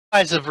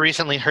guys have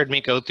recently heard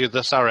me go through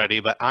this already,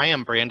 but I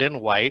am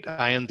Brandon White.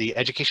 I am the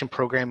Education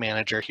Program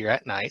Manager here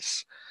at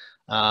NICE.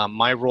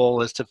 My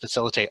role is to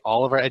facilitate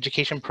all of our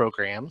education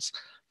programs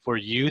for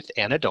youth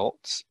and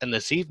adults. And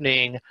this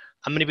evening,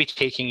 I'm going to be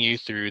taking you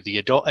through the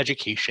adult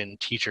education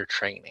teacher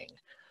training.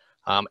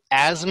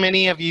 As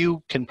many of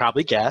you can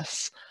probably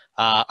guess,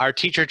 our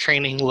teacher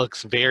training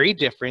looks very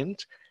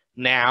different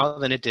now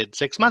than it did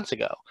 6 months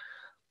ago.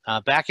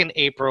 Back in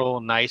April,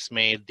 NICE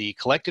made the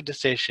collective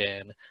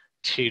decision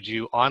to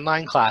do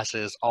online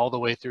classes all the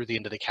way through the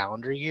end of the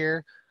calendar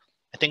year.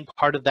 I think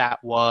part of that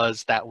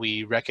was that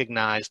we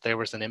recognized there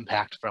was an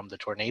impact from the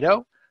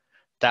tornado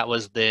that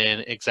was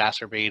then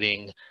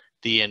exacerbating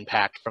the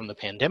impact from the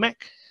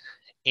pandemic,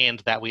 and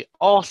that we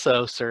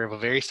also serve a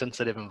very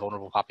sensitive and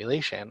vulnerable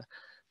population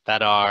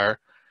that are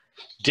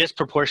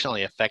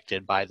disproportionately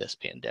affected by this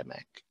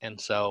pandemic.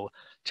 And so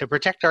to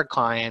protect our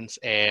clients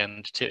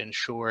and to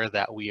ensure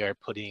that we are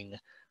putting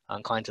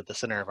clients at the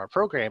center of our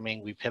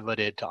programming, we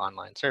pivoted to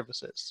online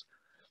services.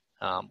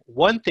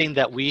 One thing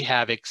that we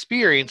have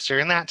experienced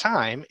during that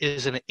time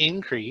is an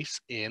increase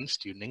in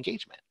student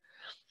engagement.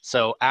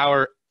 So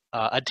our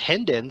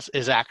attendance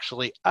is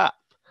actually up.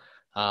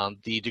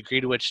 The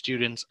degree to which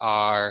students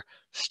are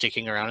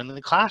sticking around in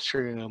the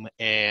classroom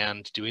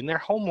and doing their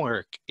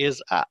homework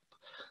is up.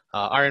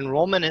 Our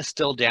enrollment is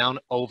still down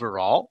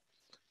overall,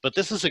 but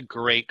this is a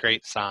great,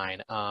 great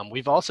sign.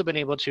 We've also been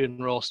able to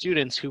enroll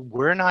students who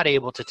were not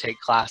able to take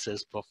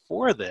classes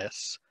before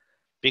this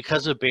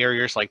because of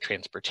barriers like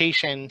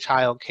transportation,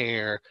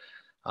 childcare,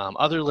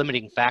 other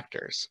limiting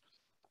factors.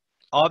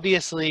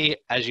 Obviously,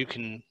 as you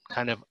can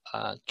kind of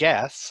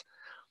guess,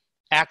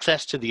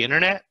 access to the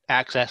internet,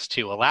 access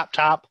to a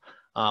laptop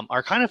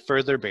are kind of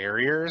further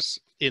barriers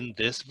in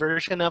this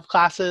version of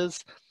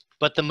classes,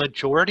 but the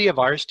majority of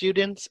our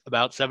students,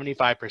 about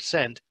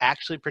 75%,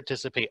 actually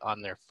participate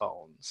on their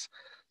phones.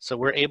 So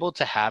we're able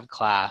to have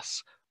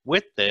class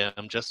with them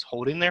just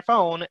holding their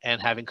phone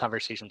and having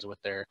conversations with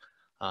their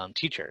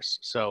teachers.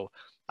 So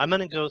I'm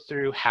going to go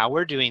through how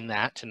we're doing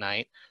that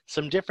tonight,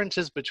 some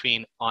differences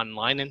between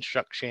online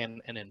instruction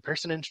and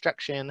in-person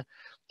instruction,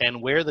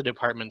 and where the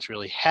department's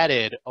really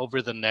headed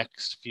over the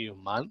next few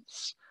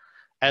months,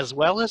 as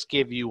well as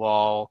give you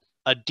all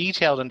a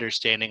detailed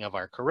understanding of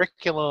our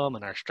curriculum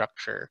and our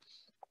structure.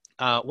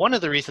 One of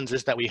the reasons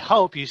is that we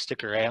hope you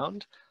stick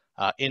around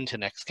into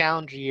next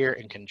calendar year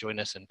and can join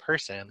us in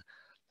person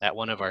at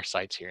one of our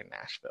sites here in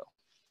Nashville.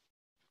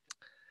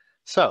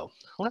 So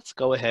let's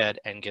go ahead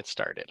and get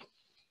started.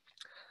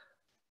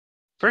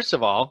 First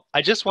of all,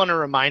 I just want to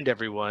remind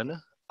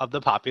everyone of the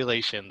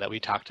population that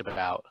we talked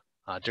about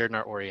during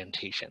our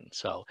orientation.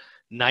 So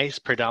NICE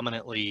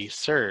predominantly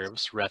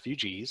serves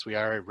refugees. We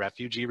are a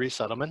refugee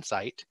resettlement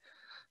site.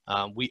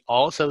 We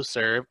also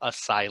serve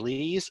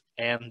asylees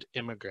and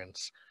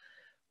immigrants.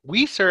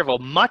 We serve a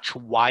much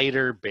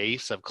wider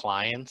base of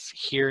clients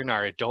here in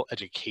our adult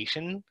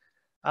education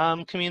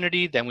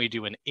community than we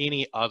do in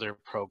any other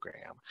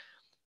program.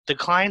 The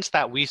clients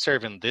that we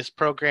serve in this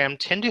program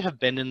tend to have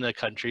been in the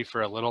country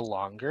for a little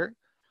longer.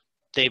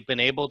 They've been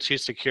able to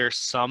secure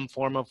some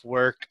form of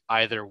work,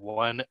 either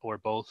one or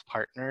both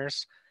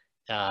partners,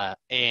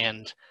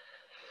 and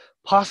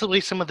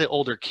possibly some of the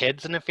older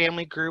kids in the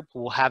family group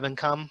will have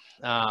income,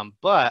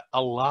 but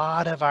a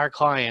lot of our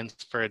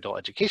clients for adult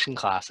education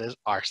classes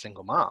are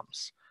single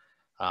moms.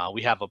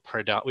 We have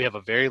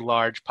a very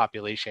large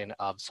population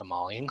of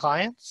Somalian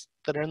clients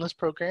that are in this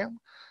program,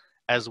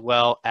 as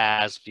well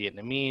as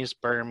Vietnamese,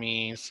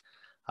 Burmese,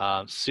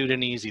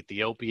 Sudanese,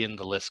 Ethiopian,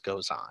 the list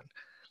goes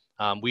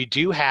on. We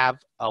do have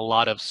a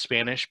lot of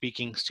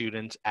Spanish-speaking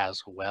students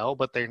as well,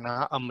 but they're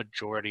not a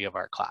majority of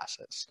our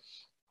classes.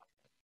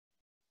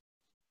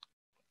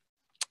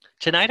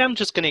 Tonight, I'm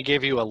just going to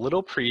give you a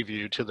little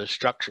preview to the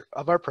structure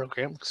of our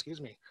program.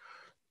 Excuse me.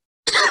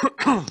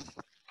 I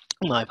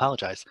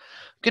apologize.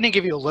 I'm going to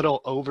give you a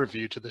little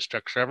overview to the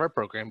structure of our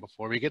program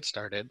before we get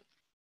started.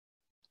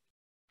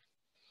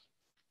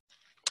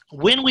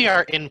 When we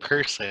are in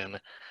person,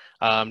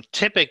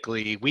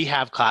 typically we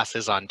have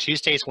classes on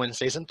Tuesdays,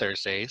 Wednesdays, and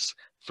Thursdays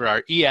for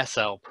our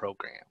ESL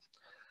program.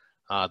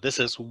 This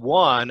is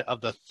one of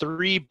the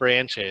 3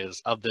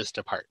 branches of this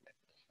department.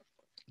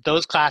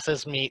 Those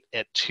classes meet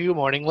at 2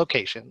 morning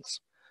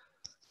locations.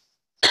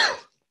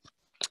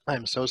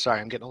 I'm so sorry,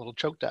 I'm getting a little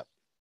choked up.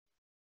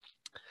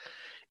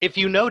 If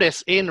you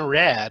notice in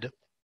red,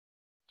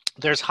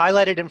 there's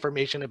highlighted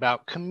information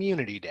about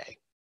Community Day.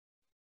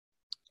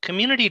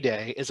 Community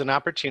Day is an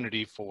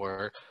opportunity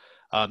for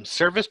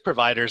service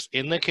providers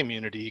in the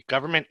community,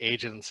 government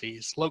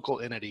agencies, local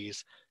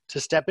entities,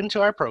 to step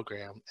into our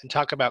program and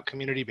talk about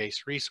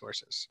community-based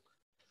resources.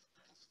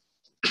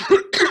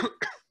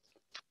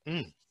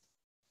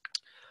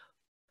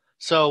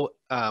 So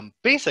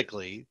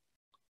basically,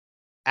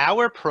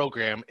 our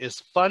program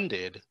is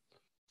funded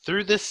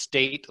through the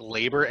State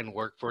Labor and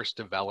Workforce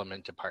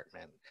Development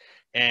Department.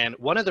 And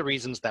one of the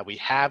reasons that we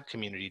have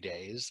community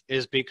days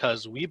is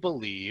because we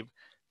believe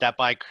that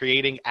by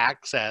creating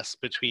access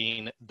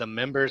between the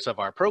members of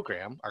our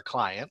program, our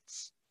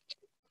clients,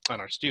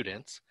 and our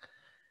students,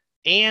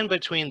 and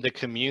between the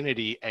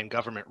community and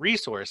government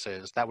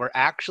resources, that we're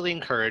actually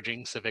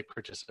encouraging civic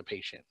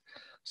participation.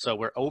 So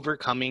we're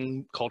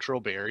overcoming cultural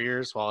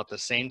barriers while at the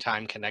same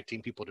time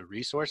connecting people to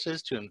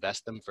resources to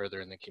invest them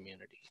further in the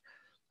community.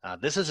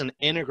 This is an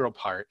integral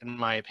part, in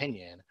my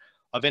opinion,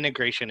 of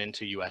integration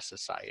into US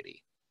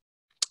society.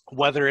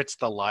 Whether it's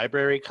the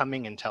library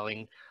coming and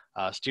telling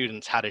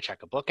students how to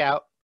check a book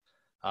out,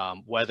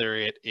 whether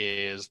it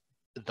is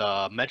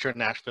the Metro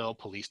Nashville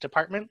Police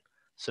Department,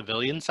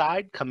 civilian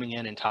side, coming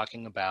in and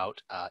talking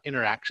about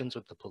interactions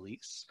with the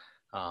police,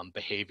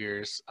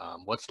 behaviors,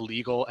 what's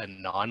legal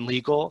and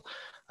non-legal,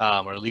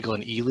 or legal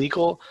and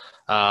illegal.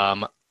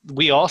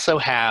 We also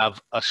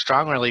have a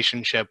strong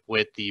relationship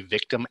with the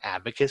victim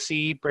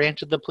advocacy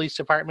branch of the police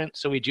department.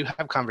 So we do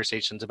have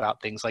conversations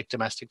about things like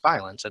domestic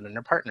violence and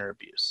interpartner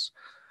abuse.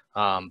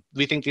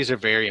 We think these are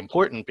very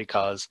important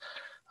because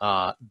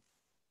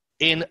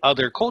in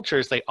other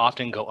cultures, they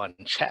often go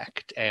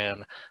unchecked.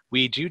 And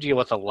we do deal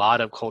with a lot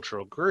of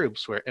cultural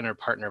groups where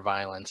interpartner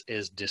violence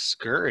is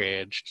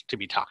discouraged to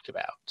be talked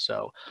about.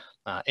 So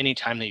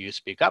anytime that you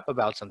speak up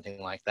about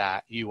something like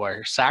that, you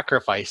are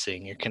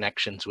sacrificing your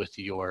connections with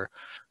your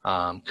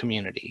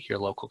community, your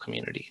local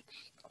community.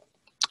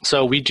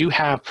 So we do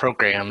have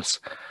programs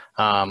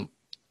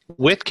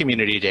with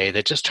Community Day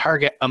that just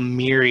target a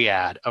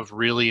myriad of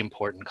really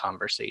important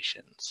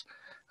conversations.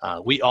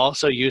 We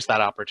also use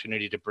that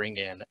opportunity to bring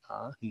in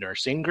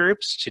nursing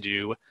groups to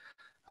do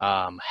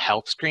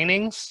health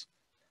screenings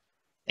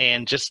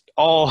and just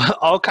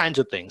all kinds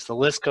of things. The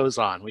list goes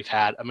on. We've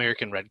had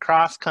American Red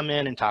Cross come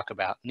in and talk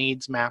about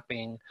needs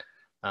mapping.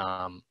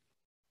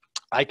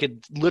 I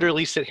could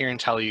literally sit here and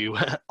tell you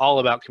all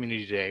about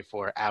Community Day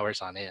for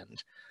hours on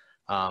end.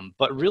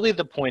 But really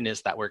the point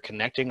is that we're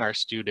connecting our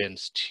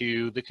students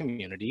to the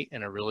community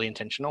in a really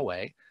intentional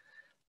way,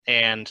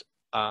 and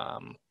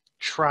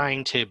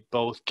trying to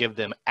both give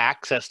them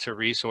access to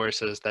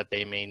resources that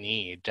they may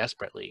need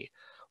desperately,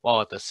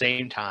 while at the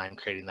same time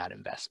creating that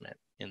investment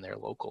in their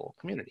local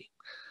community.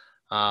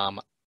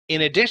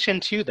 In addition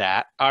to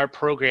that, our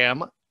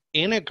program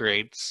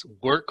integrates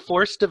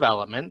workforce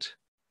development,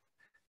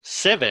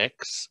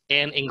 civics,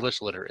 and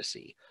English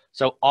literacy.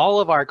 So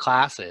all of our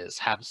classes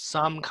have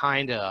some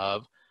kind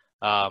of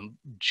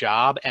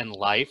job and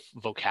life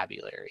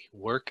vocabulary,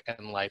 work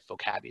and life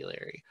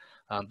vocabulary.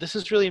 This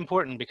is really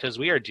important because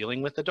we are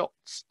dealing with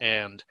adults,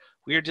 and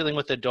we are dealing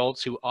with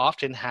adults who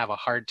often have a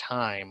hard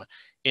time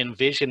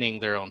envisioning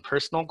their own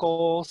personal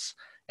goals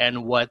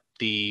and what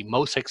the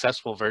most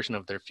successful version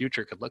of their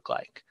future could look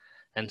like.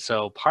 And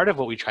so part of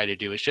what we try to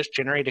do is just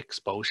generate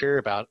exposure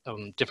about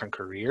different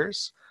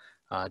careers,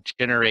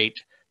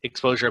 generate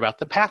exposure about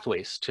the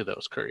pathways to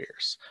those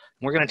careers.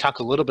 And we're going to talk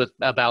a little bit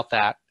about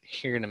that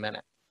here in a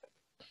minute.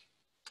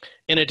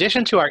 In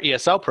addition to our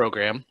ESL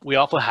program, we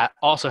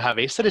also have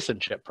a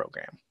citizenship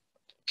program.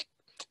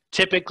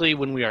 Typically,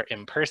 when we are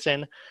in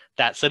person,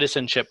 that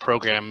citizenship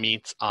program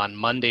meets on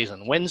Mondays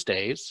and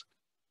Wednesdays,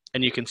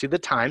 and you can see the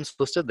times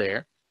listed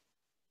there.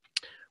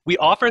 We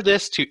offer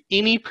this to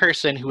any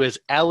person who is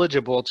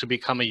eligible to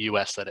become a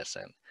US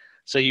citizen.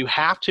 So you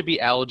have to be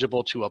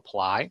eligible to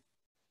apply.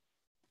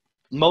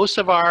 Most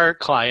of our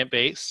client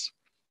base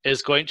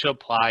is going to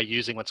apply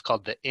using what's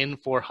called the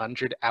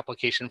N400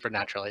 application for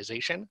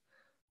naturalization,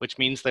 which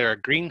means they're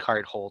a green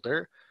card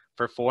holder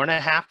for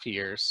 4.5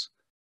 years,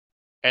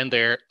 and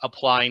they're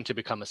applying to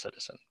become a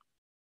citizen.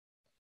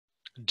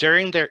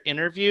 During their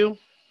interview,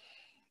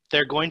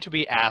 they're going to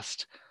be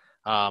asked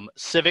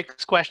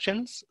civics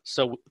questions.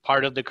 So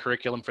part of the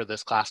curriculum for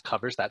this class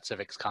covers that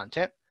civics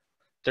content.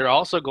 They're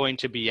also going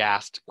to be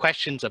asked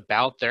questions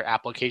about their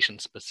application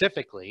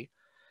specifically.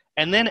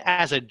 And then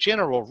as a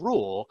general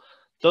rule,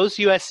 those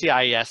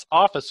USCIS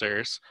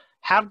officers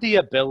have the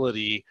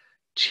ability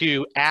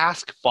to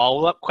ask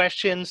follow-up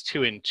questions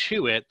to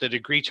intuit the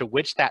degree to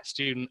which that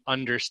student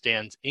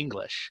understands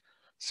English.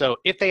 So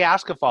if they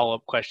ask a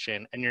follow-up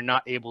question and you're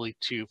not able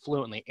to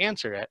fluently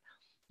answer it,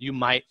 you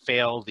might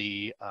fail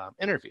the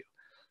interview.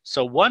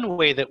 So one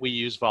way that we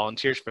use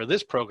volunteers for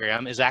this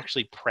program is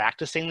actually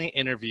practicing the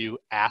interview,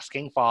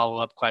 asking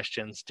follow-up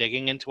questions,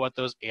 digging into what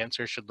those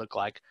answers should look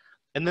like.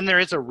 And then there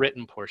is a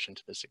written portion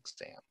to this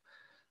exam.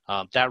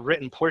 That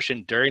written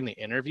portion during the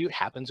interview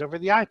happens over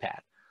the iPad.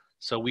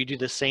 So we do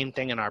the same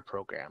thing in our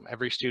program.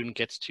 Every student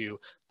gets to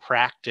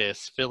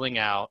practice filling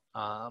out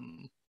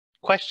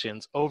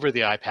questions over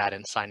the iPad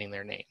and signing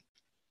their name.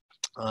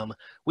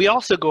 We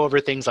also go over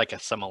things like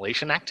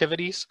assimilation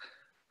activities,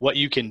 what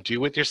you can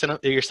do with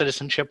your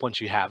citizenship once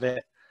you have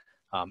it,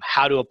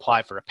 how to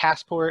apply for a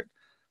passport.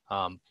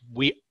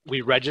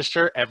 We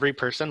register every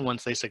person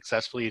once they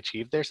successfully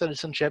achieve their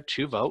citizenship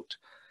to vote,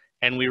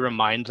 and we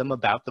remind them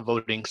about the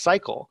voting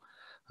cycle.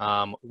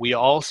 We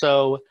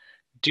also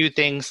do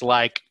things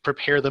like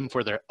prepare them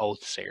for their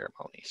oath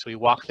ceremony. So we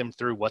walk them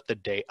through what the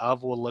day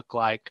of will look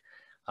like,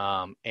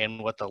 and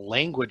what the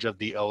language of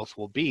the oath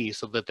will be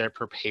so that they're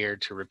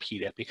prepared to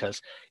repeat it.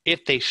 Because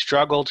if they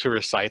struggle to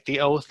recite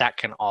the oath, that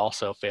can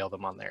also fail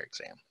them on their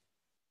exam,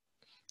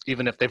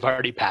 even if they've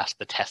already passed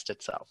the test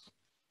itself.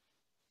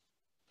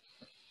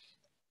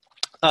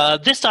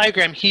 This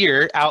diagram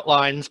here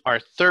outlines our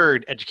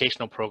third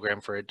educational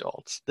program for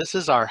adults. This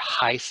is our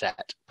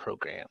HiSET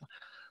program.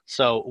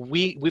 So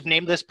we've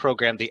named this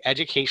program the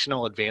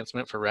Educational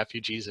Advancement for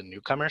Refugees and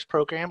Newcomers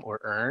Program,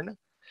 or EARN.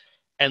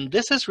 And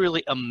this is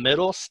really a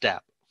middle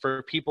step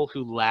for people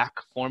who lack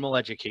formal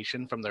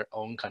education from their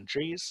own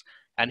countries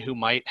and who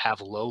might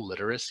have low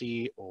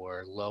literacy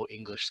or low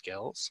English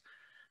skills,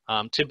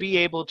 to be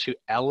able to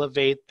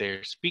elevate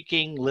their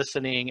speaking,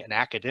 listening, and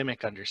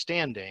academic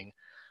understanding,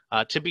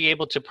 to be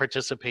able to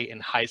participate in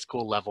high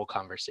school level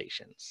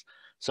conversations.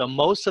 So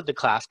most of the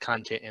class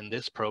content in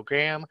this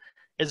program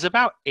is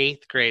about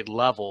 8th grade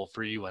level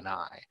for you and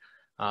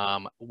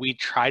I. We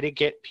try to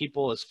get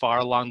people as far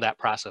along that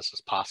process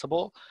as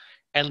possible.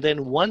 And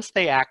then once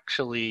they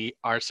actually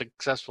are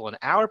successful in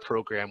our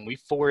program, we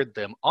forward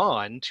them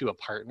on to a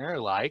partner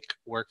like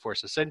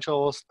Workforce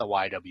Essentials, the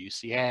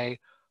YWCA,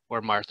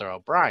 or Martha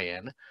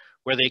O'Brien,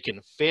 where they can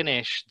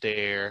finish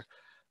their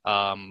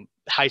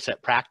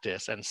HiSET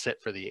practice and sit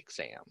for the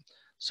exam.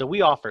 So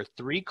we offer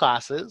 3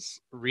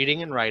 classes: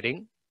 reading and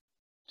writing,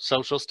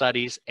 social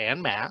studies,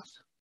 and math.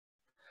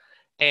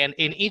 And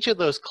in each of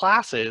those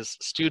classes,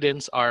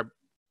 students are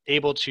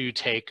able to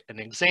take an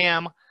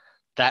exam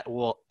that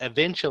will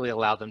eventually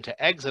allow them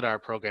to exit our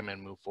program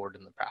and move forward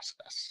in the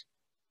process.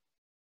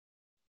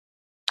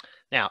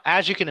 Now,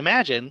 as you can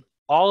imagine,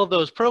 all of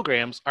those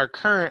programs are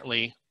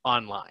currently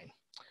online.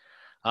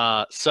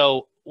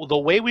 So the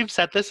way we've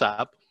set this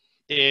up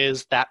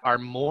is that our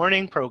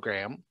morning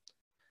program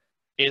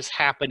is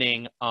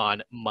happening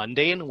on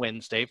Monday and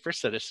Wednesday for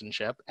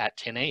citizenship at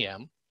 10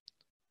 a.m.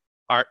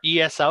 Our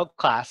ESL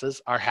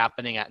classes are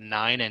happening at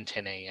 9 and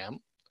 10 a.m.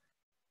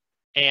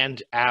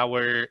 And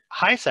our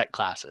HiSET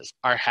classes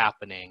are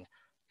happening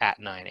at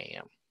 9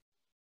 a.m.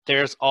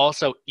 There's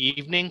also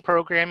evening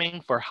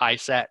programming for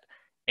HiSET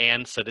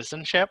and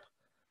citizenship.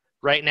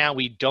 Right now,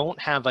 we don't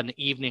have an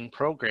evening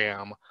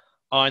program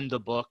on the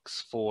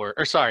books for,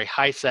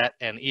 HiSET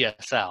and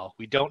ESL.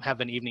 We don't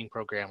have an evening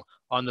program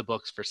on the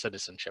books for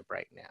citizenship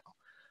right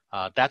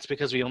now. That's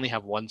because we only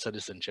have one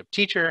citizenship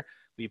teacher.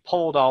 We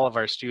polled all of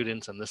our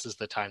students, and this is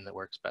the time that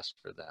works best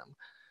for them.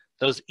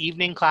 Those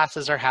evening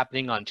classes are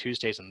happening on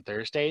Tuesdays and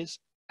Thursdays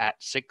at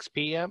 6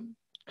 p.m.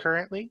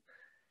 currently.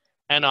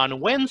 And on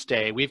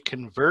Wednesday, we've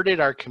converted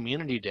our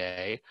community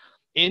day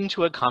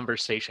into a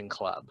conversation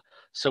club.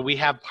 So we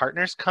have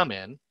partners come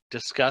in,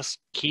 discuss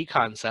key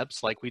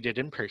concepts like we did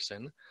in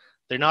person.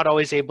 They're not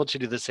always able to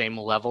do the same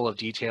level of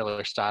detail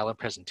or style of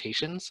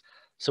presentations,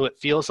 so it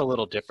feels a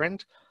little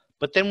different.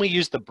 But then we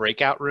use the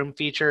breakout room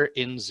feature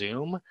in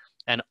Zoom,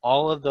 and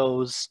all of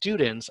those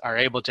students are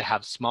able to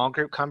have small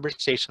group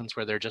conversations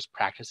where they're just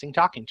practicing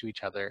talking to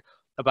each other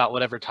about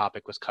whatever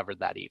topic was covered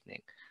that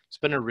evening. It's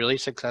been a really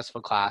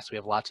successful class. We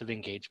have lots of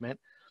engagement,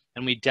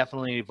 and we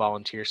definitely need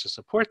volunteers to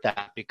support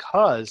that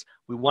because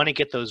we want to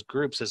get those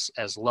groups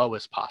as low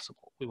as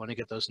possible. We want to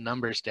get those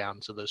numbers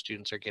down so those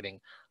students are getting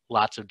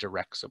lots of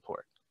direct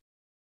support.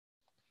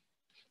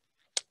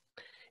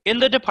 In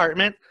the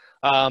department,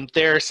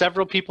 there are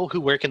several people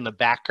who work in the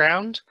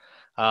background.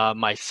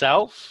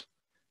 Myself,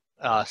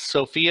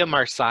 Sophia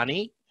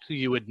Marsani, who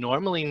you would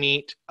normally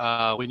meet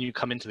when you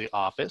come into the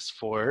office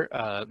for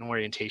an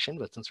orientation,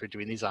 but since we're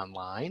doing these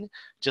online,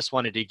 just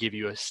wanted to give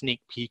you a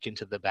sneak peek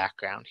into the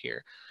background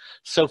here.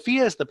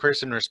 Sophia is the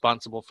person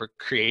responsible for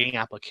creating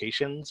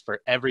applications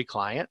for every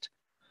client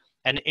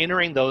and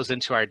entering those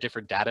into our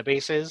different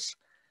databases.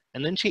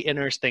 And then she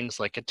enters things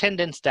like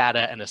attendance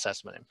data and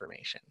assessment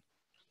information.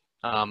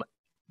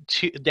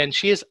 Then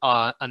she is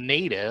a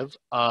native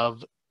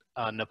of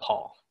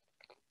Nepal.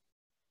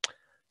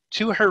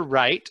 To her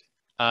right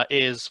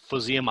is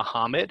Fozia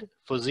Muhammad.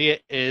 Fozia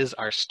is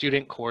our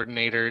student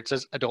coordinator. It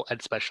says adult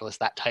ed specialist.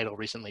 That title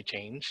recently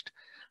changed.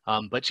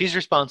 But she's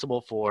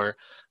responsible for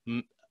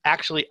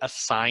actually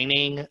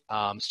assigning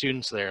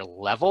students their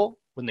level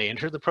when they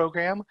enter the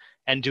program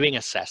and doing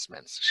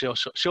assessments.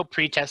 She'll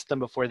pre-test them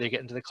before they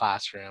get into the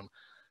classroom,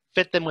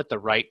 fit them with the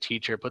right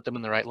teacher, put them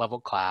in the right level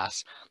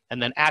class,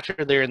 and then after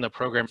they're in the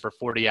program for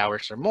 40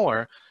 hours or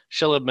more,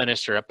 she'll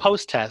administer a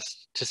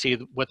post-test to see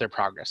what their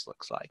progress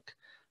looks like.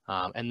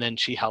 And then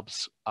she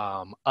helps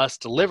us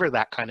deliver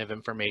that kind of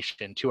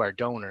information to our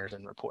donors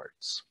and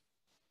reports.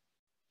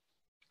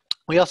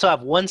 We also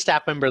have one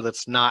staff member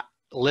that's not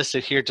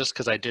listed here just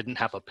because I didn't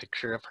have a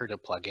picture of her to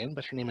plug in,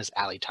 but her name is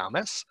Allie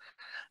Thomas.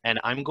 And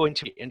I'm going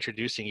to be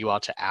introducing you all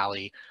to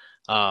Allie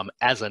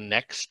as a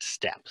next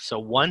step. So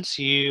once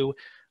you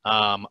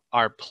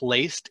are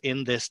placed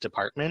in this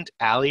department,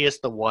 Allie is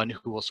the one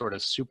who will sort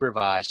of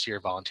supervise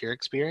your volunteer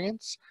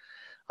experience.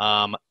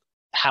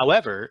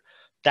 However,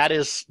 that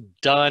is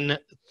done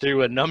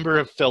through a number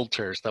of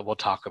filters that we'll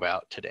talk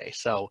about today.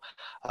 So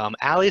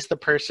Allie's the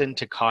person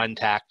to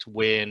contact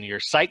when your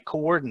site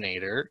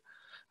coordinator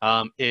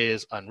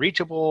is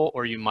unreachable,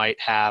 or you might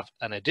have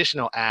an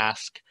additional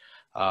ask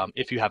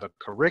if you have a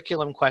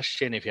curriculum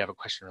question, if you have a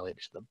question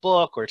related to the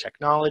book or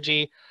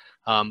technology.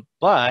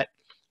 But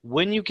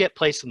when you get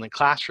placed in the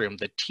classroom,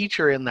 the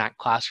teacher in that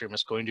classroom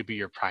is going to be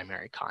your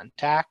primary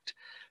contact.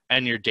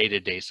 and your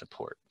day-to-day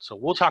support. So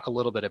we'll talk a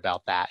little bit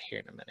about that here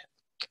in a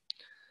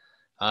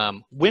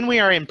minute. When we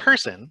are in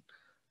person,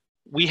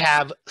 we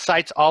have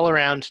sites all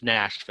around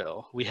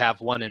Nashville. We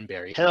have one in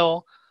Berry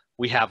Hill.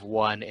 We have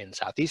one in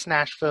Southeast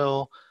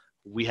Nashville.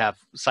 We have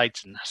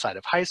sites inside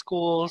of high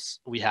schools.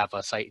 We have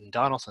a site in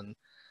Donaldson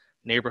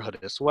neighborhood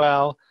as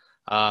well.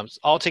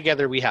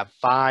 Altogether, we have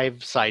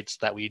 5 sites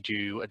that we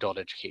do adult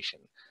education.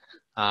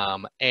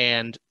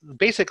 And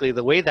basically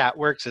the way that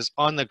works is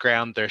on the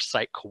ground, there's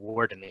site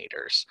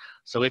coordinators.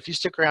 So if you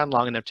stick around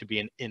long enough to be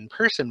an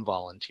in-person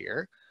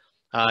volunteer,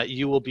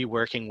 you will be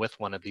working with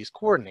one of these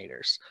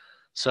coordinators.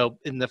 So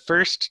in the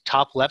first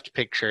top left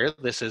picture,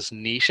 this is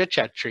Nisha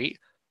Chetri,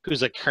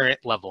 who's a current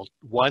level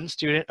 1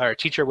 student or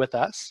teacher with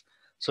us.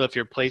 So if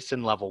you're placed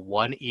in level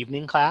 1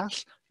 evening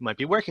class, you might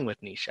be working with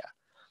Nisha.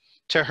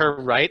 To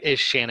her right is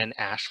Shannon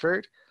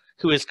Ashford,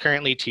 who is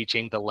currently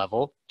teaching the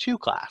level 2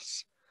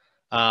 class.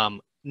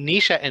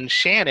 Nisha and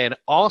Shannon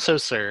also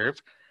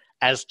serve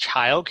as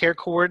childcare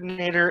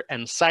coordinator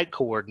and site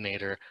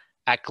coordinator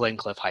at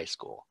Glencliff High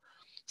School.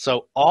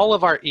 So all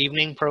of our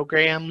evening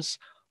programs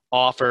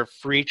offer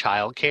free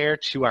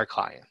childcare to our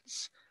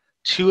clients.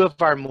 2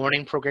 of our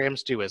morning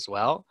programs do as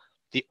well.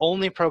 The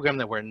only program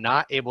that we're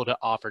not able to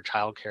offer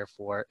childcare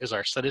for is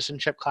our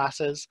citizenship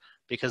classes,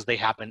 because they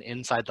happen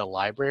inside the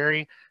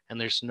library and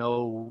there's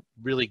no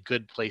really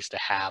good place to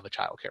have a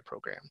childcare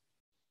program.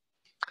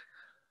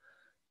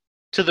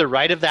 To the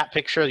right of that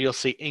picture, you'll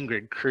see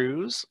Ingrid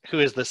Cruz, who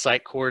is the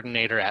site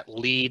coordinator at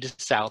Lead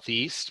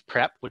Southeast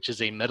Prep, which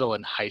is a middle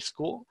and high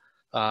school.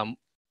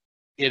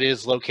 It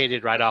is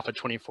located right off of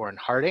 24 in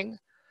Harding,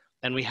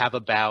 and we have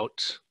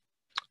about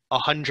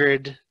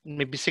 100,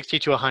 maybe 60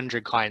 to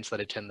 100 clients that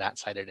attend that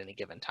site at any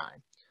given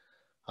time.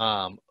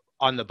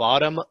 On the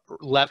bottom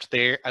left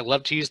there, I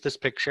love to use this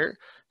picture.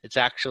 It's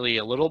actually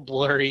a little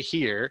blurry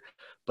here,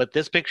 but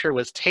this picture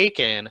was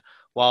taken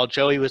while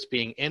Joey was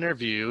being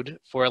interviewed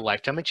for a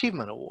Lifetime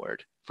Achievement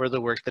Award for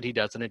the work that he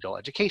does in adult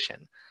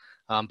education.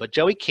 But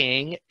Joey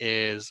King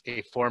is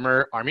a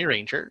former Army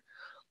Ranger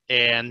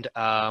and,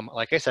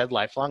 like I said,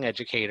 lifelong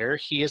educator.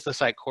 He is the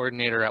site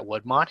coordinator at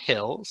Woodmont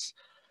Hills.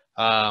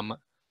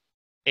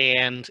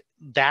 And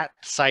that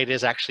site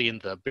is actually in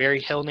the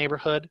Berry Hill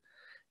neighborhood.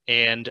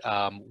 And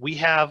we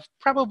have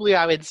probably,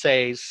 I would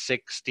say,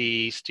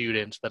 60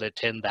 students that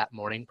attend that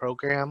morning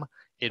program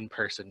in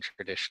person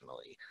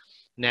traditionally.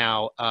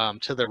 Now,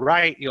 to the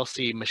right, you'll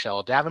see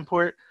Michelle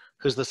Davenport,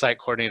 who's the site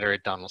coordinator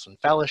at Donaldson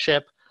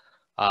Fellowship.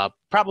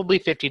 Probably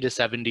 50 to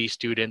 70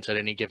 students at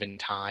any given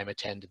time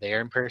attend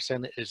there in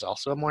person. It is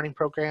also a morning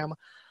program.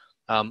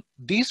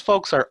 These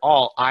folks are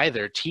all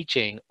either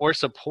teaching or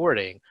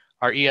supporting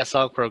our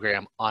ESL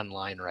program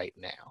online right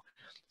now.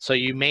 So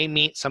you may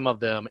meet some of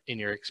them in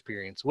your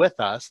experience with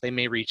us. They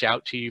may reach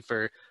out to you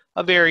for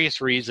a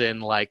various reason,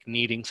 like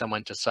needing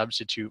someone to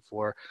substitute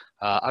for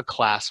a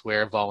class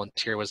where a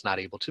volunteer was not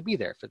able to be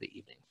there for the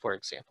evening, for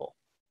example.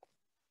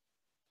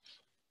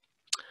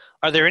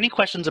 Are there any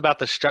questions about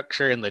the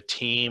structure and the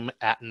team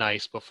at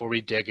NICE before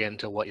we dig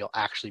into what you'll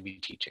actually be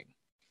teaching?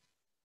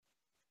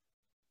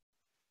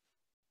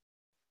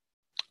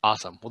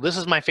 Awesome. Well, this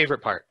is my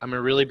favorite part. I'm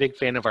a really big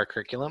fan of our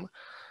curriculum.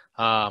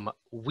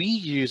 We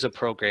use a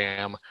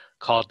program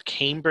called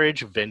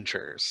Cambridge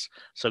Ventures.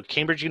 So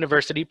Cambridge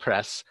University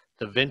Press,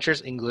 the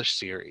Ventures English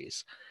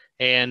series.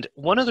 And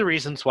one of the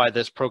reasons why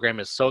this program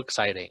is so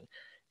exciting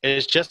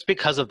is just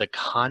because of the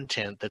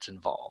content that's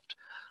involved.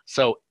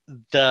 So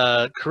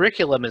the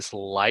curriculum is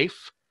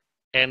life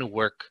and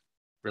work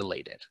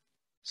related.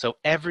 So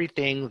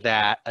everything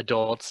that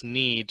adults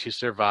need to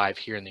survive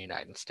here in the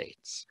United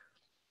States.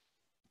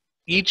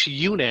 Each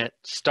unit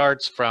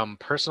starts from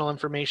personal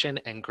information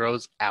and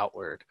grows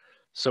outward.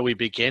 So we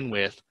begin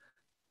with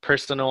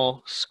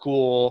personal,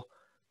 school,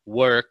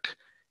 work,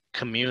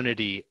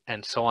 community,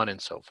 and so on and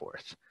so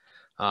forth.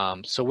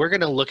 So we're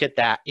going to look at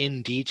that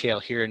in detail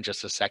here in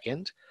just a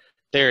second.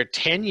 There are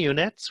 10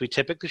 units. We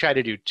typically try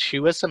to do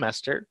 2 a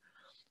semester.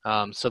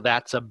 So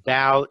that's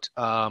about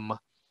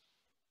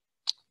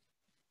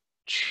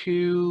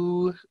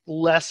 2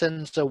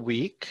 lessons a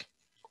week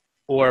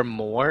or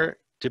more,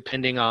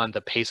 depending on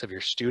the pace of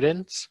your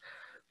students.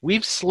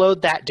 We've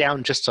slowed that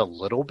down just a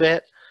little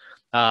bit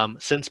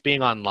since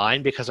being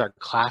online because our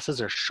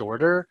classes are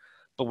shorter,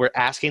 but we're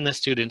asking the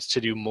students to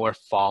do more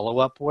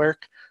follow-up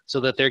work so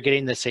that they're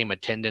getting the same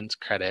attendance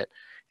credit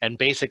and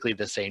basically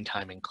the same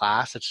time in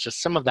class. It's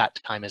just some of that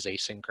time is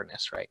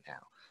asynchronous right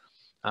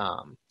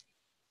now.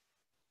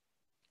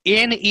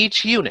 In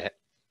each unit,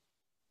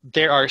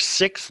 there are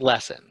 6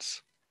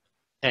 lessons,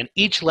 and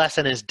each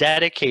lesson is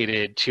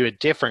dedicated to a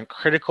different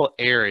critical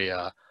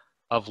area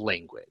of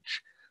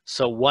language.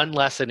 So one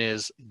lesson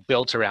is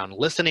built around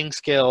listening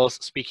skills,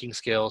 speaking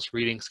skills,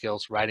 reading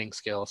skills, writing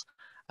skills,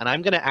 and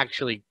I'm going to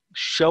actually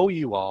show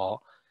you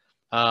all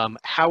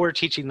how we're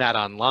teaching that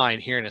online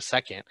here in a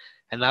second,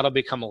 and that'll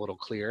become a little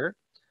clearer.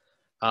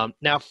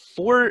 Now,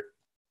 for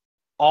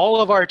all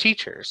of our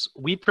teachers,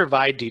 we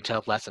provide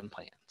detailed lesson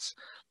plans.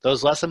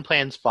 Those lesson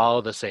plans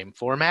follow the same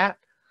format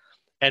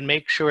and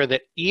make sure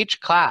that each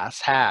class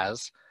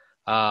has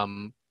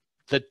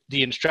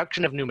the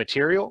instruction of new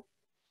material,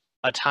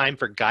 a time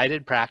for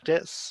guided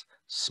practice,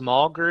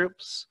 small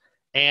groups,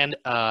 and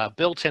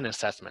built-in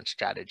assessment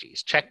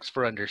strategies, checks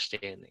for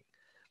understanding.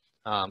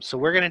 So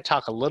we're going to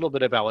talk a little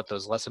bit about what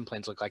those lesson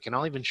plans look like, and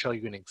I'll even show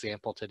you an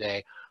example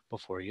today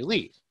before you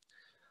leave.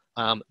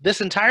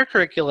 This entire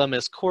curriculum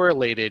is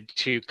correlated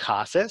to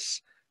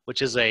CASAS,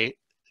 which is a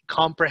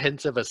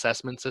comprehensive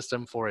assessment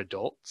system for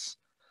adults.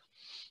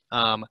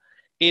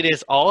 It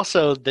is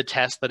also the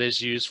test that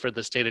is used for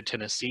the state of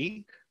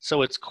Tennessee,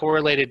 so it's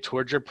correlated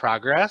towards your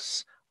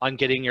progress on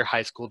getting your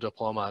high school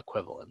diploma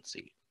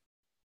equivalency.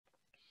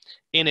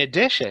 In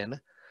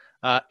addition,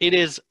 it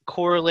is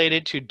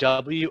correlated to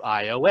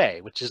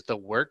WIOA, which is the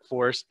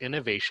Workforce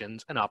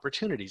Innovations and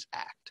Opportunities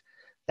Act.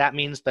 That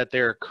means that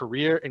there are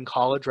career and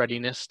college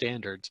readiness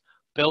standards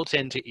built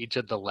into each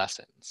of the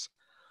lessons.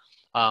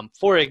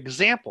 For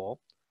example,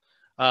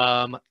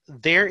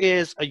 there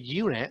is a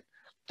unit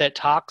that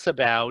talks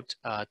about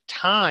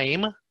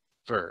time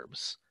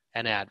verbs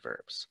and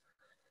adverbs.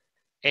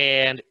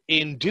 And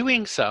in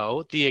doing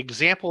so, the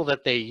example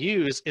that they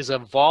use is a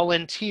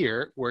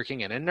volunteer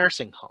working in a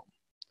nursing home.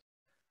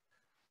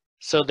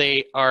 So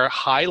they are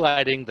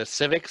highlighting the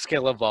civic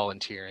skill of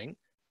volunteering.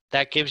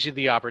 That gives you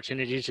the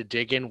opportunity to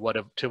dig in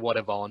to what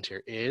a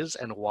volunteer is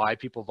and why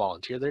people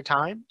volunteer their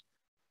time.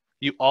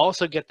 You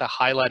also get the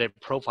highlighted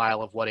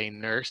profile of what a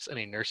nurse in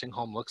a nursing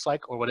home looks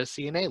like, or what a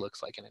CNA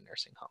looks like in a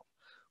nursing home,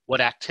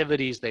 what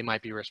activities they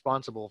might be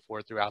responsible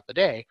for throughout the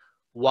day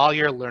while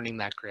you're learning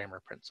that grammar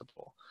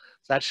principle.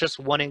 So that's just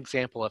one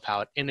example of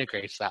how it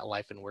integrates that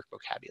life and work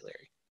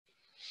vocabulary.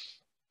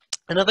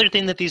 Another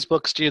thing that these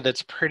books do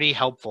that's pretty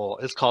helpful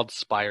is called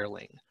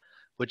spiraling,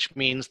 which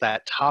means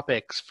that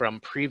topics from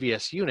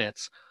previous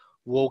units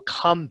will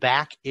come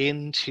back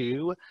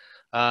into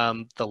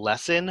the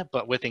lesson,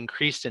 but with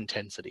increased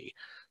intensity.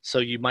 So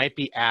you might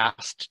be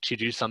asked to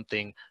do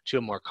something to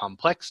a more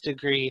complex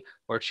degree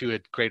or to a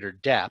greater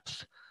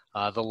depth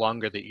the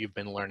longer that you've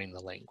been learning the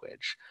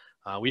language.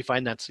 We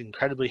find that's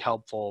incredibly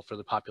helpful for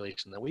the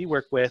population that we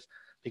work with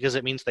because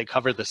it means they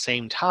cover the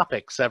same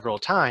topic several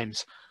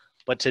times,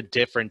 but to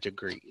different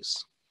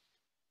degrees.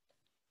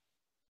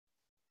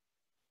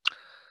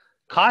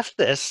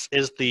 CASAS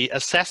is the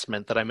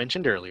assessment that I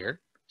mentioned earlier.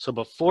 So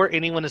before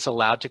anyone is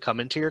allowed to come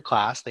into your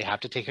class, they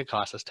have to take a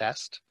CASAS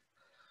test.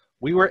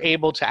 We were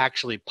able to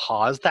actually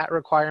pause that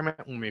requirement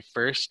when we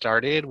first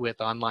started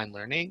with online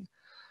learning.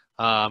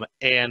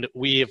 And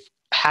we've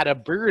had a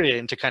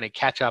burden to kind of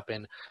catch up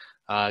and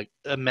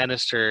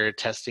administer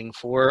testing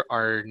for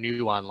our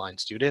new online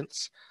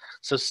students.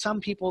 So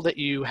some people that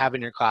you have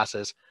in your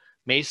classes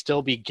may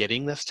still be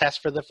getting this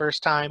test for the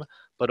first time,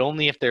 but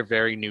only if they're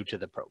very new to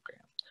the program.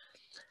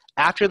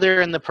 After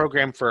they're in the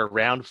program for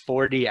around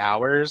 40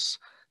 hours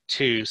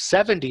to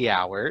 70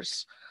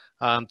 hours,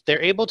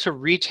 they're able to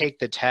retake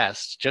the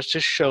test just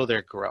to show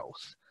their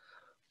growth.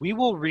 We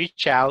will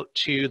reach out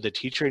to the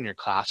teacher in your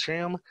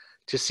classroom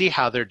to see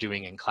how they're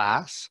doing in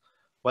class,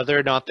 whether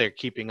or not they're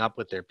keeping up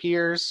with their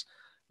peers,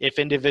 if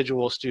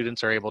individual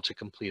students are able to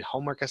complete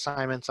homework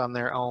assignments on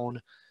their own,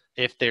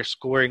 if they're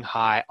scoring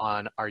high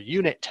on our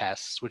unit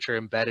tests, which are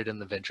embedded in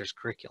the Ventures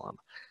curriculum.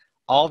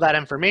 All that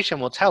information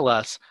will tell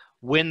us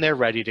when they're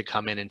ready to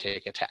come in and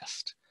take a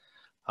test.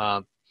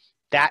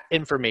 That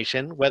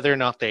information, whether or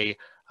not they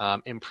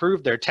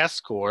improve their test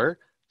score,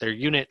 their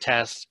unit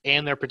tests,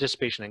 and their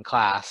participation in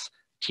class,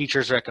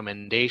 teachers'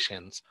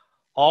 recommendations,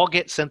 all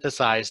get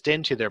synthesized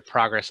into their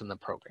progress in the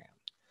program.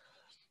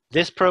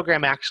 This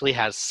program actually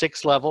has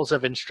 6 levels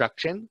of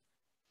instruction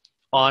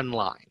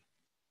online.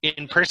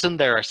 In person,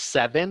 there are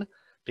 7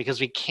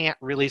 because we can't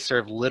really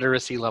serve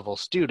literacy level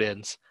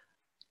students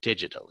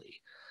digitally.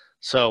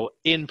 So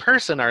in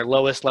person, our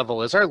lowest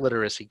level is our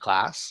literacy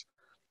class,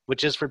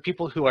 which is for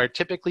people who are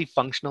typically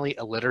functionally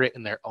illiterate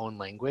in their own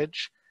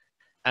language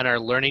and are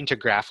learning to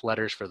graph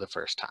letters for the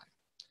first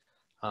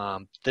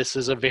time. This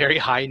is a very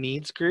high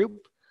needs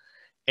group,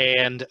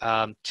 and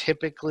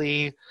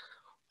typically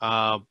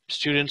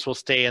students will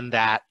stay in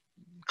that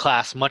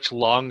class much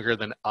longer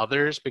than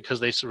others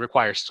because they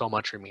require so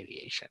much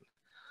remediation.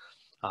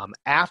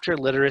 After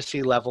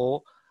literacy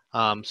level,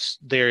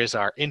 there is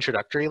our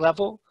introductory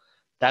level.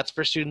 That's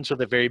for students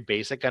with a very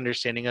basic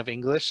understanding of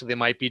English. So they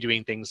might be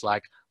doing things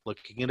like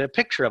looking at a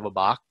picture of a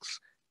box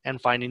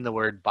and finding the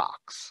word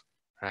box,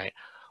 right?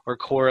 Or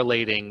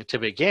correlating to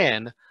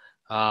begin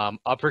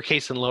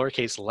uppercase and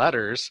lowercase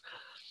letters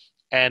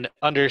and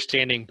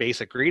understanding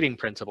basic reading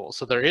principles.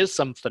 So there is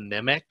some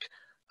phonemic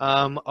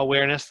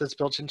awareness that's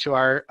built into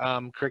our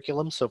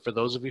curriculum. So for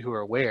those of you who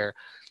are aware,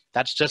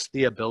 that's just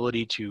the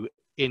ability to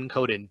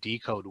encode and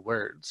decode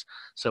words.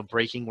 So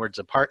breaking words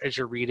apart as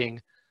you're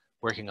reading,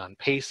 working on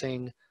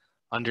pacing,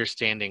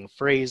 understanding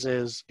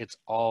phrases, it's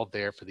all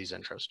there for these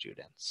intro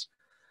students.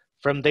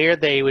 From there,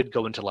 they would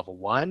go into level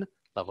 1,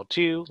 level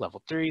 2,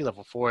 level 3,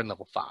 level 4, and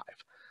level 5.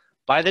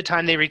 By the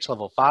time they reach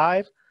level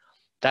 5,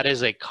 that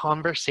is a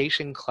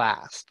conversation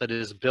class that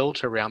is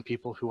built around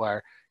people who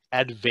are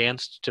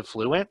advanced to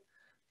fluent,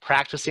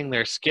 practicing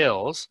their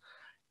skills,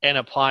 and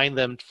applying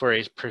them for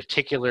a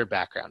particular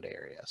background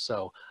area.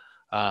 So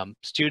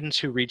Students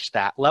who reach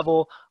that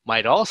level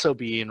might also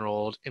be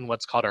enrolled in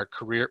what's called our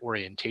career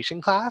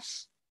orientation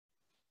class,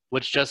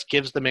 which just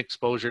gives them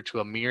exposure to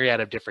a myriad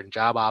of different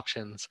job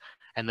options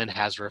and then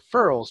has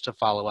referrals to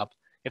follow up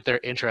if they're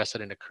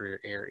interested in a career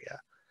area.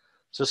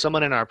 So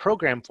someone in our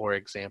program, for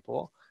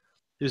example,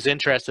 who's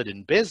interested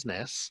in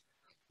business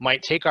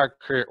might take our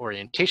career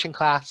orientation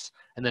class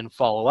and then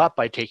follow up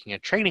by taking a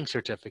training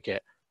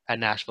certificate at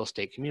Nashville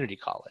State Community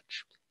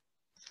College.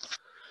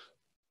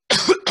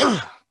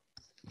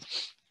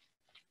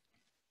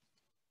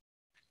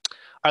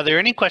 Are there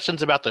any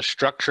questions about the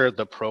structure of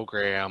the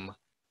program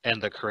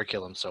and the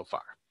curriculum so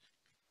far?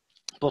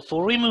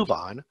 Before we move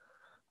on,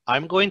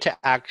 I'm going to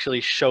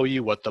actually show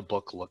you what the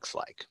book looks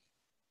like.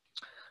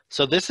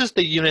 So this is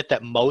the unit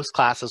that most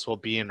classes will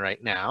be in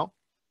right now.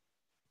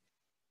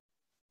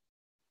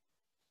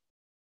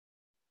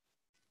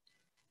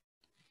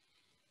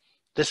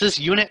 This is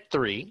Unit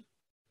 3.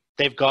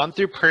 They've gone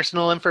through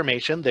personal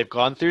information. They've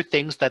gone through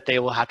things that they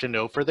will have to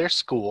know for their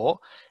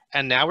school.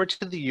 And now we're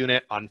to the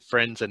unit on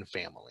friends and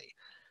family.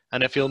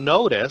 And if you'll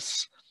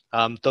notice,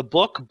 the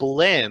book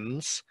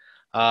blends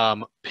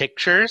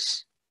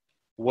pictures,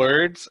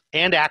 words,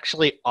 and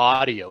actually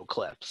audio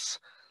clips.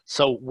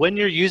 So when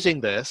you're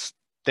using this,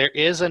 there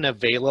is an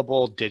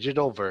available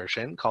digital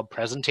version called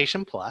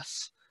Presentation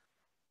Plus,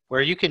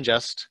 where you can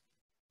just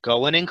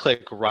go in and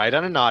click right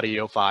on an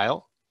audio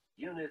file.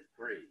 Unit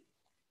 3,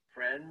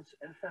 Friends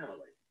and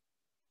Family,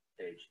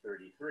 page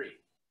 33.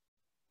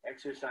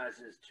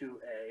 Exercises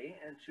 2A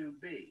and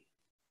 2B.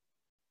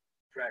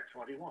 Track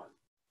 21.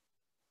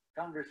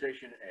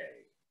 Conversation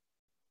A.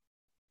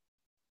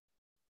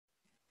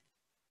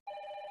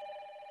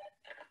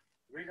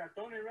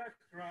 Rigatoni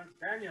Restaurant,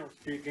 Daniel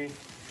speaking.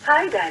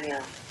 Hi,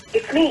 Daniel.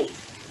 It's me.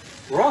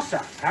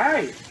 Rosa,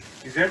 hi.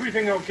 Is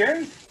everything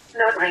okay?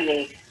 Not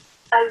really.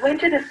 I went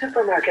to the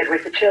supermarket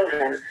with the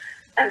children,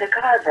 and the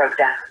car broke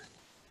down.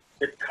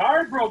 The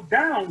car broke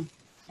down?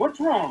 What's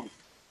wrong?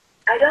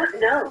 I don't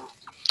know.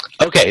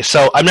 Okay,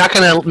 so I'm not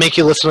going to make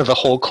you listen to the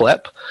whole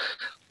clip,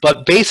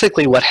 but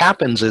basically what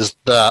happens is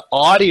the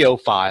audio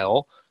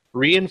file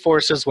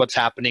reinforces what's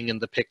happening in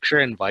the picture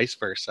and vice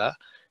versa,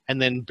 and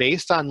then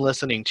based on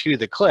listening to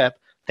the clip,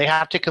 they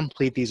have to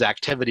complete these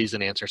activities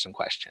and answer some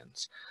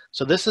questions.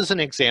 So this is an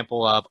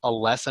example of a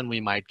lesson we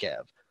might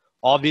give.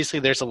 Obviously,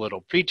 there's a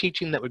little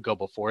pre-teaching that would go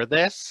before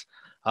this,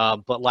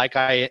 but like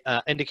I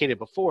indicated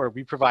before,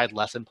 we provide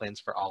lesson plans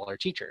for all our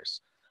teachers.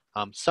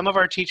 Some of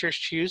our teachers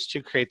choose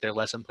to create their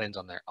lesson plans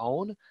on their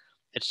own.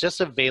 It's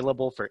just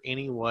available for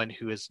anyone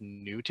who is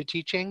new to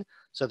teaching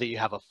so that you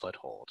have a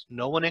foothold.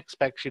 No one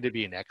expects you to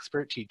be an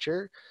expert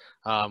teacher.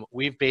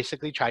 We've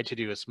basically tried to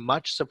do as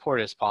much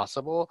support as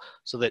possible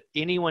so that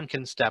anyone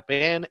can step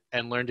in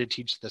and learn to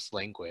teach this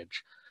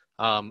language.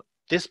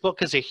 This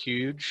book is a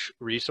huge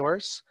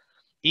resource.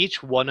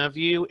 Each one of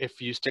you, if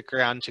you stick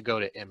around to go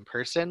to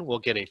in-person, will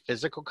get a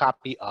physical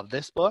copy of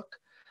this book.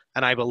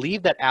 And I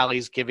believe that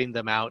Allie's giving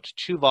them out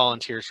to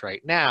volunteers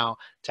right now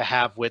to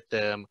have with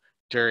them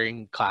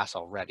during class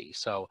already.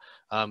 So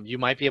you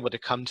might be able to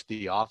come to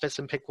the office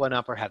and pick one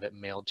up or have it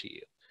mailed to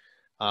you.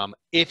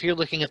 If you're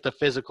looking at the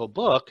physical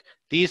book,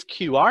 these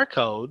QR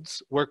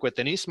codes work with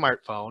any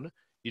smartphone.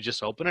 You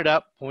just open it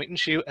up, point and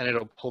shoot, and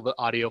it'll pull the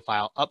audio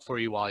file up for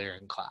you while you're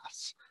in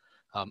class.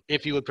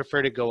 If you would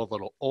prefer to go a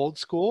little old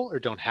school or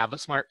don't have a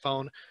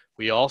smartphone,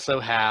 we also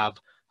have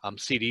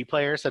CD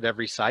players at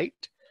every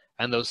site.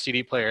 And those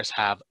CD players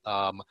have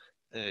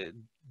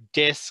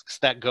discs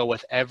that go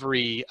with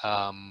every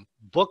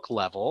book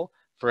level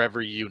for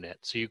every unit.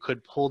 So you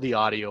could pull the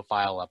audio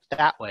file up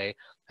that way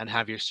and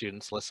have your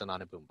students listen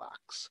on a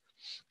boombox.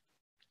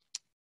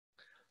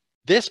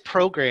 This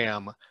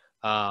program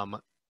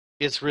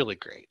is really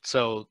great.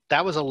 So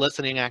that was a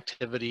listening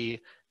activity.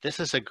 This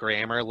is a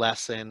grammar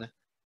lesson.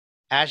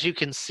 As you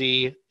can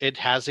see, it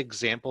has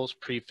examples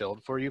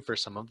pre-filled for you for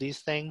some of these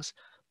things,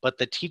 but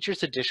the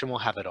teacher's edition will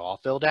have it all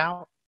filled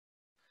out.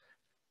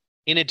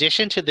 In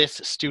addition to this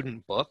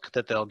student book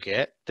that they'll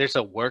get, there's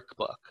a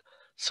workbook.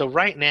 So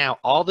right now,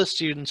 all the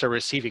students are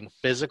receiving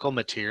physical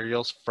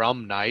materials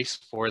from NICE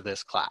for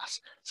this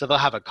class. So they'll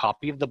have a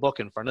copy of the book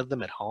in front of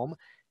them at home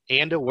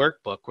and a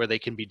workbook where they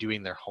can be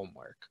doing their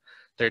homework.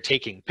 They're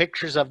taking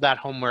pictures of that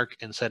homework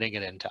and sending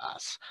it in to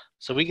us.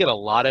 So we get a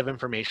lot of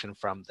information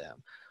from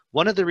them.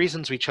 One of the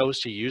reasons we chose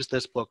to use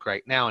this book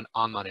right now in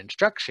online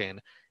instruction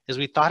is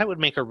we thought it would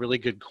make a really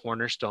good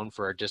cornerstone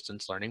for our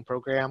distance learning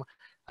program.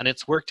 And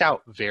it's worked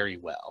out very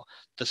well.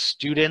 The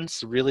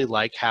students really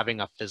like having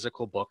a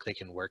physical book they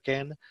can work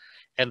in,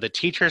 and the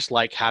teachers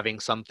like having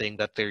something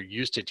that they're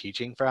used to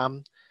teaching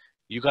from.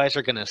 You guys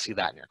are gonna see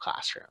that in your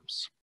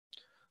classrooms.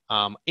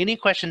 Any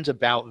questions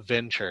about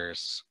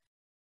Ventures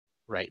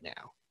right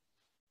now?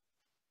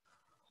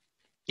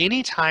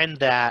 Anytime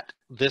that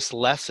this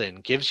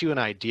lesson gives you an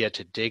idea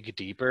to dig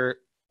deeper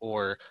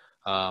or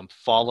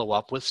follow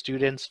up with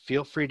students,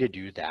 feel free to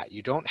do that.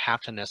 You don't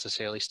have to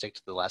necessarily stick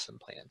to the lesson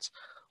plans.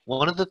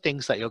 One of the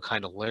things that you'll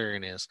kind of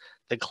learn is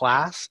the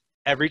class,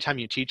 every time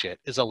you teach it,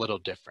 is a little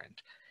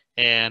different.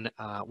 And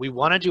we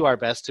want to do our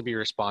best to be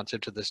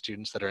responsive to the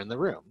students that are in the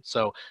room.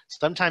 So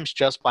sometimes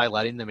just by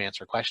letting them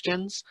answer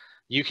questions,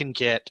 you can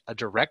get a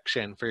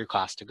direction for your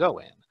class to go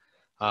in.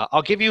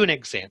 I'll give you an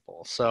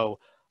example. So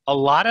a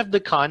lot of the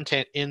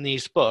content in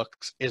these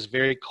books is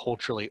very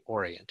culturally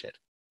oriented.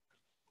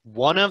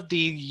 One of the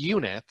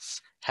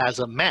units has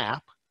a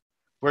map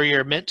where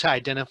you're meant to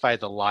identify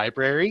the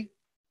library,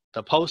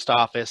 the post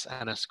office,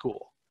 and a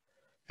school.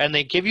 And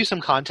they give you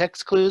some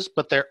context clues,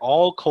 but they're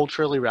all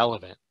culturally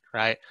relevant,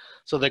 right?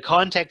 So the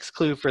context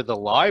clue for the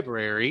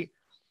library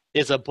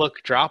is a book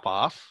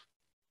drop-off.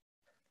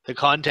 The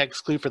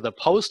context clue for the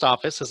post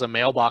office is a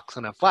mailbox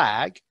and a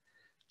flag.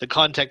 The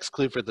context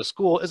clue for the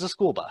school is a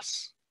school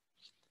bus.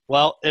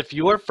 Well, if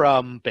you're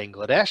from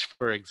Bangladesh,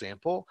 for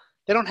example,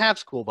 they don't have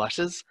school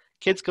buses.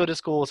 Kids go to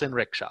schools in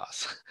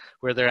rickshaws,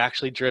 where they're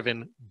actually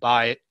driven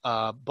by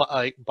a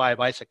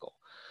bicycle.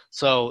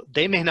 So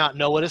they may not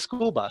know what a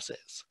school bus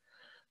is.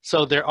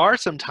 So there are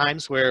some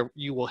times where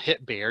you will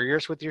hit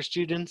barriers with your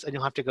students and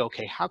you'll have to go,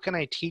 okay, how can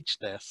I teach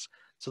this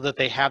so that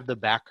they have the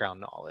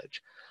background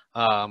knowledge?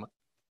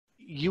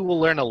 You will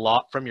learn a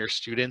lot from your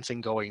students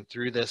in going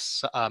through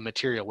this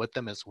material with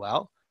them as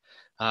well,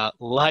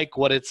 like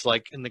what it's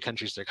like in the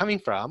countries they're coming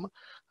from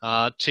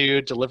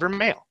to deliver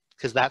mail,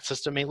 because that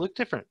system may look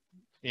different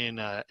in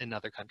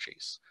other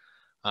countries.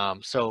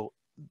 So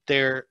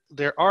there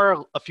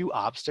are a few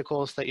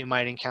obstacles that you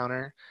might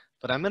encounter,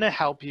 but I'm going to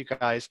help you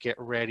guys get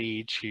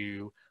ready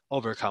to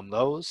overcome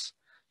those.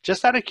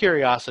 Just out of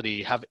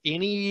curiosity, have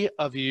any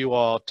of you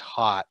all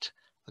taught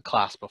a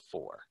class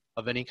before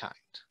of any kind?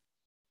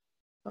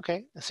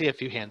 Okay, I see a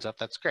few hands up.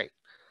 That's great.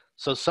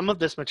 So some of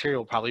this material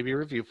will probably be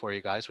reviewed for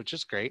you guys, which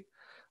is great.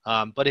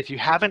 But if you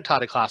haven't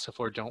taught a class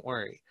before, don't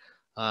worry.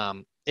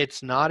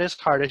 It's not as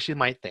hard as you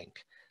might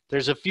think.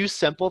 There's a few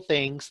simple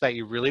things that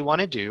you really want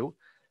to do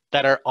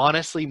that are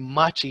honestly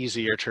much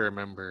easier to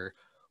remember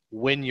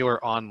when you're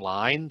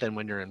online than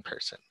when you're in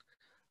person.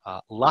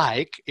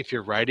 Like if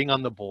you're writing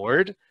on the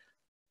board,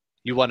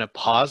 you want to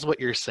pause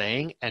what you're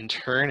saying and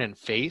turn and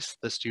face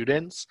the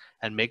students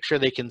and make sure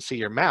they can see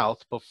your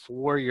mouth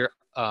before you're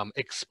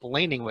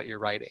explaining what you're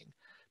writing.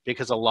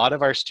 Because a lot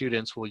of our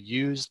students will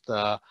use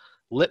the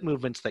lip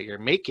movements that you're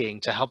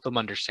making to help them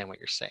understand what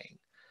you're saying.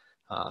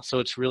 So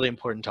it's really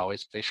important to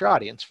always face your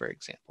audience, for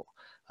example.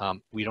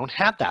 We don't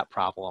have that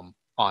problem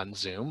on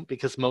Zoom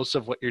because most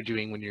of what you're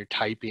doing when you're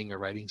typing or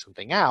writing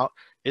something out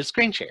is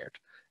screen shared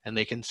and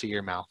they can see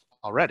your mouth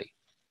already.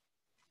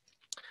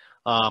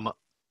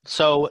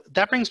 So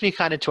that brings me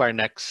kind of to our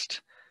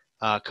next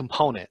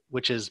component,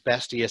 which is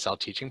best ESL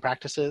teaching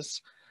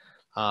practices.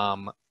 I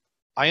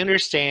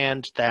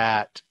understand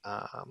that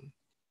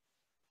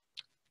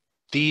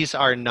these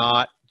are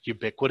not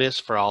ubiquitous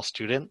for all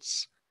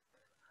students.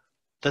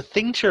 The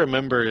thing to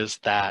remember is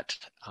that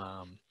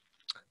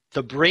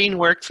the brain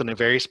works in a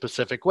very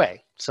specific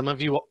way. Some of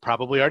you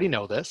probably already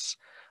know this,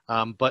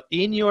 but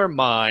in your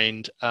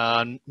mind,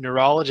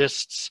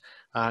 neurologists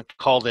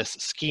call this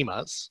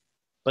schemas,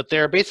 but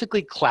they're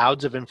basically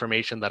clouds of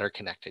information that are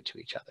connected to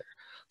each other.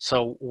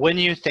 So when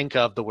you think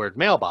of the word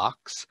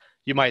mailbox,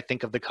 you might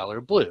think of the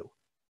color blue,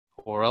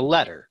 or a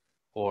letter,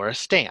 or a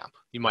stamp.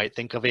 You might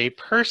think of a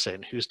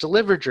person who's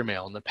delivered your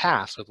mail in the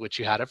past with which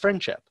you had a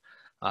friendship.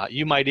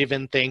 You might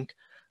even think,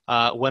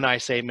 when I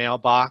say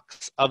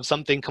mailbox, of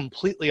something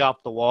completely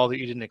off the wall that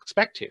you didn't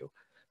expect to.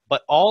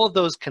 But all of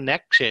those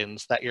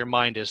connections that your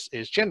mind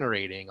is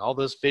generating, all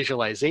those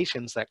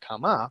visualizations that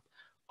come up,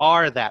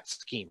 are that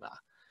schema.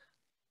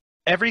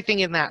 Everything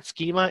in that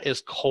schema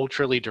is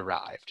culturally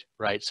derived,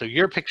 right? So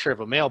your picture of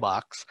a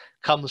mailbox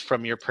comes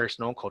from your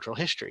personal cultural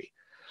history.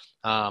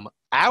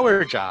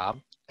 Our job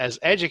as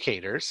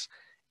educators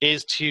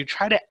is to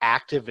try to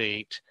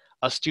activate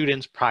a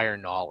student's prior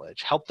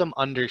knowledge, help them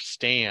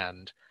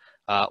understand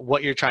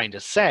what you're trying to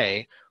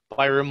say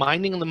by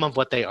reminding them of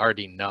what they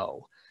already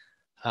know.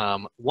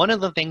 One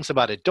of the things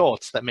about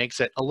adults that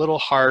makes it a little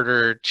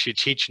harder to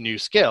teach new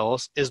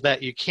skills is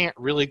that you can't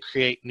really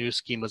create new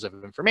schemas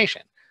of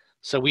information.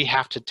 So we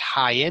have to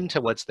tie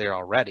into what's there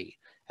already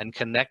and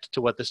connect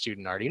to what the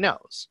student already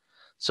knows.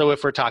 So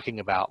if we're talking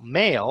about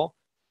mail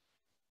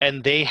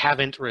and they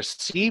haven't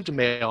received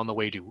mail in the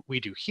way we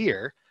do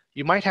here,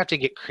 you might have to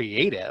get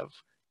creative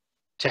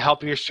to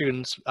help your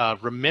students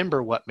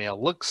remember what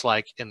mail looks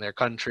like in their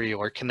country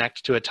or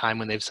connect to a time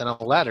when they've sent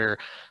a letter.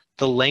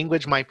 The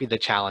language might be the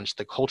challenge,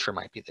 the culture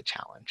might be the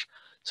challenge.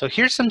 So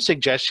here's some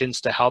suggestions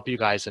to help you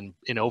guys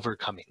in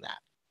overcoming that.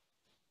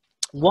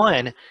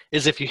 One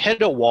is if you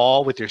hit a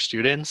wall with your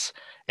students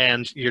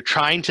and you're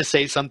trying to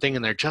say something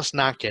and they're just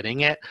not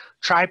getting it,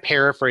 try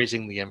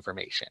paraphrasing the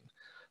information.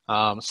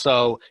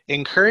 So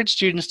encourage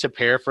students to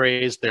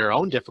paraphrase their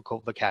own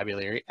difficult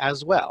vocabulary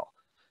as well.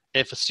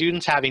 If a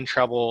student's having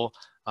trouble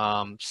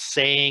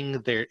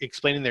explaining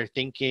their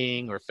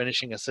thinking or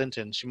finishing a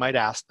sentence, you might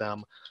ask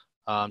them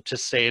to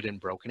say it in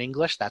broken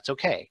English. That's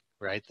okay,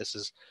 right? This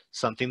is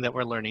something that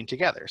we're learning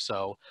together.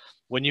 So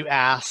when you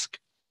ask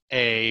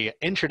an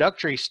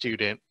introductory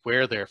student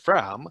where they're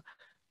from,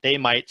 they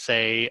might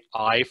say,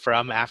 I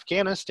from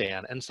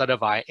Afghanistan instead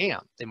of I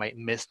am. They might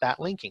miss that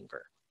linking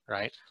verb,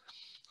 right?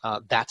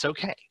 That's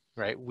okay,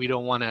 right? We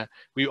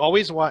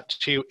always want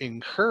to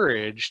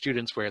encourage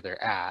students where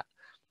they're at.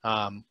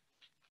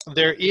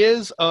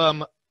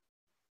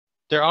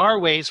 There are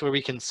ways where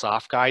we can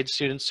soft guide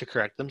students to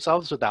correct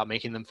themselves without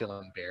making them feel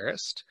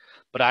embarrassed.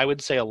 But I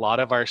would say a lot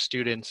of our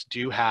students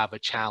do have a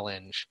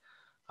challenge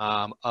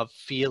of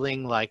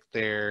feeling like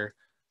they're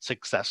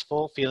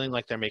successful, feeling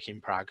like they're making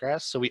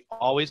progress. So we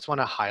always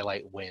want to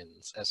highlight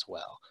wins as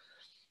well.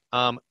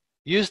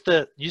 Use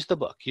the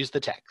book, use the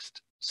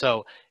text.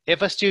 So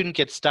if a student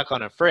gets stuck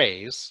on a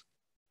phrase,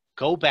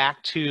 go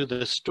back to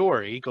the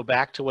story, go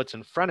back to what's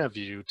in front of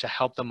you to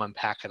help them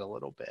unpack it a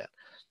little bit.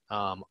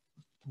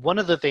 One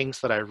of the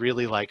things that I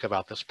really like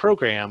about this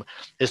program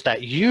is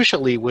that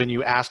usually when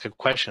you ask a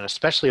question,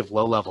 especially of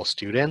low-level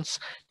students,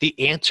 the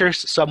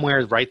answer's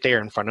somewhere right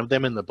there in front of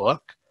them in the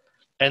book,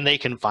 and they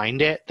can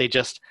find it.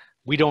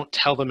 We don't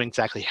tell them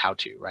exactly how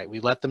to, right?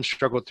 We let them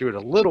struggle through it a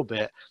little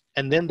bit,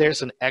 and then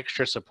there's an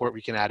extra support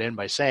we can add in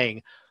by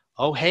saying,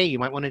 oh, hey, you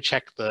might want to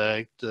check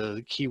the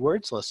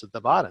keywords list at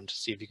the bottom to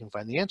see if you can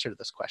find the answer to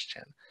this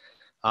question,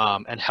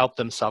 and help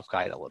them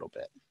self-guide a little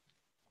bit.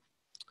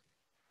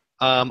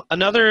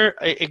 Another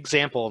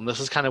example, and this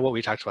is kind of what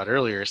we talked about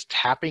earlier, is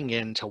tapping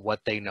into what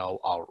they know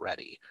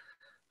already.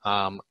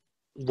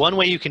 One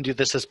way you can do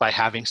this is by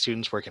having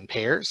students work in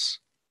pairs.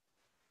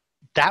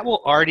 That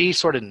will already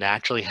sort of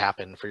naturally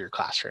happen for your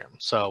classroom.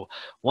 So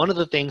one of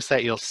the things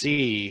that you'll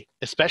see,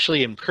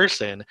 especially in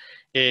person,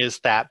 is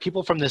that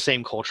people from the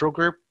same cultural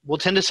group will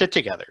tend to sit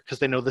together because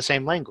they know the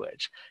same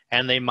language,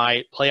 and they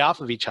might play off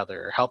of each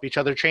other or help each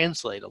other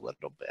translate a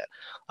little bit.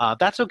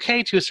 That's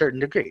okay to a certain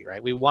degree,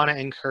 right? We want to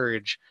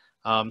encourage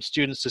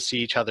students to see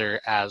each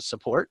other as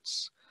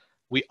supports.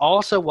 We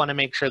also want to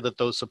make sure that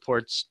those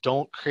supports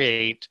don't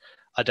create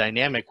a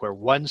dynamic where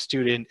one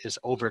student is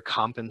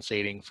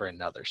overcompensating for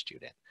another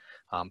student.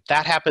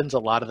 That happens a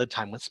lot of the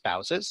time with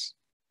spouses.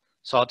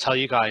 So I'll tell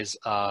you guys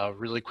a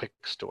really quick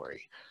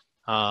story.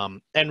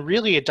 And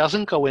really, it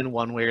doesn't go in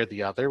one way or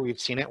the other. We've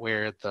seen it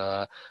where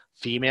the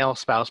female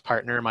spouse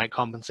partner might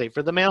compensate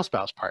for the male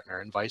spouse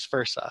partner and vice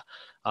versa.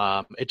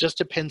 It just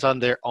depends on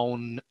their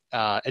own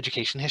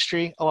education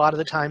history a lot of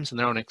the times and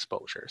their own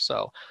exposure.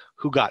 So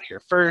who got here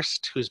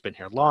first, who's been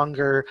here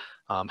longer,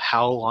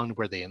 how long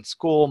were they in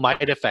school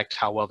might affect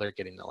how well they're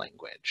getting the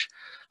language.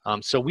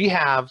 So we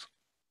have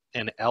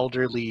an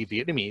elderly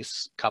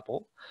Vietnamese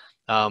couple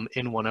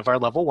in one of our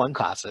level 1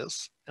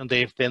 classes, and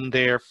they've been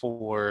there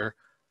for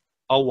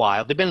a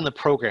while. They've been in the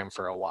program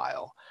for a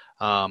while.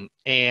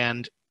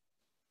 And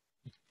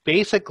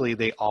basically,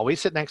 they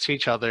always sit next to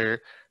each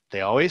other.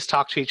 They always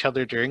talk to each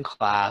other during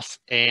class.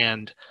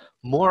 And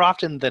more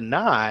often than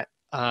not,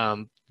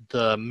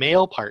 the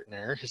male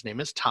partner, his name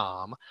is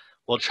Tom,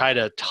 will try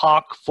to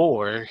talk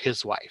for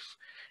his wife.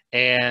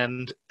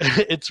 And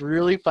it's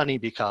really funny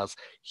because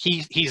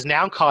he's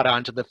now caught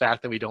on to the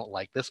fact that we don't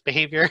like this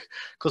behavior.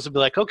 Because we'll be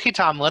like, okay,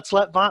 Tom, let's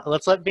let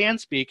Van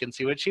speak and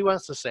see what she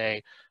wants to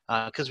say,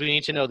 because we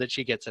need to know that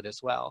she gets it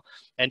as well.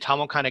 And Tom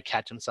will kind of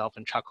catch himself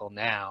and chuckle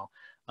now.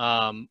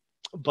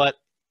 But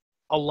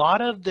a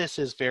lot of this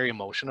is very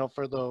emotional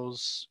for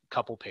those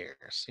couple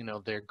pairs. You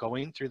know, they're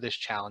going through this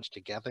challenge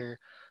together.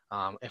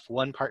 If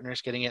one partner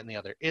is getting it and the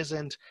other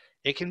isn't,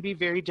 it can be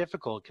very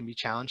difficult. It can be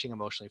challenging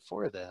emotionally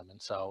for them.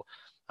 And so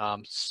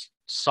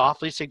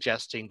softly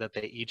suggesting that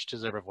they each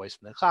deserve a voice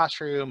in the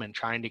classroom and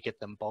trying to get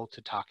them both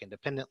to talk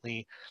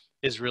independently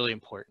is really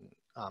important.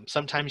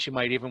 Sometimes you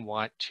might even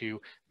want to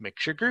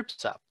mix your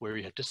groups up where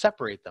you have to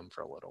separate them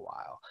for a little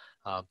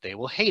while. They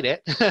will hate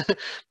it,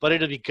 but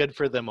it'll be good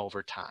for them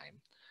over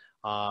time.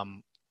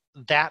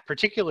 That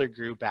particular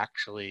group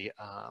actually,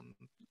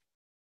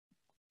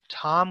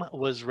 Tom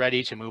was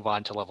ready to move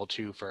on to level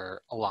 2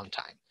 for a long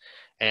time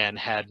and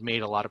had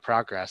made a lot of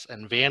progress,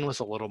 and Van was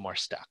a little more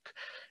stuck.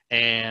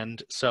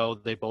 And so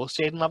they both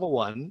stayed in level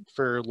 1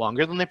 for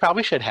longer than they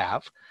probably should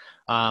have.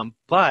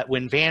 But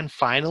when Van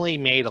finally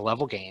made a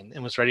level gain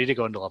and was ready to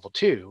go into level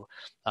 2,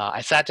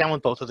 I sat down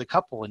with both of the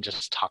couple and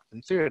just talked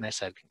them through it. And I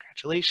said,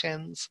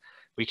 congratulations.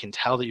 We can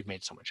tell that you've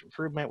made so much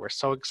improvement. We're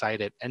so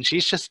excited. And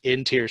she's just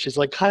in tears. She's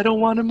like, I don't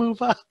want to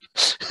move up.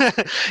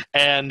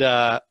 And,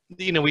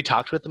 you know, we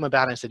talked with them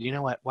about it. I said, you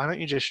know what, why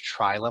don't you just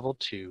try level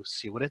 2,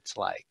 see what it's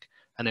like.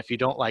 And if you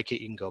don't like it,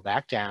 you can go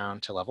back down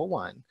to level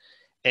 1.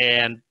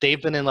 And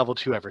they've been in level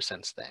 2 ever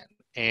since then.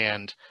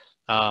 And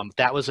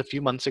that was a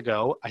few months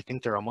ago. I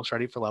think they're almost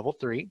ready for level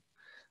 3.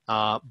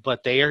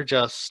 But they are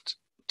just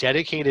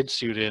dedicated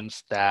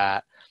students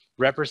that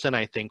represent,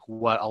 I think,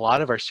 what a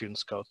lot of our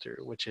students go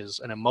through, which is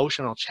an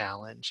emotional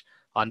challenge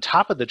on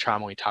top of the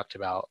trauma we talked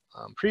about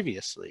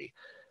previously,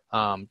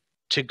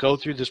 to go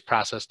through this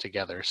process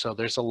together. So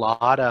there's a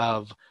lot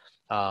of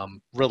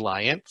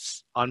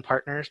reliance on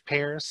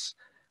pairs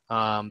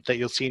that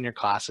you'll see in your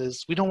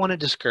classes. We don't want to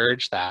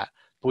discourage that,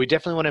 but we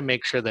definitely want to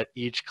make sure that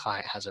each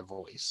client has a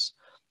voice.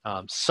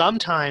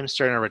 Sometimes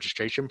during our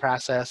registration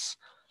process,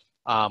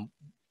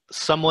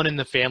 someone in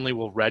the family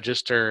will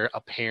register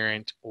a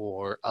parent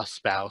or a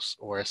spouse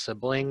or a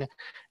sibling,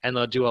 and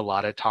they'll do a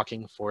lot of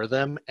talking for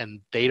them,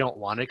 and they don't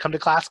want to come to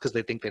class because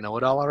they think they know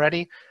it all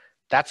already.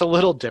 That's a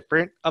little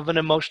different of an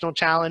emotional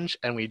challenge,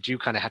 and we do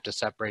kind of have to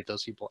separate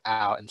those people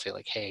out and say,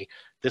 like, hey,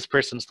 this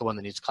person's the one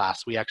that needs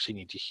class. We actually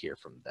need to hear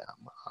from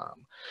them.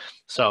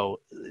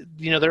 So,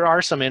 there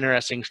are some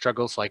interesting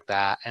struggles like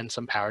that and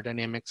some power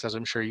dynamics, as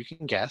I'm sure you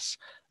can guess,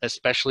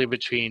 especially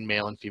between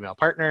male and female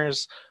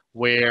partners,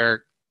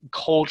 where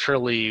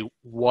culturally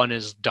one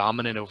is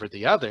dominant over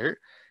the other.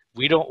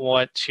 We don't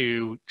want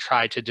to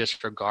try to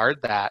disregard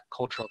that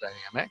cultural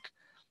dynamic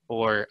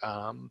or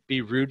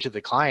be rude to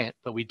the client,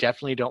 but we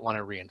definitely don't want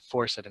to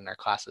reinforce it in our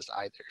classes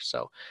either.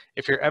 So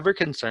if you're ever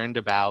concerned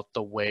about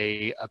the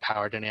way a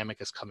power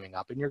dynamic is coming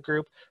up in your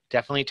group,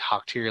 definitely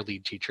talk to your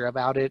lead teacher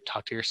about it,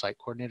 talk to your site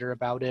coordinator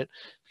about it,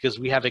 because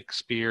we have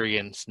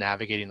experience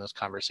navigating those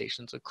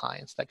conversations with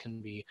clients that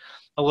can be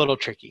a little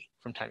tricky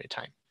from time to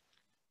time.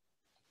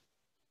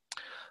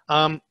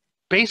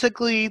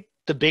 Basically,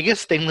 the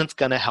biggest thing that's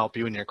going to help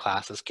you in your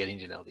class is getting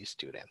to know these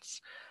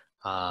students.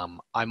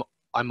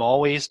 I'm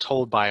always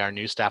told by our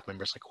new staff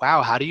members, like,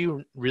 wow, how do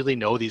you really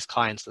know these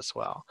clients this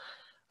well?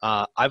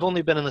 I've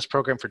only been in this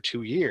program for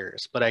 2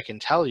 years, but I can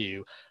tell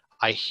you,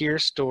 I hear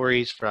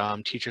stories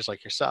from teachers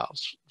like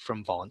yourselves,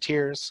 from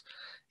volunteers,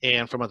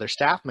 and from other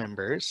staff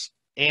members,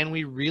 and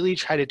we really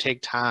try to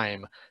take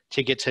time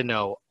to get to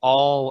know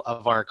all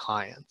of our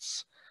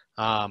clients.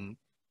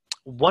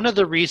 One of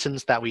the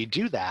reasons that we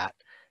do that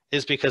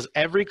is because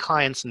every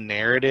client's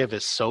narrative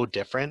is so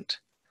different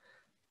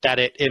that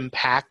it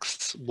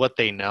impacts what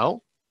they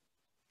know.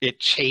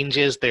 It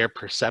changes their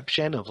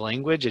perception of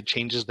language. It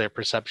changes their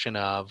perception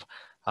of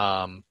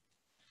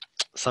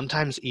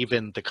sometimes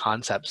even the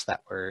concepts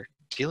that we're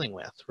dealing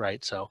with,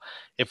 right? So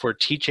if we're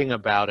teaching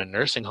about a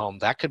nursing home,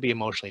 that could be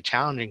emotionally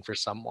challenging for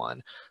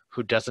someone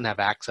who doesn't have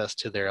access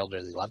to their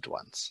elderly loved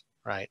ones,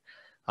 right?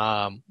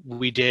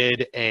 We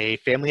did a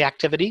family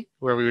activity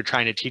where we were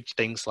trying to teach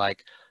things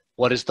like,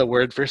 what is the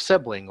word for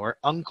sibling or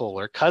uncle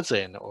or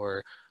cousin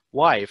or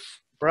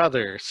wife,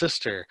 brother,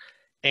 sister?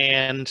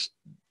 And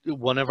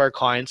one of our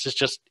clients is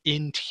just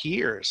in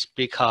tears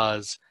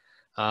because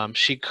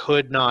she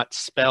could not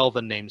spell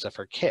the names of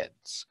her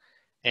kids.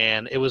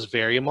 And it was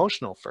very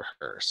emotional for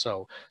her.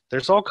 So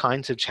there's all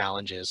kinds of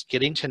challenges.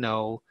 Getting to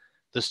know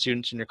the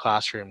students in your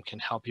classroom can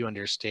help you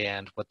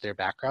understand what their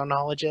background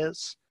knowledge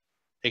is.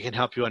 It can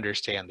help you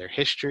understand their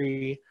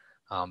history,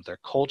 their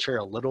culture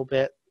a little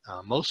bit.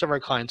 Most of our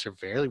clients are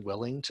very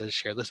willing to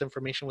share this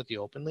information with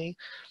you openly.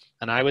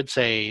 And I would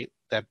say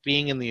that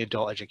being in the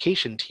adult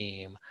education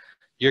team,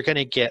 you're going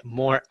to get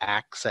more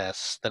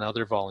access than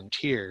other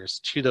volunteers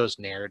to those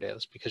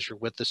narratives because you're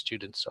with the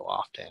students so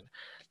often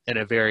in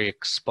a very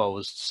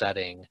exposed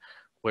setting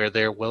where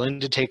they're willing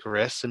to take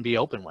risks and be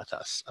open with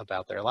us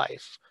about their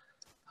life.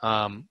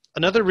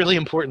 Another really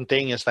important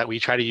thing is that we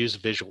try to use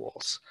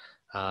visuals.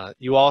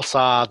 You all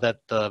saw that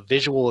the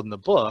visual in the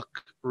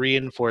book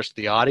reinforced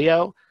the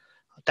audio.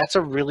 That's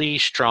a really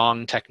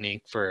strong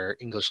technique for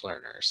English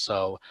learners.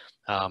 So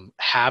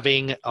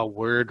having a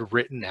word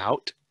written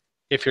out,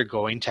 if you're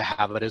going to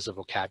have it as a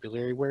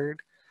vocabulary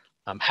word,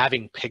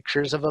 having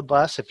pictures of a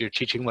bus if you're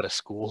teaching what a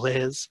school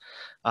is,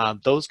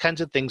 those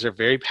kinds of things are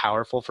very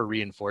powerful for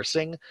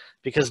reinforcing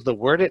because the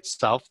word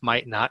itself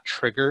might not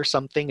trigger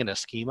something in a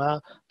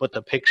schema, but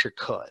the picture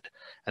could.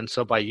 And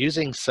so by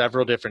using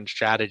several different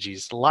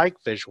strategies like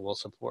visual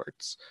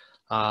supports,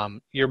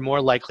 you're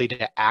more likely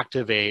to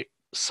activate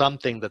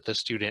something that the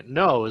student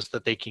knows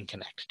that they can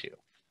connect to.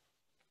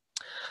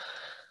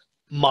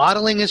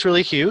 Modeling is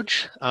really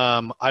huge.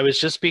 I was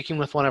just speaking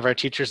with one of our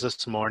teachers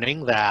this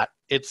morning that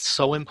it's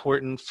so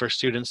important for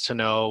students to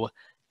know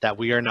that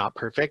we are not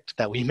perfect,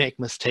 that we make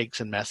mistakes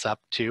and mess up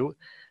too.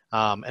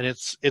 And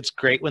it's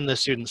great when the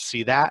students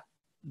see that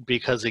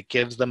because it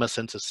gives them a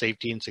sense of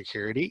safety and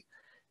security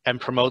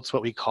and promotes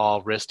what we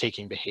call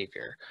risk-taking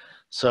behavior.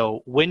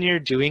 So when you're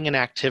doing an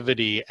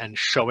activity and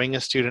showing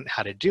a student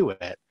how to do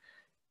it,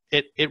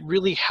 it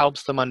really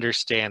helps them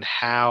understand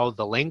how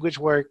the language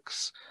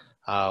works,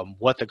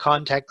 what the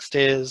context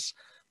is.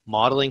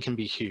 Modeling can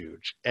be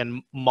huge.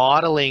 And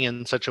modeling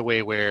in such a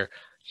way where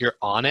you're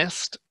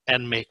honest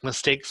and make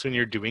mistakes when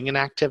you're doing an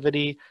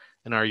activity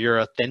and are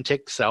your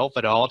authentic self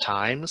at all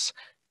times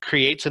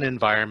creates an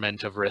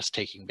environment of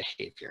risk-taking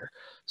behavior.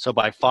 So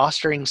by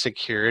fostering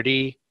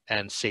security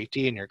and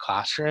safety in your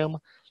classroom,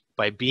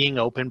 by being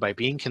open, by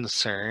being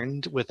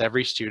concerned with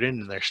every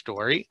student and their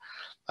story,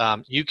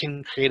 you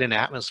can create an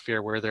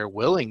atmosphere where they're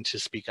willing to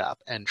speak up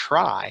and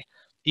try,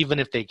 even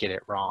if they get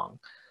it wrong.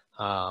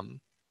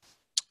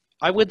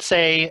 I would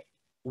say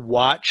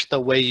watch the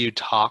way you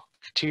talk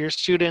to your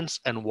students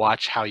and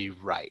watch how you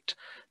write,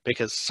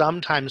 because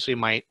sometimes we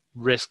might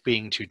risk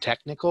being too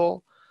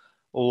technical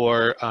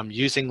or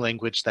using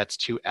language that's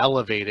too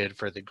elevated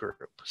for the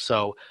group.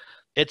 So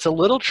it's a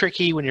little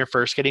tricky when you're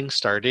first getting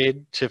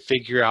started to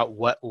figure out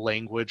what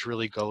language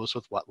really goes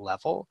with what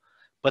level.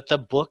 but the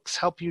books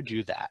help you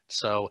do that.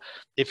 So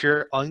if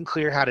you're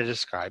unclear how to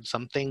describe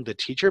something, the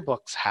teacher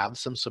books have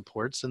some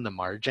supports in the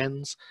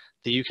margins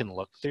that you can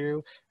look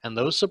through, and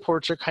those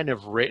supports are kind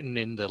of written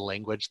in the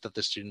language that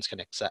the students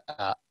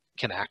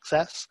can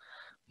access.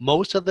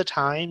 Most of the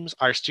times,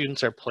 our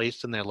students are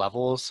placed in their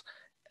levels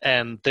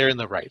and they're in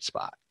the right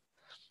spot.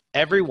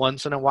 Every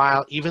once in a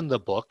while, even the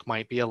book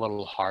might be a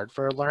little hard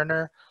for a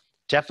learner.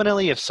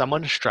 Definitely, if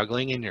someone's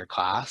struggling in your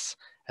class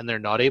and they're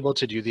not able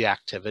to do the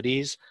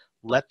activities,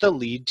 let the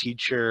lead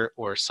teacher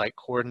or site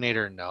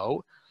coordinator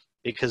know,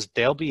 because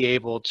they'll be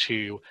able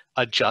to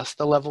adjust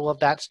the level of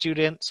that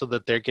student so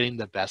that they're getting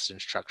the best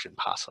instruction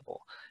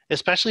possible,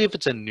 especially if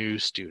it's a new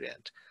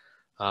student.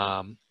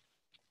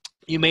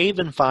 You may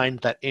even find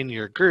that in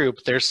your group,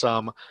 there's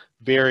some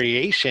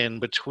variation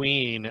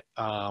between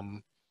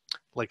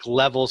like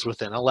levels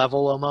within a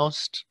level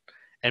almost.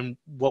 And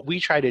what we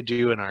try to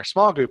do in our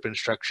small group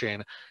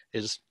instruction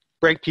is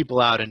break people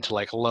out into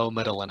like low,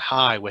 middle, and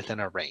high within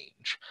a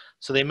range.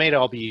 So they may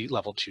all be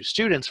level 2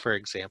 students, for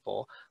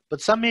example,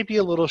 but some may be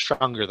a little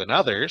stronger than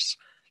others.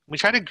 We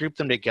try to group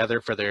them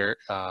together for their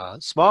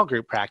small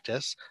group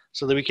practice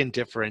so that we can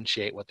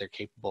differentiate what they're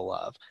capable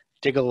of,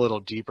 dig a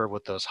little deeper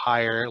with those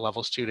higher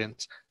level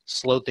students,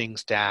 slow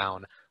things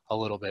down a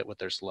little bit with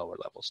their lower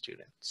level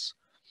students.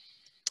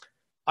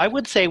 I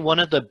would say one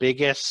of the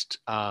biggest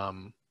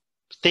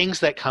things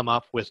that come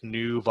up with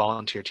new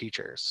volunteer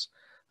teachers,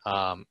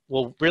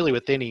 well, really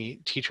with any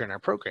teacher in our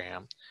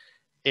program,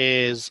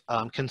 is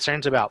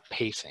concerns about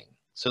pacing.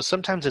 So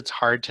sometimes it's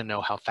hard to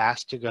know how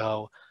fast to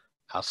go,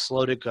 how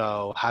slow to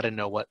go, how to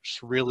know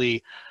what's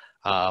really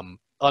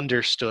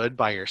understood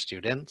by your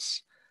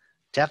students.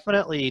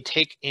 Definitely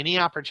take any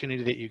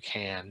opportunity that you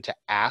can to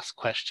ask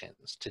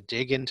questions, to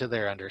dig into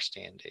their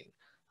understanding.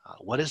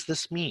 What does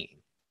this mean?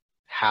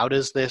 How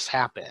does this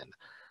happen?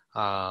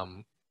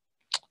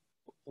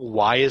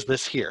 Why is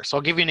this here? So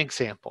I'll give you an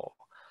example.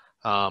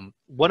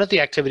 One of the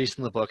activities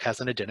in the book has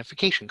an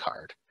identification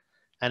card,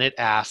 and it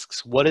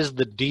asks, what is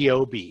the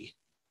DOB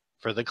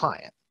for the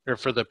client or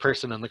for the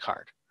person in the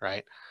card,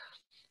 right?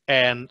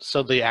 And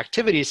so the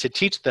activity is to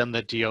teach them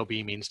that DOB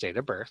means date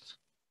of birth,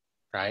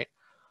 right?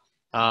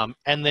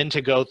 And then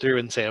to go through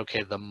and say,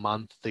 okay, the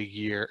month, the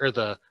year, or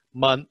the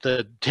month,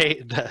 the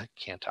date,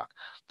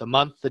 the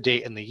month, the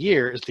date, and the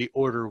year is the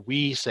order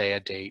we say a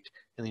date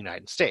in the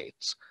United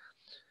States.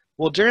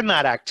 Well, during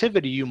that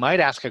activity, you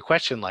might ask a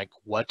question like,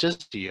 what does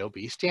DOB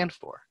stand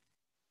for?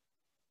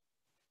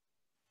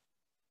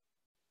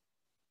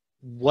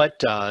 What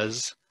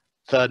does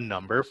the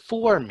number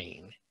 4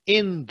 mean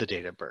in the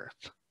date of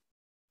birth?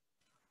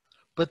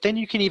 But then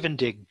you can even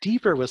dig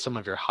deeper with some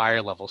of your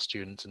higher level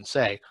students and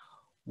say,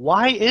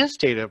 why is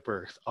date of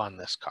birth on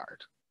this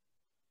card?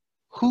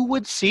 Who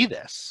would see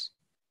this?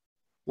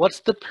 What's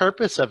the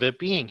purpose of it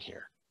being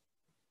here,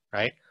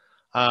 right?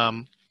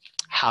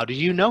 How do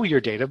you know your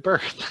date of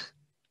birth,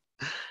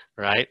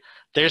 right?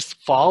 There's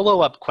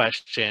follow-up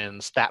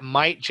questions that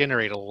might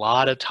generate a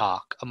lot of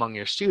talk among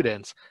your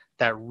students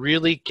that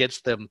really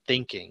gets them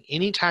thinking.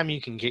 Anytime you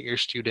can get your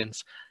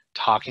students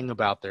talking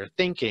about their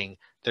thinking,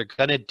 they're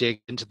gonna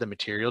dig into the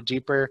material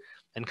deeper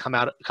and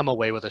come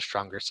away with a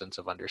stronger sense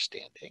of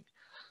understanding.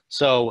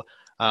 So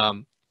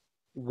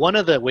one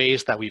of the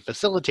ways that we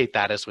facilitate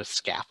that is with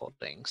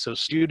scaffolding. So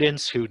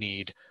students who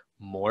need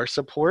more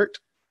support,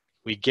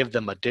 we give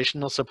them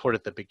additional support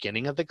at the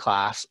beginning of the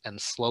class and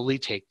slowly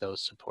take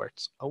those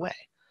supports away.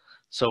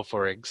 So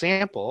for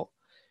example,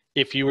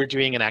 if you were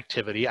doing an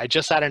activity, I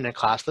just sat in a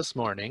class this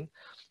morning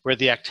where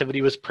the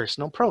activity was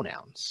personal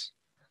pronouns.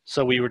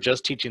 So we were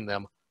just teaching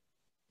them,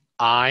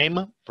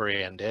 I'm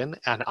Brandon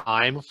and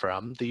I'm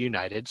from the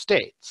United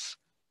States.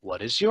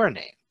 What is your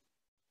name?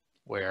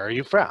 Where are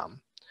you from?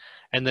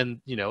 And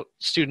then, you know,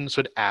 students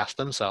would ask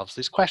themselves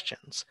these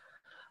questions.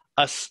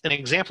 An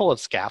example of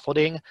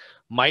scaffolding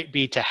might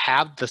be to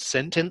have the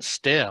sentence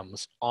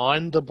stems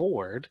on the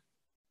board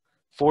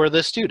for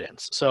the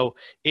students. So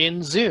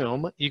in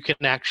Zoom, you can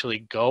actually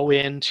go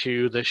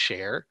into the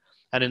share,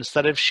 and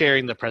instead of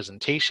sharing the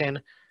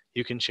presentation,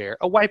 you can share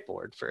a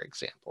whiteboard, for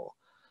example.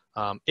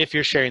 If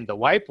you're sharing the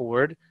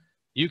whiteboard,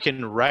 you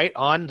can write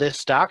on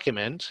this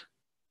document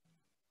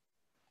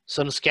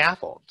some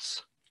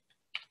scaffolds.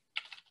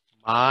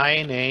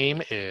 My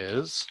name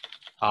is,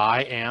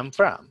 I am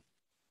from.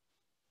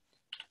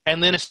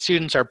 And then if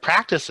students are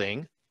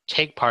practicing,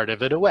 take part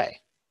of it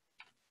away.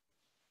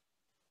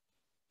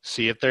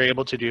 See if they're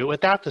able to do it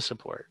without the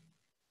support.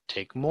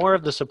 Take more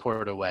of the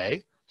support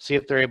away. See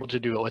if they're able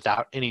to do it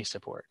without any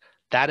support.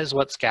 That is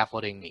what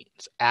scaffolding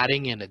means,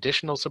 adding in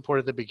additional support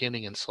at the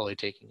beginning and slowly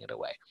taking it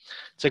away.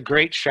 It's a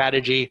great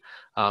strategy.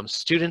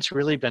 Students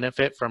really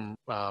benefit from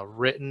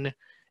written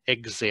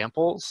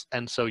examples,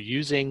 and so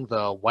using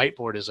the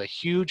whiteboard is a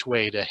huge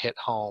way to hit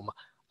home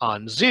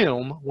on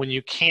Zoom when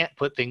you can't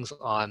put things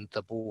on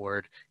the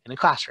board in a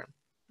classroom.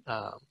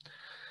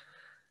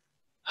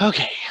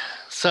 Okay,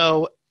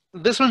 so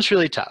this one's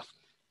really tough.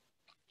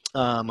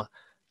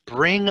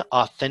 Bring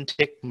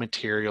authentic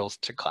materials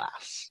to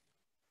class.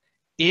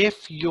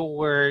 if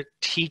you're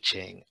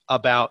teaching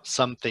about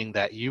something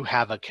that you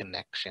have a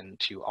connection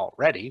to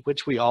already,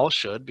 which we all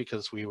should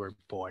because we were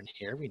born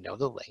here, we know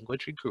the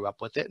language, we grew up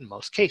with it in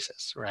most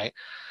cases, right?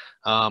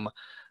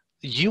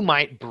 You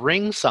might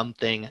bring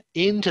something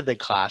into the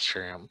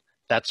classroom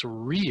that's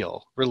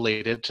real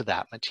related to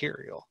that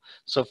material.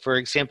 So for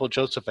example,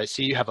 Joseph, I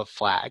see you have a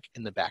flag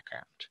in the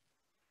background.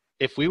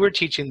 If we were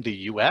teaching the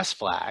US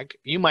flag,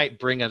 you might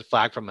bring a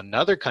flag from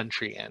another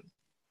country in.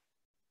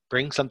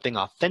 Bring something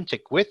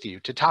authentic with you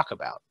to talk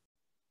about,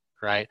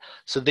 right?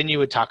 So then you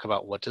would talk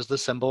about, what does the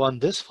symbol on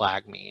this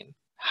flag mean?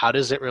 How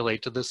does it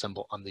relate to the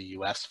symbol on the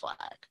US flag?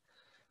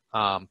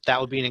 That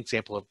would be an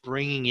example of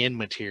bringing in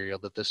material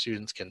that the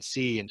students can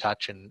see and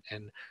touch and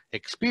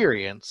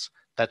experience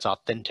that's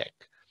authentic.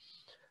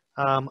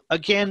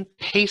 Again,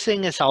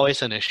 pacing is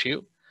always an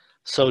issue.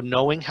 So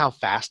knowing how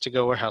fast to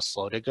go or how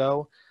slow to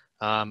go.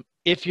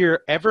 If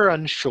you're ever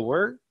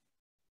unsure,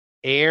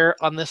 err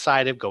on the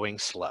side of going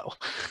slow.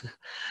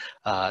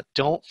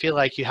 Don't feel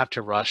like you have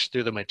to rush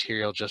through the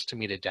material just to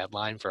meet a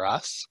deadline for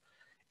us.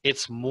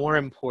 It's more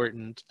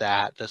important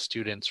that the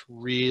students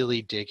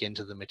really dig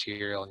into the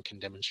material and can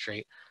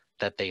demonstrate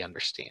that they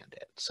understand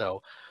it.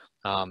 So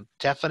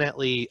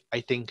definitely,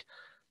 I think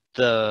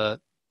the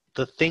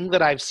thing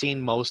that I've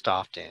seen most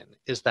often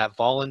is that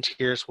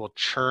volunteers will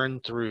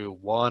churn through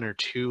 1 or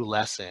 2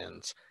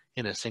 lessons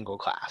in a single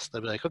class.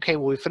 They'll be like, okay,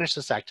 well, we finished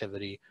this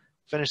activity,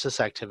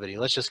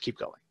 let's just keep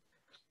going.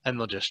 And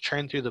they'll just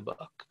churn through the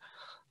book.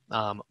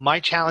 My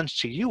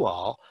challenge to you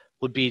all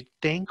would be,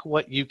 think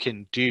what you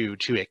can do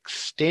to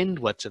extend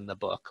what's in the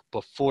book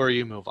before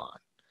you move on.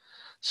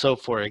 So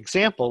for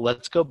example,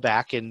 let's go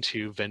back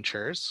into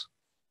Ventures.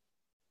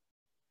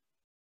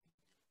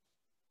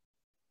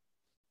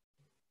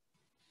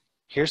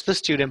 Here's the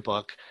student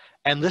book,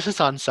 and this is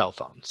on cell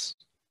phones.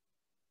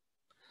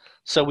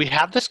 So we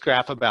have this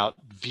graph about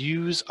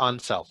views on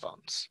cell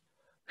phones.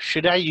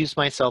 Should I use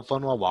my cell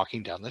phone while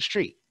walking down the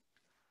street?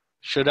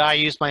 Should I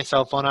use my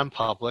cell phone on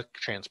public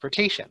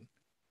transportation?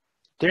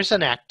 There's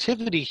an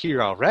activity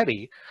here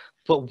already,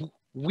 but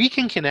we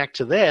can connect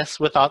to this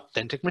with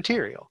authentic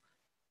material.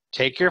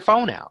 Take your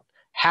phone out.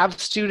 Have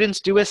students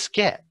do a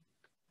skit.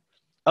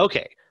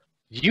 Okay,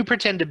 you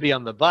pretend to be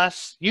on the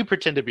bus, you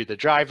pretend to be the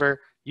driver,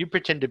 you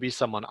pretend to be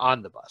someone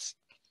on the bus.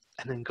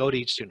 And then go to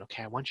each student,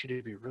 okay, I want you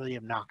to be really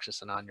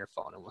obnoxious and on your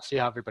phone, and we'll see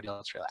how everybody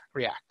else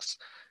reacts.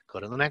 Go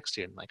to the next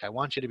student, like, I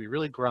want you to be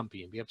really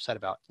grumpy and be upset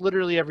about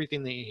literally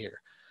everything that you hear.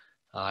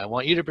 I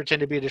want you to pretend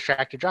to be a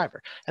distracted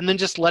driver. And then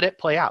just let it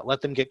play out. Let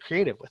them get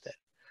creative with it.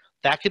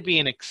 That could be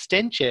an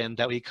extension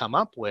that we come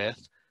up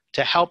with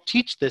to help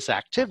teach this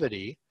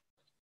activity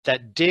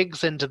that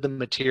digs into the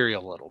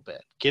material a little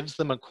bit, gives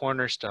them a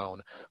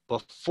cornerstone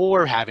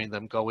before having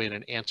them go in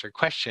and answer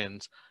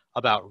questions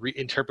about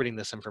reinterpreting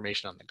this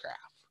information on the graph,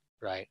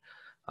 right?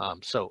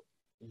 So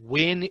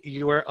when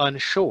you're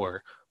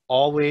unsure,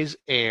 always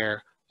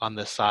err on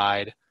the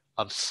side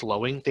of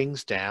slowing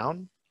things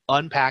down,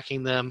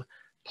 unpacking them,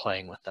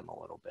 playing with them a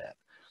little bit.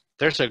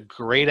 There's a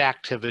great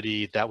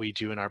activity that we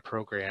do in our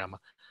program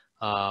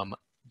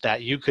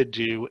that you could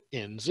do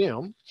in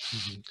Zoom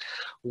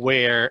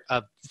where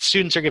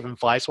students are given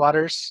fly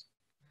swatters,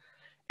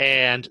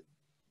 and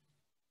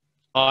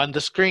on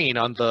the screen,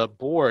 on the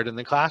board in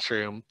the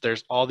classroom,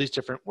 there's all these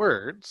different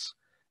words,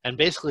 and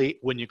basically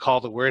when you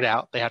call the word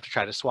out, they have to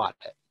try to swat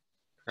it,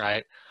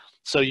 right?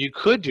 So you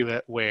could do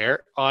it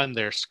where on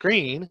their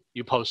screen,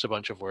 you post a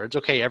bunch of words.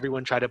 Okay,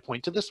 everyone try to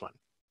point to this one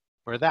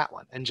or that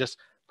one and just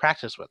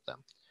practice with them.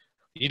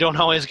 You don't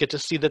always get to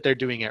see that they're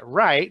doing it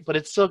right, but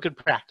it's still good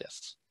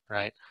practice,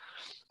 right?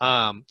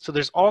 So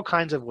there's all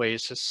kinds of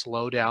ways to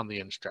slow down the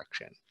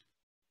instruction.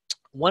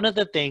 One of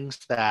the things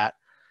that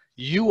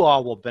you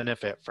all will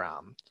benefit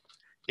from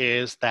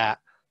is that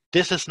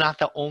this is not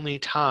the only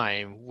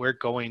time we're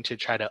going to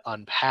try to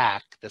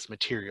unpack this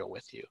material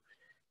with you.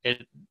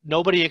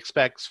 Nobody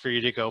expects for you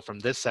to go from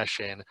this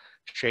session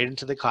straight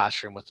into the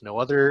classroom with no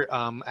other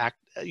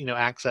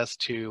access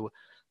to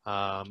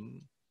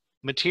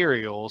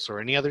materials or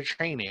any other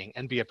training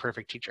and be a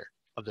perfect teacher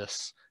of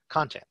this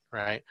content,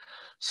 right?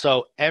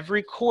 So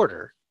every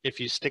quarter, if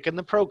you stick in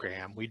the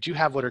program, we do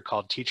have what are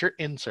called teacher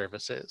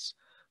in-services,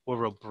 where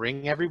we'll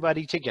bring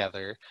everybody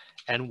together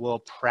and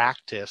we'll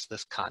practice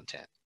this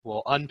content.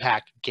 We'll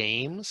unpack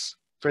games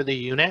for the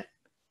unit.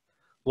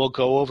 We'll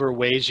go over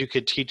ways you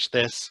could teach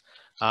this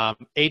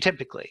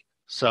atypically.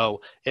 So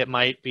it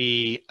might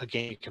be a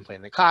game you can play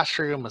in the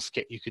classroom, a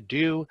skit you could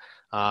do.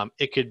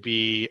 It could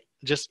be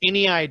just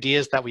any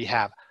ideas that we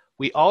have.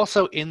 We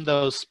also, in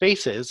those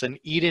spaces, and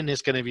Eden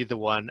is going to be the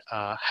one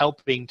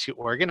helping to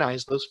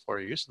organize those for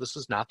you. So this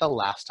is not the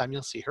last time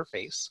you'll see her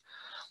face.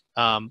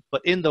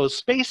 But in those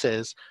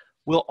spaces,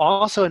 we'll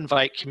also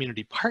invite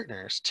community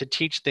partners to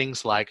teach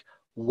things like,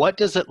 what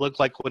does it look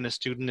like when a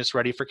student is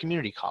ready for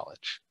community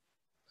college?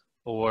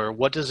 Or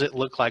what does it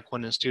look like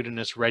when a student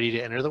is ready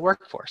to enter the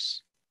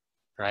workforce,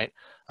 right?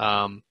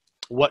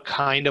 What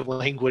kind of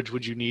language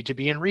would you need to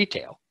be in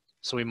retail?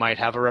 So we might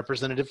have a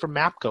representative from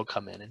MAPCO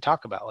come in and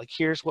talk about, like,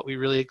 here's what we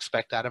really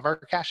expect out of our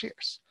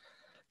cashiers.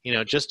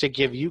 just to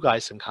give you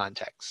guys some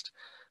context.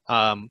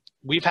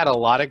 We've had a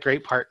lot of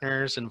great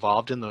partners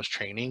involved in those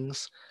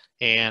trainings,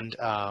 and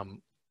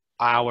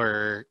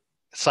our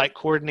site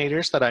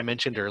coordinators that I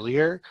mentioned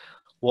earlier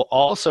will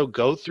also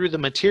go through the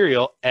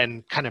material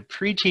and kind of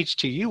pre-teach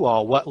to you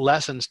all what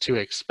lessons to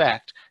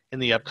expect in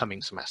the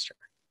upcoming semester.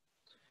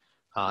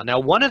 Now,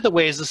 one of the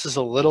ways this is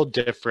a little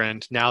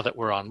different now that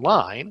we're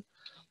online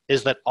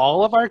is that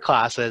all of our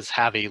classes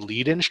have a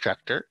lead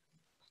instructor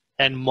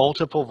and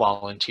multiple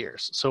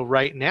volunteers. So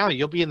right now,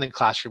 you'll be in the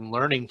classroom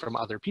learning from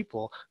other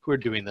people who are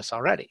doing this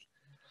already.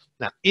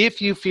 Now,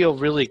 if you feel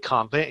really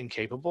confident and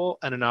capable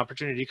and an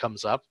opportunity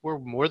comes up, we're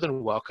more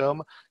than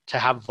welcome to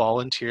have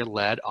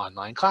volunteer-led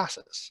online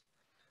classes.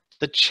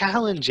 The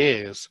challenge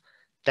is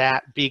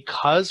that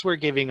because we're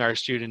giving our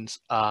students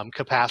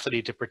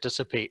capacity to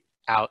participate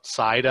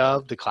outside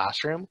of the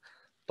classroom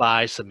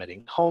by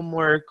submitting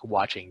homework,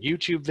 watching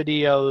YouTube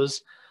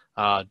videos,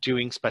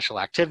 doing special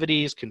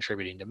activities,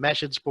 contributing to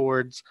message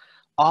boards,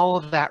 all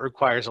of that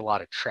requires a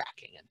lot of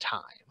tracking and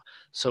time.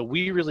 So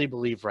we really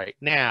believe right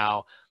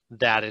now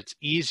that it's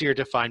easier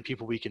to find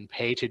people we can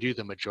pay to do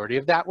the majority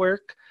of that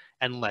work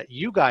and let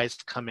you guys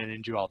come in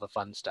and do all the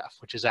fun stuff,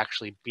 which is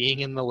actually being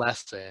in the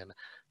lesson,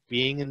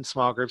 being in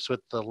small groups with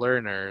the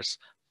learners,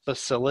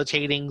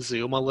 facilitating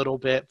Zoom a little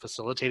bit,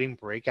 facilitating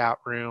breakout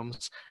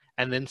rooms,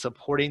 and then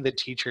supporting the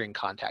teacher in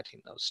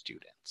contacting those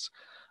students.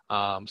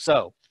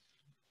 So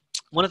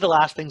one of the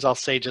last things I'll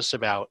say just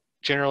about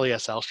general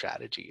ESL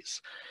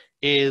strategies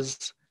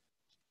is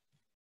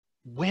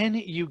when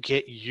you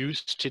get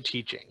used to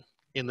teaching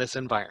in this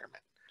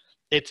environment,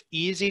 it's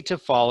easy to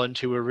fall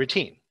into a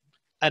routine.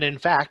 And in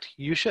fact,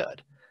 you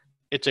should.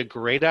 It's a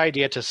great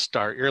idea to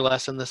start your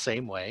lesson the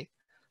same way,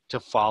 to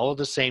follow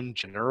the same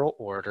general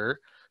order,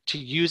 to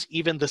use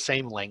even the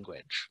same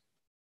language,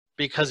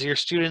 because your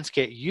students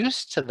get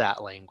used to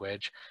that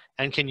language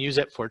and can use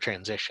it for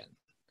transition.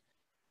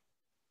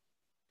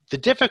 The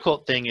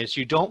difficult thing is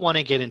you don't want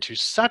to get into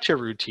such a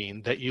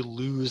routine that you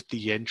lose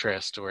the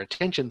interest or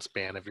attention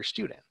span of your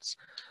students.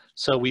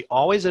 So we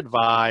always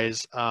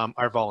advise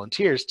our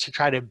volunteers to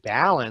try to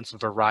balance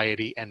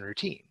variety and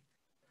routine.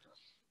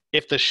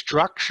 If the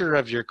structure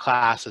of your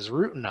class is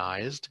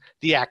routinized,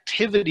 the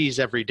activities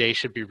every day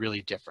should be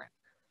really different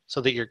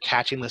so that you're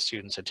catching the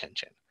students'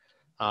 attention.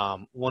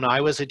 When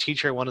I was a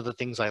teacher, one of the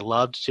things I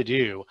loved to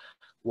do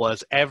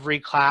was every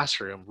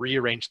classroom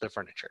rearrange the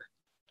furniture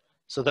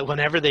so that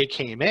whenever they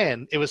came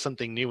in, it was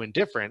something new and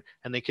different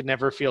and they could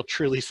never feel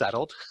truly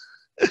settled,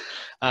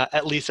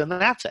 at least in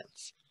that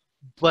sense.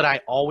 But I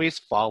always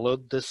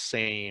followed the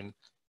same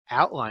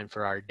outline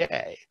for our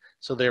day.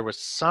 So there was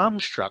some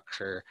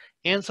structure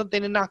and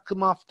something to knock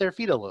them off their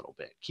feet a little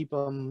bit, keep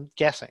them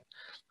guessing.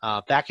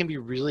 That can be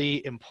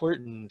really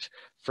important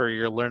for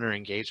your learner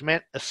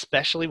engagement,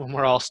 especially when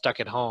we're all stuck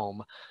at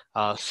home,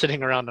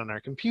 sitting around on our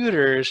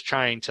computers,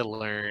 trying to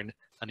learn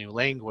a new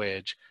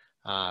language.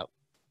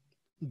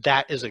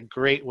 That is a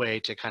great way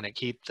to kind of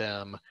keep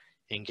them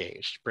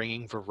engaged,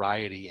 bringing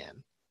variety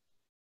in.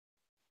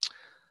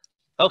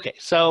 Okay,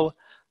 so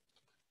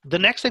the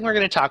next thing we're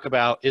going to talk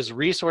about is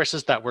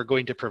resources that we're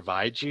going to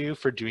provide you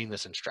for doing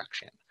this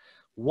instruction.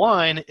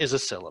 One is a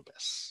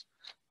syllabus.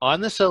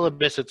 On the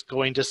syllabus, it's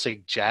going to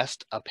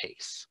suggest a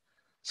pace.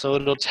 So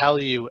it'll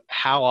tell you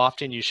how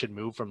often you should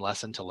move from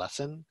lesson to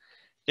lesson.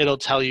 It'll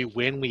tell you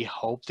when we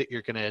hope that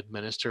you're going to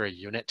administer a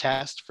unit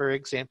test, for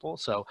example.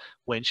 So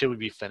when should we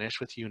be finished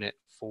with unit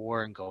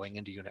 4 and going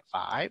into unit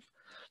 5?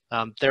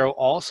 There will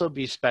also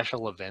be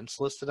special events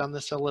listed on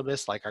the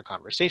syllabus, like our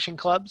conversation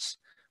clubs,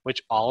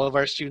 which all of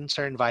our students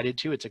are invited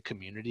to. It's a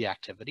community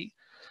activity.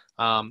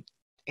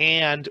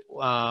 And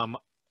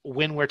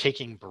when we're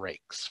taking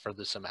breaks for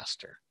the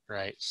semester,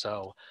 right?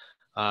 So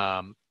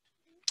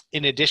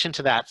in addition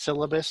to that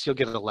syllabus, you'll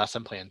get a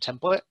lesson plan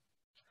template.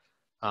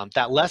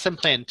 That lesson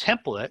plan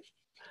template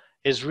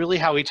is really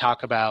how we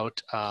talk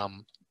about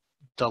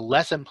the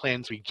lesson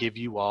plans we give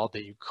you all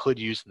that you could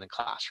use in the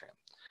classroom.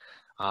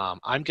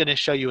 I'm going to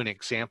show you an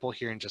example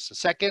here in just a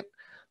second,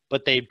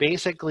 but they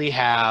basically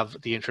have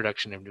the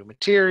introduction of new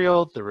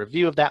material, the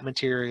review of that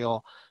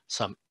material,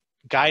 some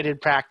guided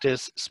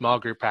practice, small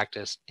group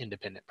practice,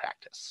 independent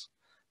practice.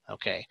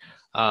 Okay,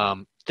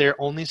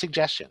 they're only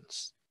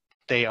suggestions.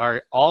 They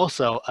are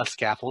also a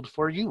scaffold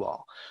for you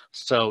all.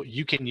 So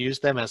you can use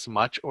them as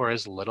much or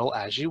as little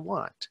as you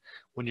want.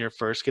 When you're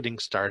first getting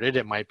started,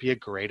 it might be a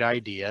great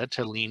idea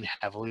to lean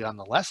heavily on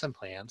the lesson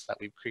plans that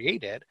we've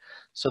created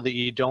so that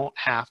you don't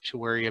have to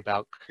worry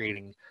about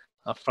creating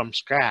from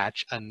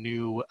scratch a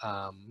new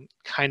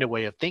kind of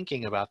way of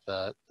thinking about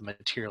the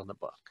material in the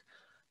book.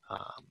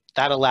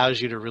 That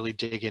allows you to really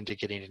dig into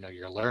getting to know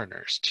your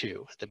learners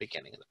too at the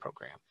beginning of the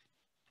program.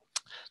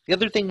 The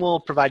other thing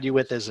we'll provide you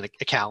with is a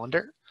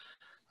calendar.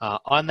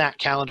 On that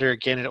calendar,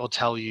 again, it will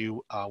tell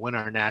you when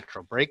our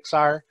natural breaks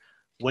are,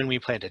 when we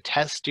plan to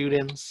test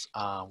students,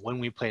 when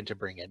we plan to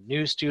bring in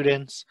new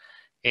students,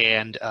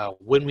 and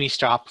when we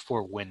stop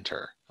for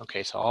winter.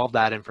 Okay, so all of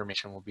that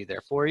information will be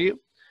there for you.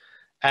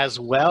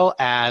 As well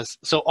as,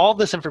 so all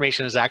this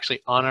information is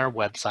actually on our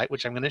website,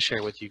 which I'm going to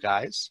share with you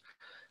guys.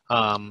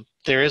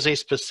 There is a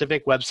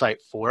specific website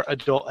for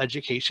adult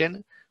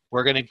education.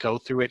 We're going to go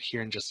through it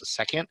here in just a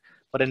second.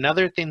 But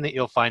another thing that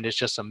you'll find is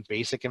just some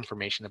basic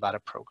information about a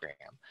program.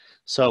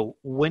 So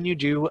when you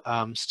do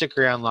stick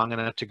around long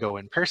enough to go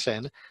in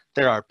person,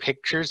 there are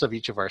pictures of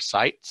each of our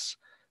sites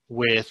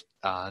with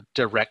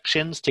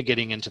directions to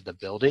getting into the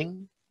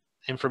building,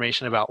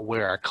 information about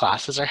where our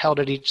classes are held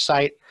at each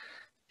site,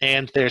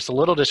 and there's a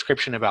little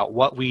description about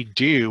what we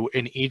do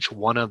in each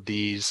one of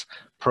these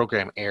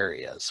program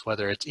areas,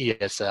 whether it's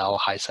ESL,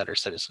 HiSET, or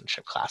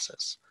citizenship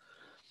classes.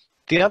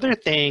 The other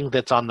thing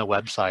that's on the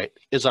website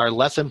is our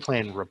lesson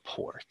plan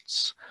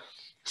reports.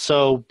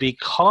 So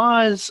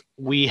because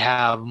we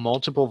have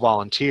multiple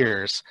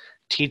volunteers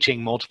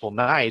teaching multiple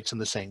nights in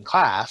the same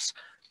class,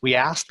 we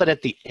ask that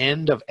at the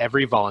end of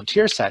every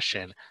volunteer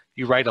session,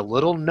 you write a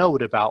little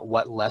note about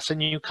what lesson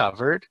you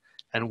covered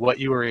and what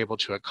you were able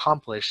to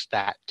accomplish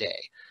that day.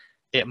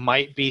 It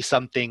might be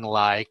something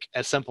like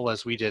as simple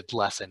as we did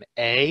lesson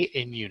A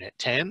in unit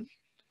 10,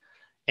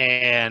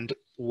 and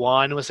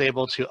Juan was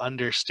able to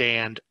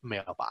understand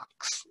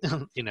mailbox.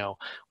 You know,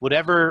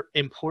 whatever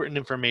important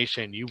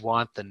information you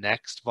want the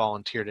next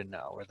volunteer to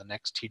know or the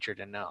next teacher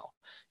to know,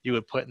 you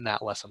would put in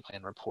that lesson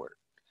plan report.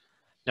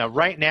 Now,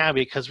 right now,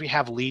 because we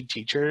have lead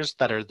teachers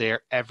that are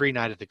there every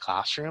night of the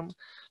classroom,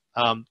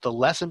 the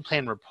lesson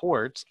plan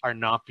reports are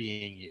not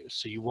being used.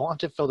 So you want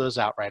to fill those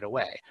out right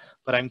away.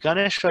 But I'm going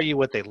to show you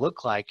what they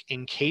look like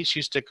in case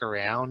you stick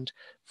around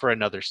for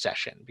another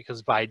session,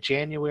 because by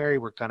January,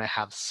 we're going to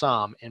have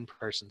some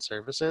in-person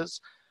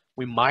services.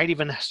 We might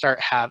even start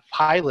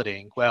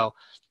piloting. Well,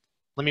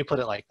 let me put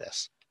it like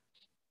this.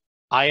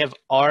 I have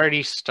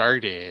already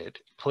started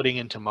putting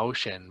into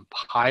motion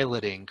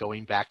piloting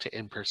going back to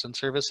in-person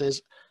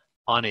services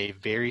on a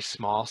very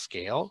small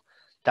scale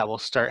that will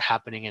start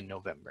happening in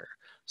November.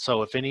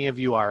 So if any of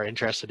you are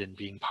interested in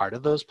being part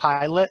of those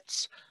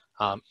pilots,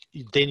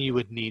 then you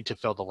would need to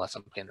fill the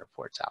lesson plan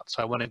reports out.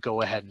 So I want to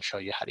go ahead and show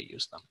you how to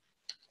use them.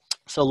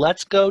 So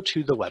let's go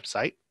to the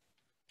website.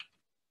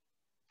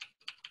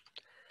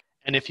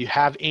 And if you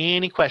have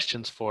any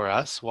questions for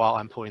us while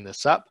I'm pulling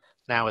this up,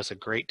 now is a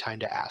great time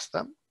to ask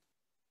them.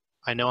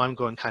 I know I'm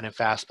going kind of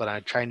fast, but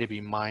I'm trying to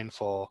be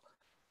mindful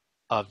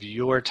of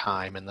your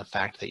time and the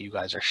fact that you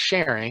guys are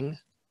sharing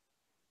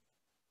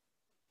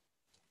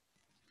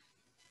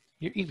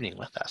your evening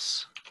with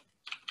us.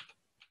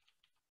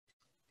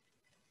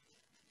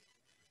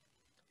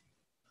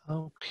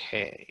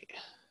 Okay.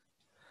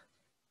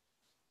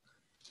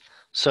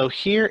 So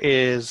here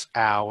is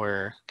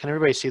our, can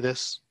everybody see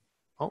this?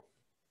 Oh.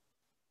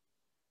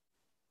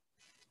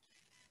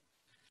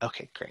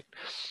 Okay, great.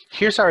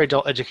 Here's our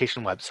adult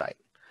education website.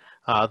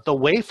 The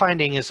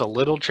wayfinding is a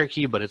little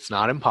tricky, but it's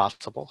not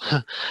impossible.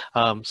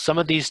 Some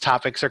of these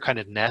topics are kind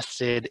of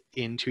nested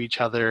into each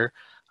other.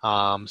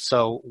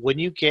 So when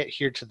you get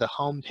here to the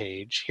home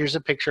page, here's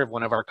a picture of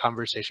one of our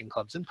conversation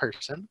clubs in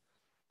person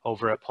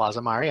over at Plaza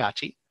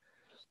Mariachi.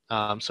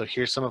 So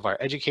here's some of our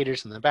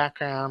educators in the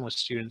background with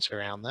students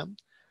around them.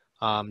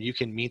 You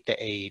can meet the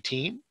AA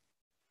team.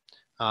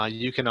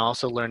 You can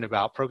also learn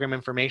about program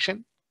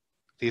information.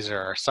 These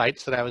are our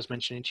sites that I was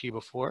mentioning to you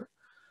before.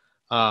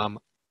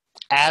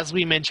 As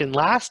we mentioned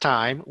last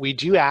time, we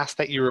do ask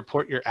that you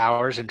report your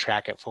hours and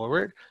track it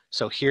forward.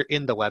 So here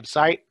in the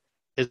website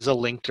is a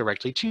link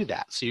directly to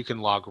that. So you can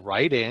log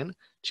right in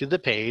to the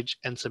page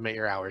and submit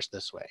your hours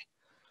this way.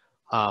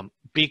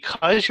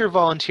 Because you're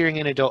volunteering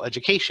in adult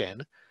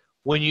education,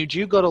 when you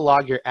do go to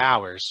log your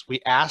hours, we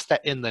ask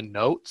that in the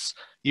notes,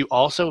 you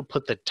also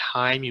put the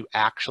time you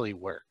actually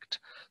worked.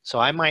 So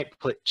I might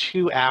put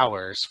 2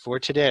 hours for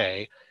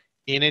today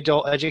in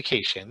adult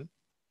education.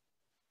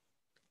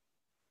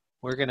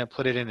 We're going to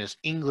put it in as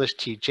English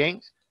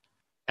teaching,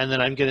 and then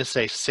I'm going to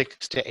say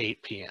 6 to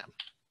 8 p.m.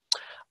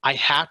 I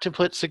have to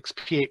put 6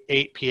 to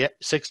 8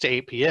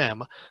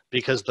 p.m.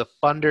 because the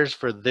funders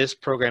for this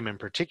program in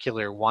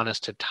particular want us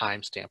to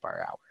timestamp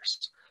our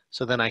hours.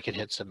 So then I can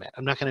hit submit.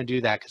 I'm not going to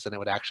do that because then it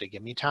would actually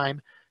give me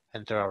time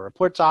and throw our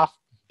reports off,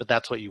 but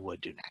that's what you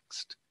would do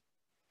next.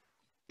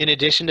 In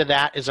addition to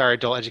that is our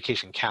adult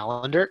education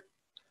calendar.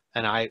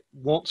 And I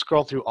won't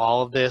scroll through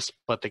all of this,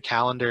 but the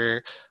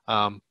calendar,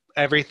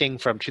 everything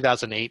from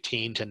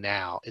 2018 to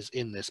now is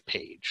in this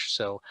page.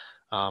 So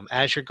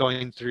as you're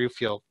going through,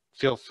 feel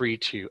free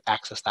to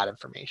access that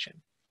information.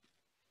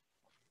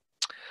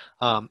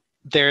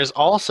 There's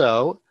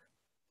also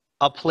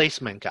a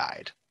placement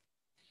guide.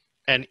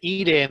 And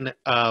Eden,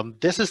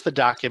 this is the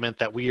document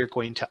that we are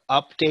going to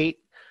update,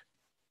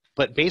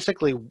 but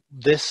basically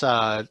this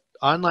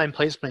online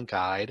placement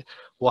guide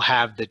will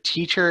have the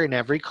teacher in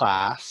every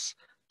class,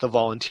 the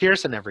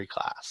volunteers in every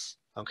class,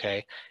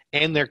 okay,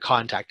 and their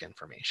contact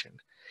information.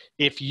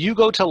 If you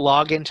go to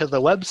log into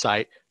the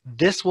website,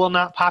 this will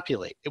not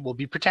populate. It will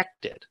be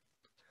protected.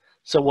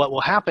 So what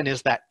will happen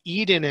is that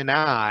Eden and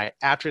I,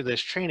 after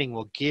this training,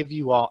 will give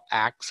you all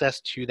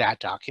access to that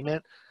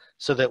document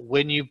so that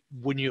when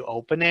you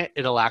open it,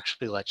 it'll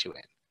actually let you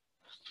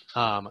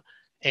in.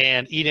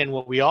 And Eden,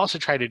 what we also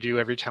try to do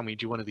every time we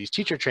do one of these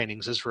teacher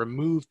trainings is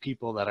remove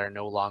people that are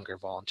no longer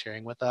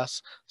volunteering with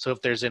us. So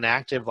if there's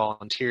inactive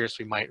volunteers,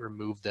 we might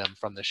remove them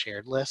from the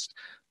shared list,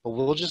 but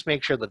we'll just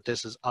make sure that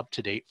this is up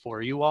to date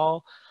for you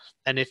all.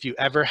 And if you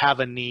ever have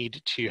a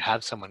need to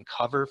have someone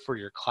cover for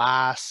your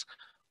class,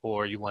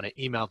 or you want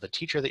to email the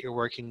teacher that you're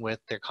working with,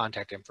 their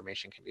contact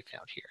information can be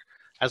found here,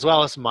 as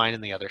well as mine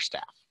and the other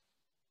staff.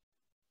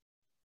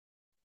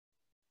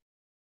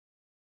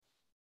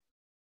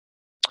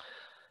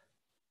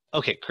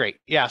 Okay, great.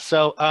 Yeah,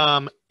 so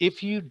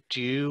if you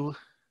do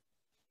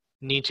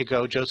need to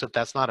go, Joseph,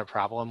 that's not a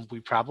problem. We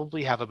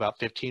probably have about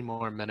 15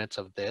 more minutes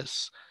of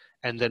this,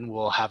 and then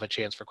we'll have a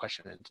chance for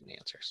questions and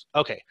answers.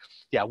 Okay,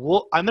 yeah,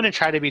 I'm gonna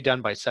try to be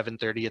done by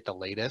 7:30 at the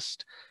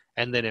latest.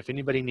 And then if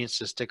anybody needs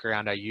to stick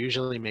around, I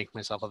usually make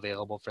myself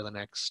available for the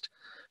next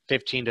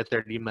 15 to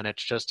 30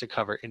 minutes just to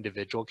cover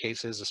individual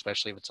cases,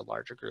 especially if it's a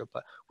larger group,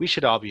 but we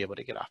should all be able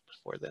to get off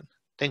before then.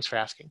 Thanks for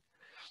asking.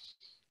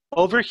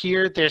 Over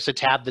here, there's a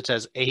tab that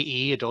says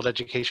AE, Adult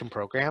Education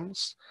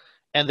Programs,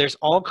 and there's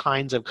all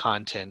kinds of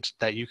content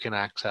that you can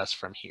access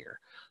from here.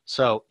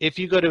 So if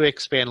you go to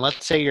expand,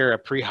 let's say you're a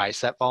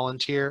pre-HiSET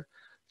volunteer,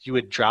 you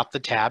would drop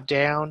the tab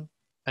down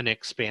and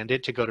expand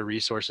it to go to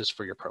resources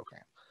for your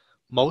program.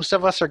 Most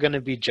of us are going to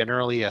be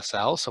general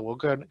ESL, so we're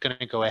going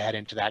to go ahead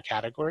into that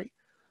category.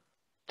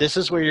 This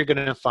is where you're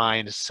going to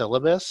find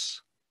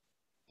syllabus,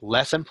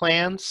 lesson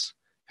plans,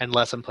 and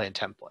lesson plan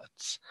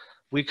templates.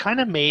 We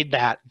kind of made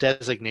that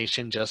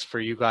designation just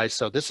for you guys.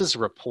 So this is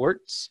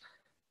reports.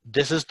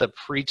 This is the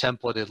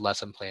pre-templated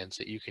lesson plans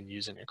that you can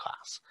use in your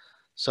class.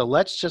 So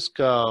let's just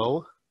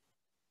go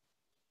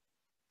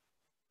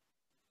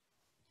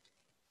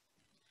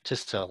to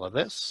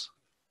syllabus.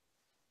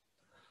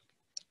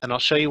 And I'll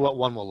show you what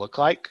one will look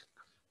like.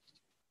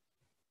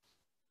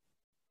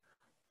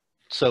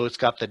 So it's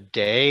got the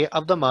day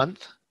of the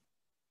month,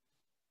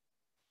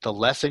 the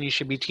lesson you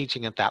should be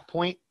teaching at that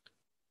point,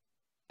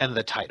 and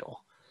the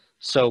title.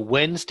 So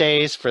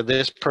Wednesdays for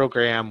this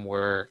program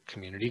were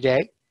Community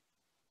Day,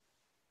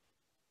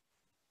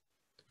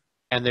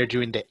 and they're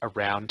doing the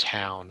Around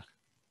Town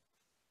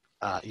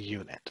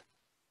unit.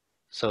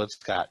 So it's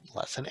got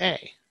Lesson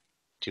A,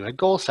 do a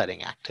goal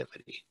setting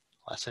activity,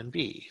 Lesson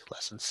B,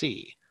 Lesson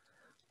C,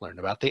 learn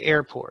about the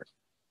airport,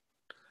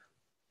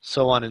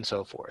 so on and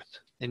so forth.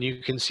 And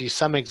you can see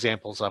some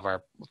examples of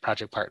our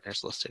project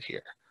partners listed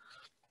here.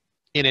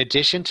 In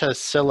addition to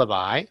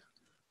syllabi,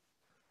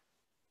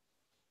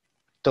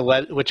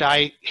 which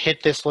I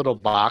hit this little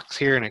box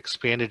here and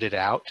expanded it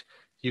out,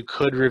 you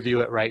could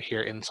review it right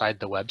here inside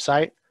the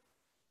website.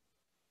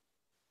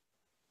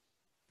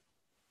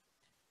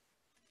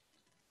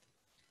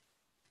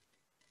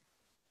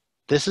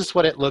 This is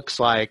what it looks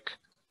like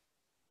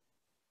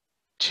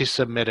to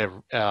submit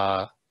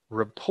a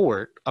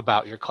report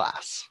about your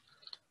class.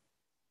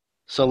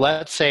 So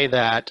let's say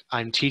that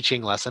I'm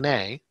teaching lesson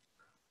A.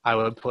 I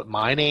would put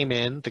my name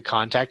in, the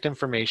contact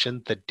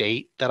information, the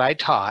date that I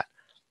taught,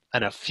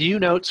 and a few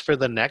notes for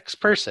the next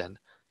person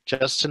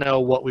just to know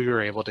what we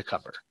were able to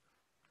cover.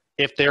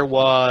 If there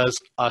was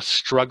a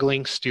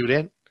struggling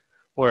student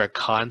or a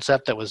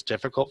concept that was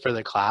difficult for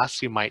the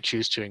class, you might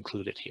choose to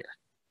include it here.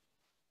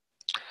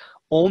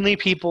 Only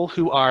people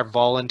who are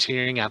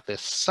volunteering at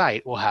this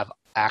site will have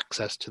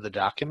access to the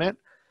document,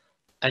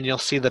 and you'll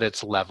see that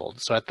it's leveled.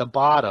 So at the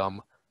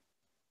bottom,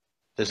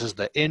 this is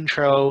the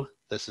intro,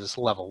 this is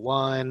level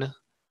 1,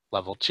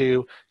 level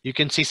 2. You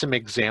can see some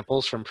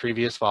examples from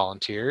previous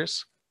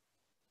volunteers.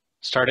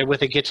 Started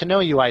with a get to know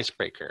you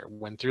icebreaker,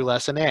 went through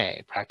lesson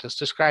A, practice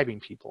describing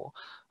people.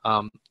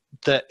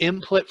 The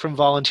input from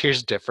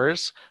volunteers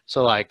differs.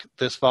 So like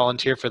this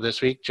volunteer for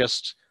this week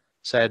just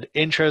said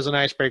intros and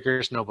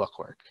icebreakers, no book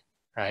work,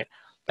 right?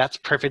 That's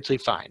perfectly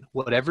fine.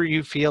 Whatever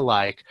you feel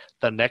like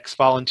the next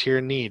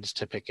volunteer needs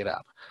to pick it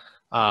up.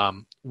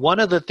 One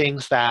of the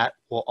things that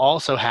will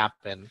also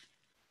happen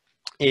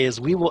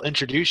is we will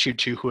introduce you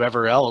to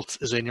whoever else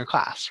is in your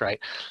class, right?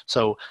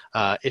 So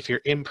if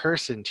you're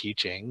in-person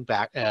teaching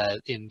back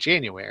in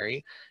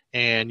January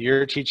and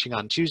you're teaching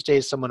on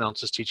Tuesdays, someone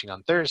else is teaching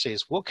on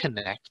Thursdays, we'll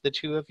connect the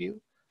two of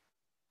you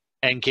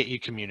and get you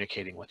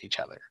communicating with each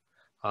other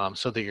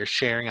so that you're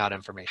sharing out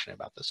information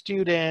about the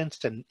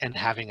students and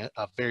having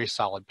a very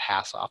solid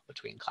pass-off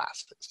between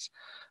classes.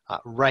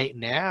 Right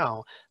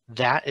now,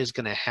 that is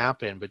going to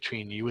happen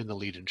between you and the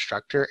lead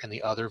instructor and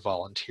the other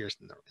volunteers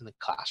in the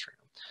classroom.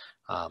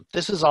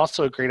 This is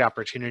also a great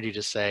opportunity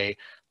to say,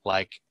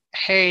 like,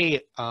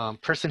 hey,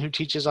 person who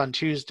teaches on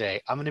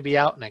Tuesday, I'm going to be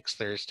out next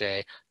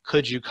Thursday.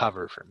 Could you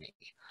cover for me?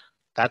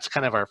 That's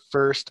kind of our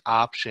first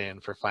option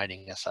for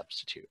finding a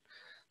substitute.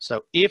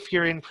 So if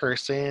you're in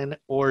person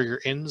or you're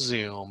in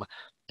Zoom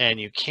and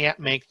you can't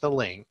make the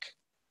link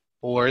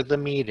or the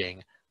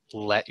meeting,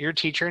 let your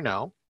teacher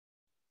know.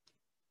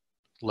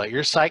 Let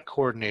your site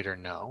coordinator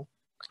know.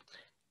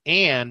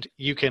 And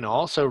you can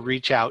also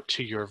reach out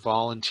to your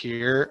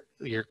volunteer,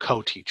 your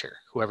co-teacher,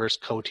 whoever's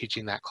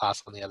co-teaching that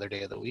class on the other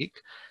day of the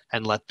week,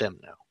 and let them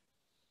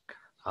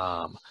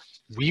know.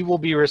 we will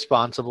be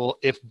responsible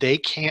if they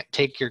can't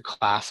take your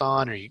class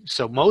on.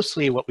 So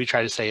mostly what we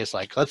try to say is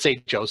like, let's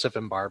say Joseph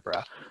and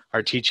Barbara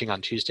are teaching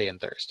on Tuesday and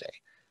Thursday.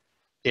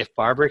 If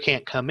Barbara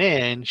can't come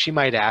in, she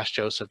might ask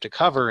Joseph to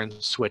cover and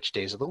switch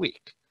days of the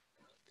week.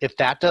 If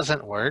that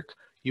doesn't work,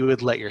 you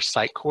would let your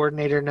site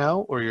coordinator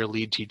know or your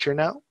lead teacher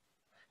know,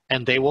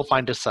 and they will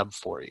find a sub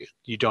for you.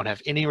 You don't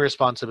have any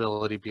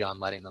responsibility beyond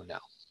letting them know.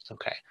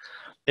 Okay.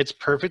 It's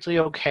perfectly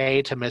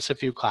okay to miss a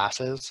few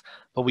classes,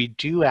 but we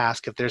do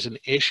ask if there's an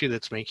issue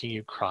that's making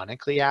you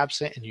chronically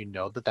absent and you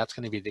know that that's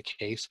going to be the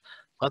case,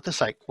 let the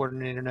site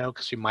coordinator know,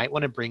 because you might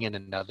want to bring in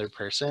another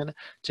person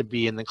to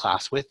be in the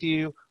class with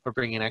you or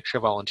bring in extra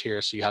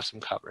volunteers so you have some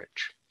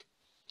coverage.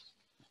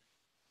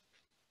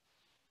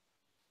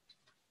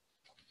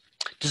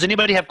 Does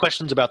anybody have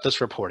questions about this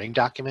reporting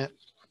document?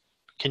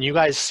 Can you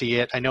guys see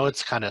it? I know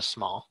it's kind of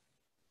small.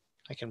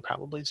 I can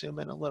probably zoom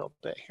in a little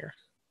bit here.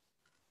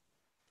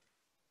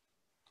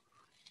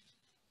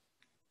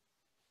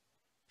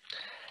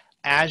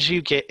 As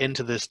you get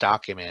into this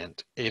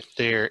document, if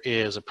there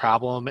is a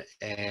problem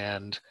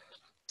and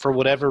for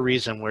whatever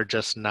reason we're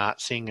just not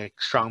seeing a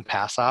strong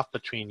pass off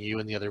between you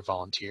and the other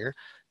volunteer,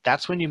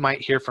 that's when you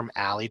might hear from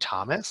Allie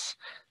Thomas,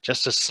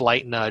 just a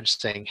slight nudge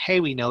saying, hey,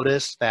 we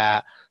noticed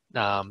that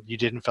you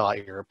didn't fill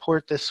out your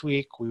report this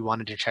week. We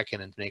wanted to check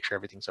in and make sure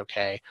everything's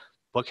okay.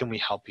 What can we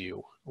help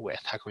you with?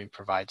 How can we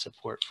provide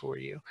support for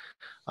you?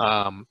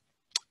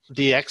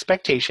 The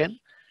expectation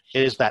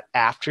is that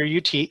after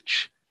you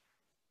teach,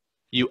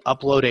 you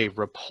upload a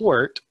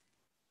report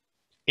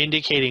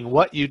indicating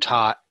what you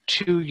taught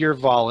to your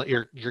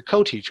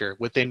co-teacher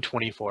within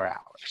 24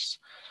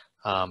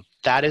 hours.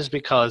 That is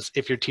because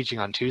if you're teaching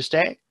on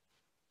Tuesday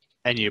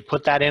and you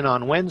put that in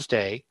on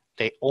Wednesday,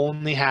 they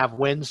only have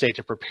Wednesday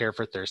to prepare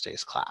for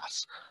Thursday's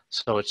class.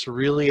 So it's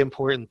really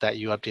important that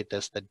you update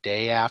this the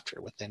day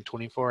after, within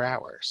 24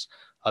 hours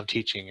of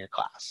teaching your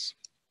class.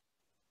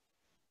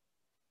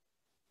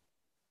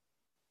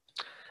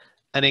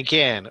 And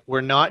again, we're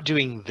not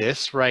doing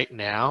this right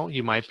now.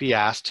 You might be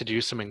asked to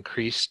do some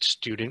increased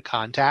student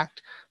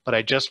contact, but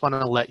I just want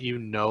to let you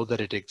know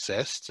that it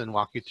exists and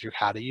walk you through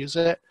how to use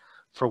it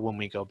for when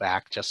we go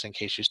back, just in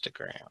case you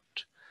stick around.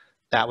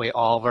 That way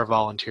all of our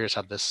volunteers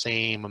have the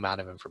same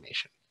amount of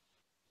information.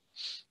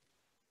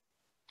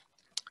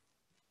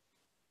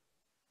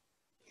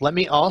 Let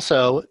me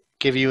also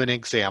give you an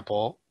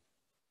example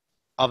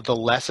of the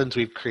lessons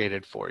we've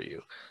created for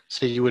you.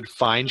 So you would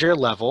find your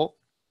level.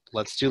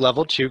 Let's do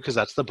level 2 because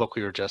that's the book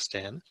we were just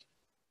in.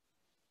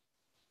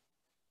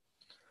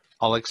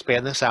 I'll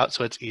expand this out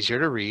so it's easier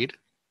to read.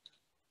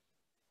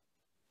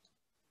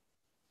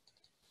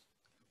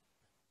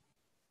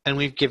 And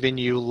we've given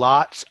you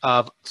lots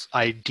of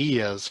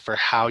ideas for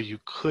how you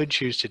could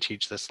choose to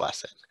teach this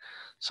lesson.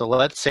 So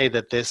let's say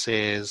that this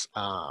is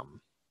a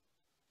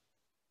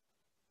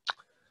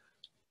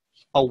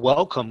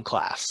welcome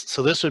class.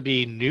 So this would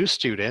be new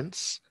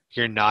students.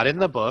 You're not in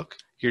the book.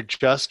 You're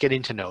just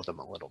getting to know them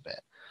a little bit.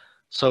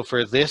 So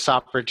for this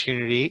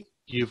opportunity,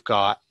 you've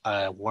got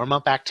a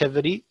warm-up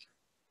activity,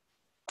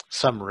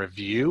 some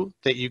review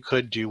that you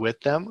could do with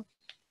them,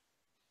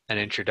 an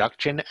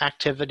introduction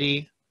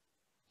activity,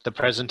 the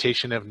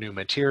presentation of new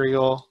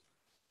material,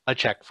 a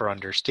check for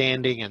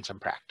understanding, and some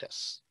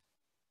practice.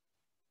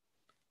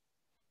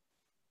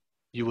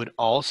 You would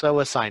also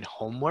assign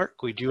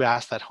homework. We do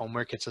ask that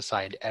homework gets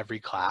assigned every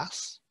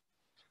class.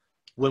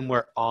 When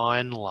we're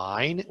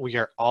online, we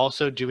are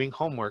also doing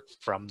homework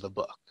from the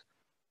book.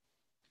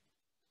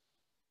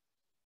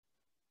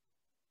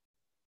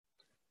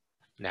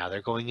 Now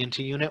they're going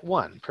into Unit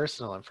 1,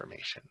 Personal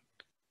Information,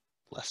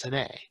 Lesson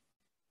A.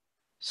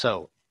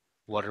 So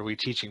what are we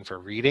teaching for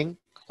reading?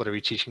 What are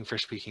we teaching for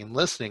speaking and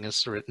listening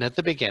is written at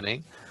the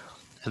beginning.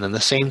 And then the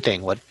same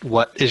thing.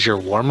 What is your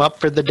warm-up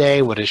for the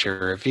day? What is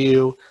your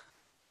review?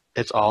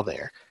 It's all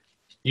there.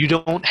 You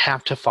don't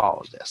have to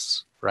follow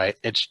this, right?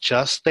 It's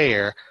just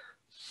there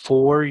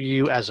for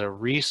you as a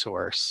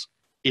resource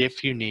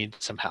if you need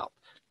some help.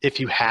 If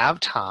you have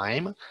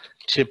time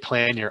to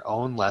plan your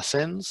own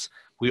lessons,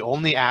 we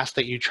only ask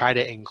that you try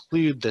to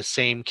include the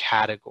same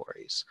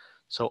categories.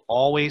 So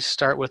always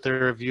start with a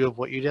review of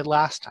what you did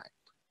last time.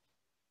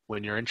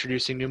 When you're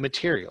introducing new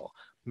material,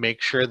 make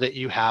sure that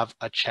you have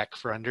a check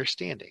for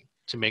understanding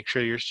to make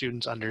sure your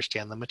students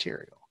understand the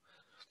material.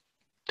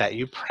 That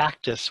you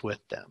practice with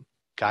them,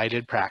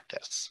 guided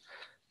practice.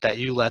 That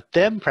you let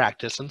them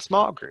practice in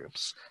small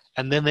groups.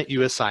 And then that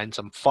you assign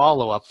some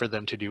follow-up for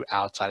them to do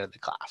outside of the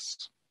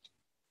class.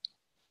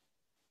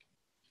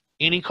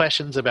 Any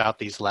questions about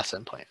these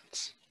lesson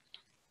plans?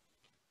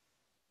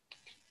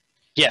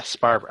 Yes,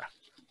 Barbara.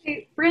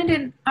 Hey,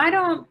 Brandon, I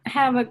don't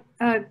have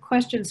a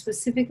question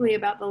specifically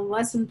about the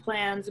lesson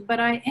plans, but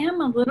I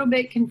am a little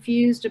bit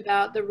confused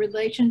about the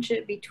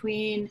relationship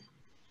between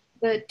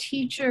the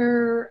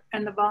teacher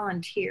and the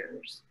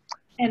volunteers.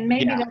 And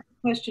maybe that's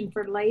a question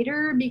for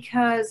later,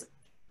 because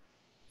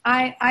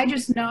I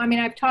just know, I mean,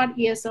 I've taught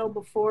ESL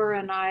before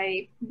and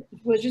I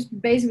was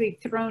just basically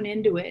thrown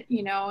into it,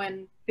 you know,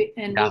 and figured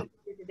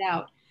it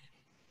out.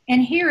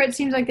 And here it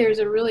seems like there's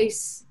a really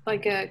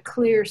like a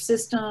clear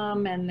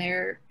system, and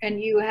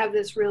you have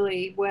this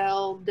really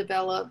well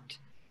developed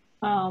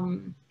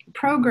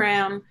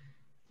program.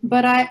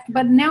 But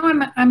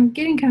now I'm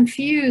getting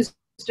confused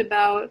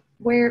about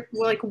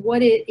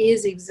what it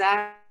is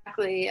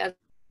exactly.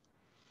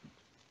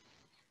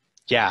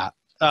 Yeah,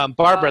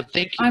 Barbara,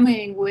 thank you. I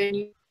mean, when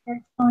you start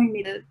telling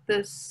me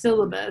the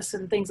syllabus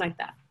and things like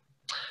that.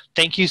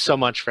 Thank you so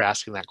much for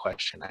asking that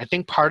question. I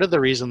think part of the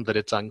reason that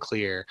it's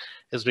unclear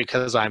is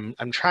because I'm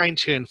trying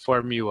to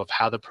inform you of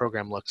how the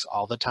program looks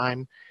all the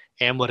time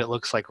and what it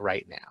looks like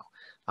right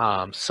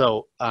now.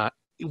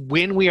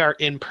 When we are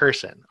in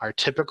person, our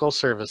typical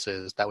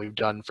services that we've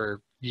done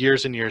for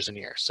years and years and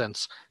years,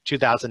 since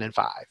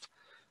 2005,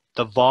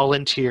 the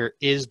volunteer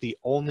is the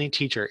only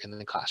teacher in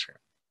the classroom.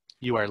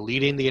 You are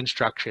leading the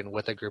instruction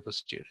with a group of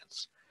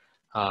students.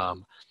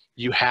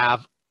 You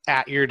have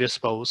at your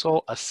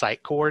disposal a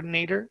site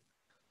coordinator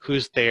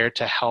who's there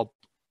to help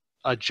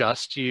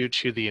adjust you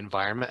to the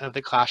environment of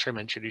the classroom,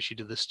 introduce you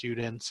to the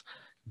students,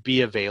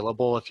 be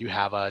available if you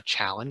have a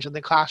challenge in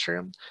the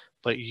classroom,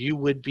 but you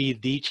would be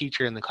the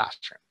teacher in the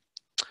classroom.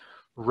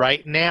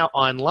 Right now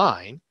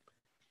online,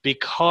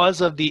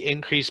 because of the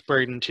increased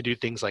burden to do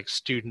things like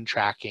student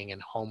tracking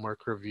and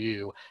homework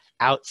review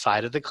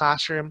outside of the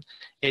classroom,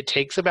 it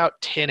takes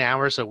about 10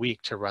 hours a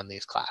week to run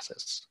these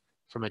classes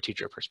from a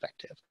teacher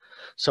perspective.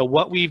 So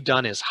what we've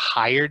done is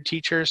hired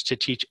teachers to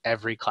teach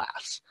every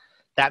class.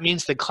 That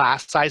means the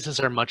class sizes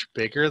are much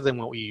bigger than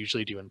what we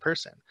usually do in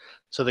person.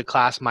 So the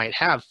class might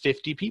have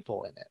 50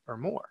 people in it or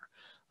more.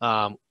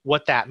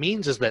 What that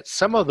means is that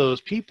some of those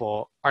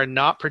people are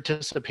not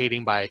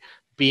participating by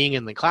being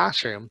in the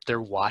classroom.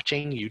 They're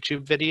watching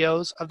YouTube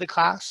videos of the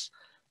class,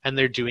 and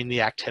they're doing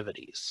the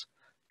activities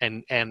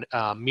and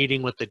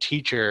meeting with the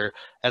teacher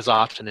as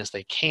often as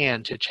they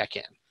can to check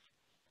in.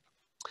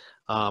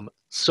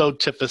 So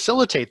to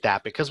facilitate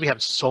that, because we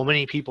have so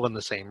many people in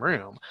the same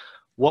room,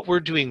 what we're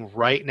doing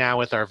right now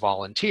with our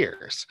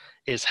volunteers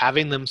is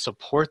having them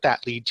support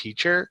that lead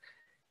teacher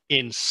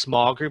in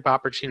small group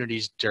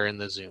opportunities during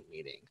the Zoom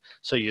meeting.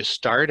 So you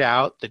start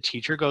out, the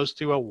teacher goes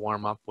through a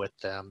warm-up with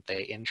them,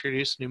 they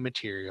introduce new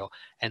material,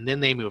 and then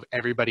they move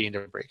everybody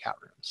into breakout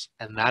rooms.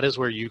 And that is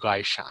where you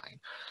guys shine.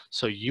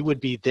 So you would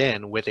be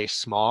then with a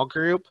small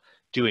group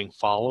doing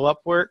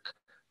follow-up work,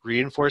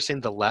 reinforcing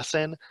the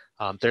lesson.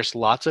 There's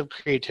lots of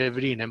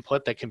creativity and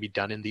input that can be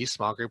done in these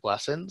small group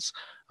lessons.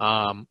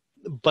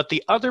 But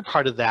the other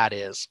part of that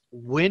is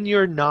when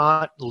you're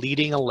not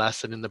leading a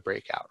lesson in the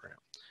breakout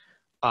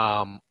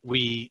room,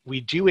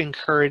 we do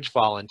encourage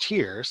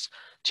volunteers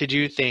to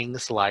do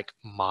things like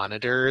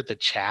monitor the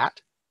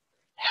chat,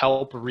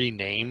 help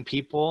rename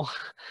people,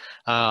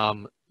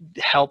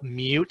 help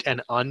mute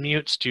and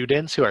unmute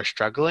students who are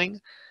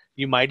struggling.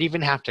 You might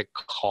even have to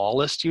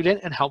call a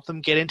student and help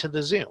them get into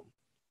the Zoom,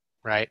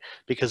 right?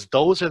 Because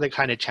those are the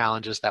kind of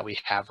challenges that we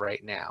have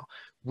right now.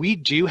 We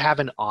do have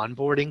an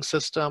onboarding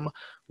system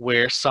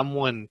where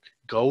someone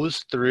goes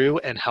through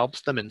and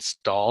helps them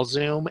install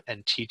Zoom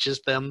and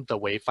teaches them the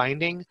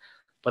wayfinding,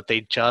 but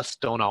they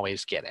just don't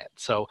always get it.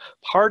 So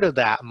part of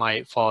that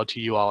might fall to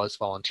you all as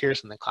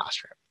volunteers in the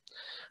classroom.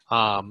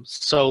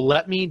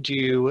 So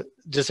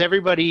does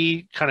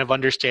everybody kind of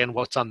understand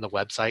what's on the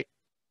website?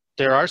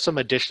 There are some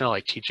additional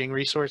teaching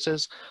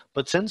resources,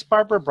 but since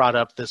Barbara brought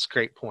up this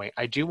great point,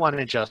 I do want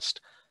to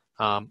just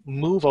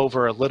move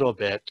over a little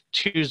bit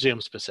to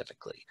Zoom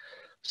specifically.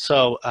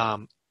 So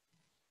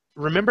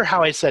remember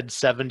how I said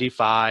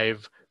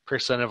 75%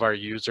 of our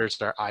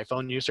users are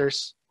iPhone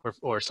users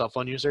or cell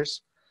phone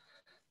users?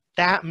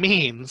 That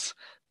means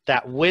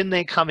that when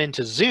they come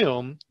into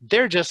Zoom,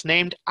 they're just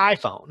named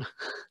iPhone.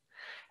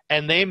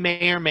 And they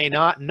may or may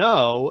not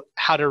know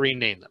how to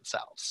rename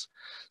themselves.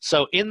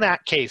 So in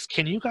that case,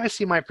 can you guys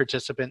see my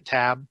participant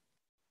tab?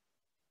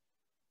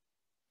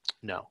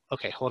 No.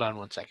 Okay, hold on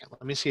one second.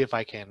 Let me see if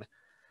I can.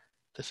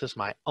 This is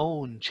my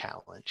own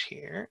challenge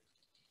here.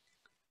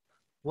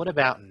 What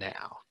about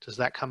now? Does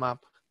that come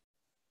up?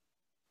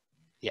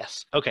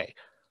 Yes. Okay.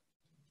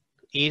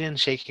 Eden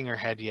shaking her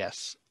head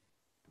yes.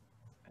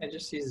 I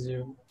just see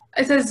Zoom.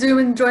 It says Zoom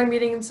and join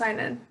meeting and sign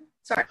in.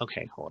 Sorry.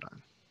 Okay, hold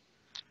on.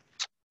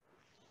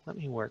 Let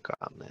me work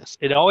on this.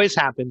 It always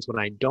happens when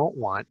I don't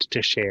want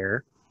to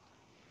share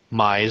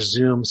my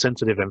Zoom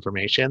sensitive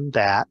information.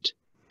 That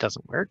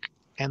doesn't work.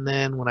 And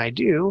then when I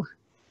do,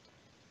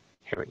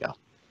 here we go.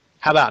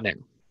 How about now?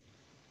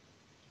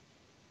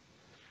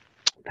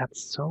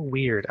 That's so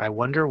weird. I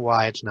wonder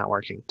why it's not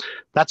working.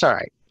 That's all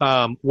right.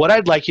 What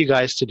I'd like you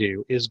guys to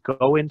do is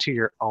go into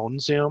your own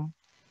Zoom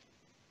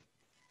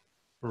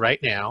right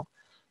now.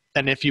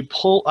 And if you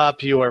pull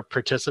up your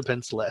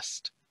participants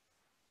list,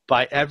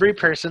 by every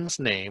person's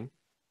name,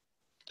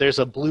 there's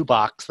a blue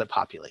box that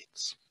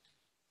populates.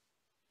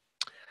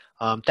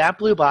 That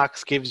blue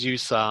box gives you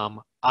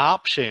some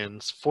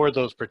options for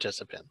those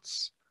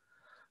participants.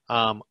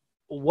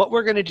 What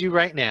we're going to do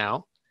right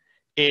now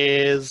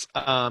is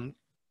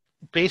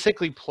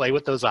basically play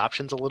with those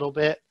options a little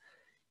bit.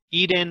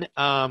 Eden,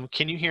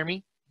 can you hear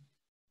me?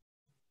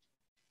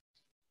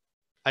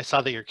 I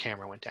saw that your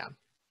camera went down.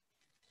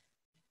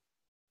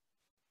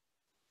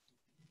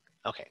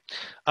 Okay.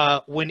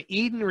 When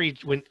Eden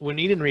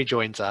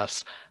rejoins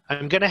us,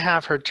 I'm going to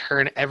have her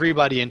turn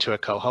everybody into a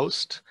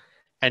co-host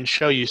and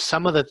show you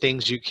some of the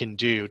things you can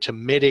do to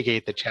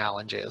mitigate the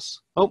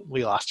challenges. Oh,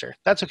 we lost her.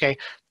 That's okay.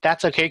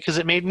 That's okay because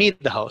it made me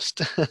the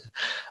host.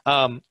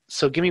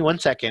 So give me 1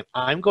 second.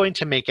 I'm going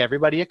to make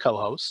everybody a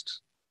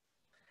co-host.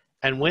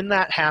 And when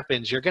that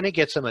happens, you're going to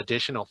get some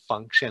additional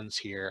functions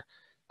here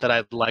that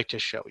I'd like to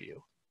show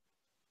you.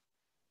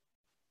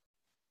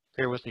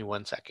 Bear with me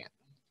 1 second.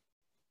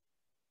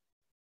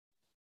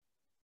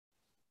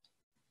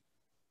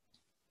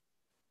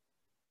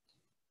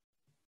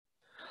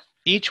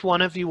 Each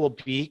one of you will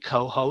be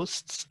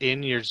co-hosts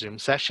in your Zoom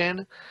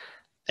session,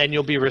 and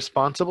you'll be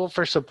responsible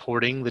for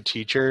supporting the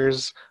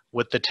teachers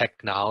with the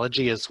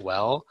technology as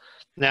well.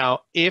 Now,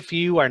 if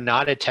you are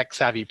not a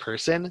tech-savvy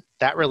person,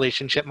 that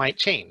relationship might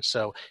change.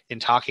 So in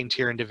talking to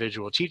your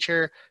individual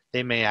teacher,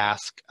 they may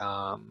ask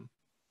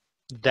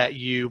that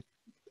you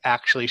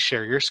actually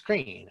share your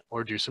screen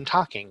or do some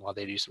talking while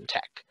they do some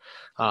tech.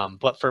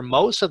 But for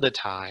most of the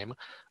time,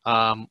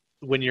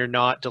 when you're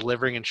not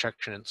delivering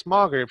instruction in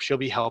small groups, you'll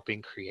be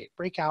helping create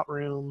breakout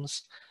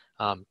rooms,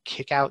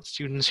 kick out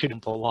students who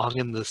don't belong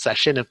in the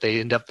session if they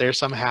end up there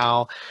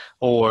somehow,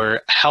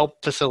 or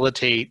help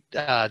facilitate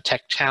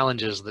tech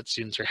challenges that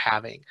students are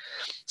having.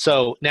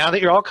 So now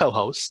that you're all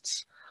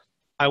co-hosts,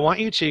 I want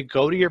you to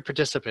go to your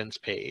participants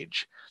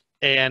page,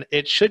 and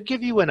it should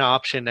give you an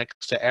option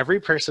next to every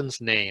person's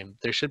name.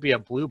 There should be a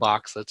blue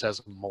box that says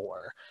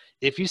more.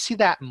 If you see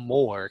that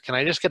more, can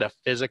I just get a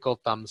physical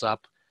thumbs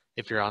up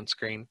if you're on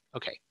screen?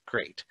 Okay,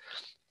 great.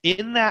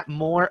 In that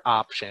more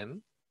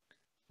option,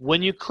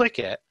 when you click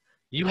it,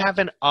 you have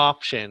an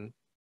option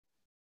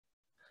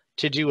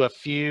to do a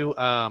few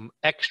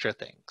extra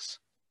things.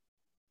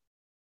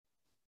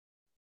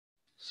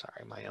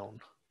 Sorry, my own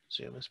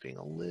Zoom is being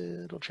a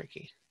little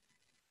tricky.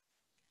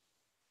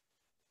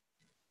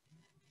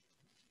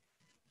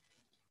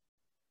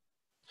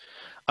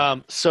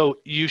 So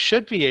you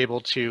should be able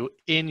to,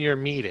 in your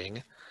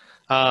meeting,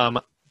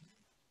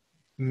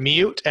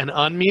 mute and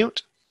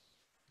unmute,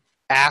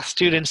 ask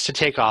students to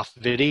take off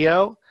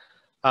video.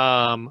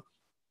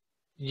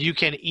 You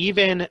can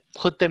even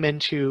put them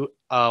into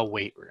a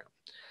weight room.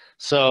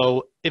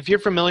 So if you're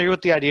familiar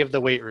with the idea of the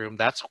weight room,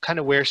 that's kind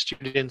of where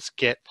students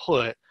get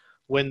put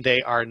when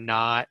they are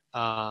not,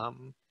 I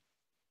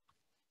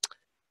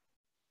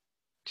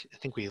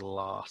think we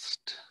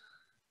lost.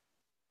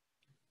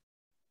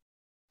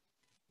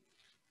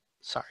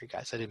 Sorry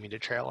guys, I didn't mean to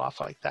trail off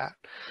like that.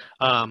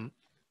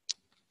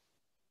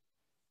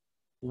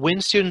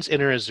 When students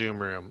enter a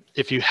Zoom room,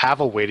 if you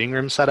have a waiting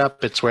room set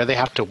up, it's where they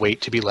have to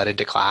wait to be let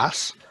into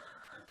class.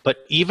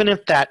 But even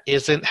if that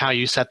isn't how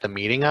you set the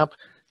meeting up,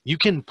 you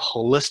can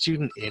pull a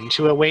student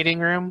into a waiting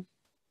room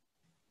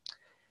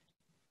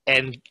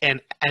and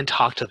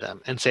talk to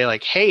them and say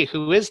like, hey,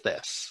 who is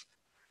this?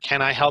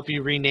 Can I help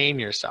you rename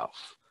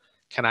yourself?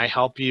 Can I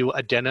help you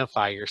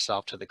identify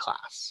yourself to the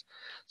class?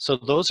 So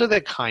those are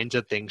the kinds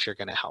of things you're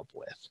going to help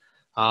with.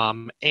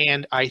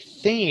 And I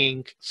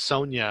think,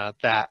 Sonia,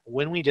 that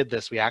when we did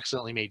this, we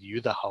accidentally made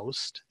you the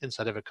host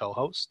instead of a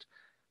co-host.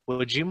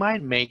 Would you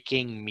mind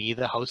making me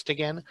the host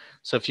again?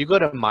 So if you go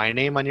to my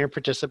name on your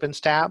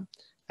participants tab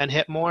and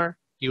hit more,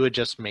 you would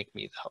just make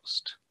me the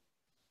host.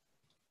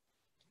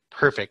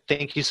 Perfect.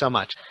 Thank you so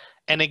much.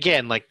 And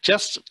again, like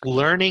just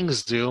learning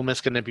Zoom is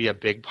going to be a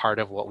big part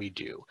of what we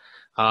do.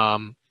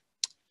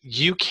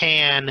 You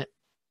can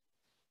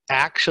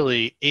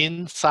actually,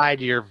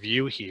 inside your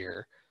view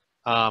here,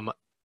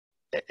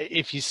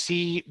 if you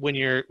see when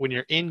you're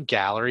in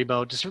gallery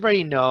mode, does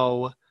everybody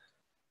know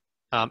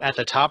at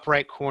the top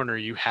right corner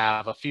you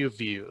have a few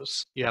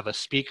views? You have a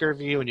speaker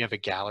view and you have a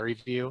gallery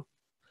view.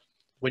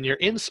 When you're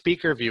in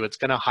speaker view, it's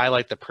going to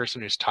highlight the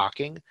person who's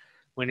talking.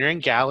 When you're in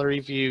gallery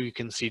view, you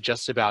can see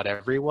just about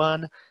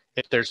everyone.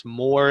 If there's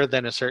more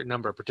than a certain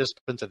number of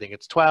participants, I think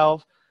it's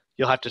 12,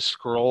 you'll have to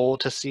scroll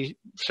to see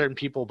certain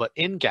people. But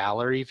in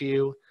gallery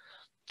view,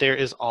 there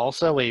is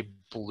also a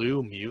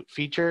blue mute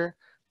feature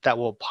that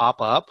will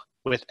pop up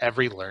with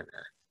every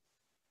learner.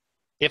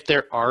 If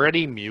they're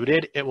already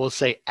muted, it will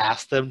say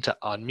ask them to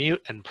unmute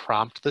and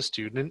prompt the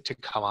student to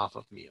come off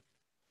of mute.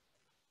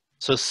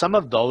 So some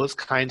of those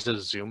kinds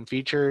of Zoom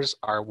features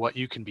are what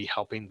you can be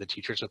helping the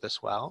teachers with as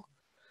well.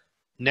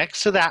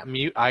 Next to that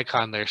mute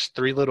icon, there's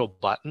 3 little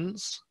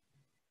buttons.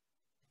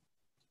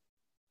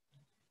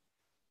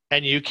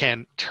 And you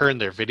can turn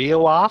their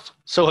video off.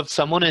 So if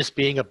someone is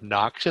being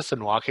obnoxious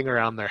and walking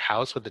around their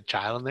house with a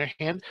child in their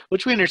hand,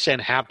 which we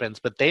understand happens,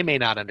 but they may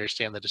not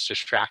understand that it's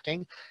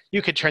distracting,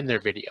 you could turn their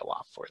video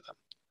off for them,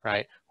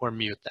 right? Or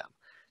mute them.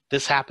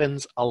 This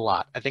happens a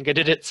lot. I think I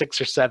did it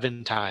 6 or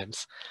 7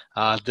 times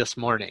this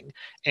morning.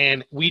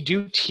 And we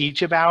do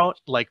teach about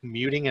like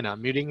muting and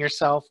unmuting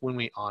yourself when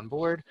we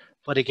onboard,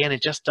 but again,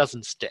 it just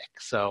doesn't stick.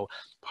 So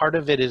part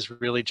of it is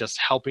really just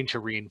helping to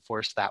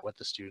reinforce that with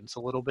the students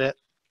a little bit.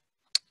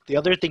 The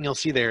other thing you'll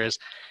see there is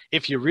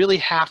if you really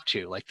have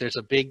to, like there's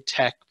a big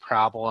tech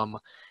problem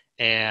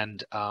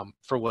and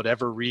for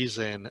whatever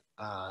reason,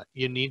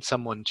 you need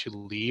someone to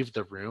leave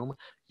the room,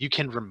 you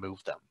can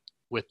remove them.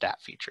 with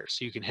that feature.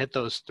 So you can hit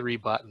those 3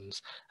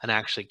 buttons and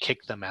actually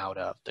kick them out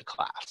of the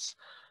class.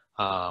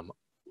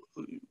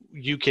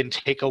 You can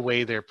take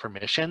away their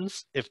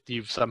permissions if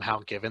you've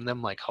somehow given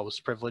them like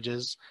host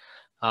privileges.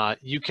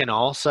 You can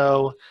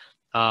also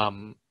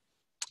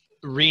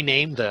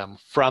rename them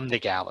from the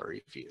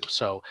gallery view.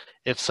 So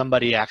if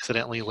somebody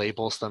accidentally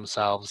labels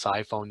themselves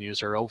iPhone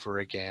user over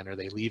again, or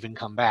they leave and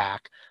come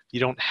back, you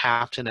don't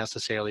have to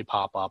necessarily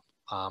pop up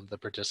the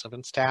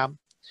participants tab.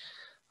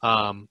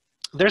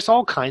 There's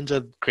all kinds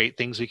of great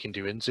things we can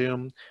do in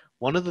Zoom.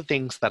 One of the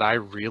things that I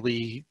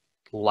really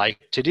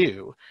like to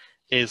do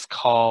is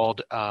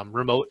called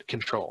remote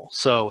control.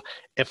 So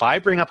if I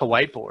bring up a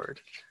whiteboard,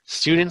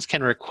 students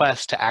can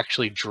request to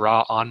actually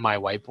draw on my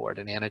whiteboard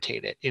and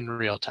annotate it in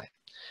real time.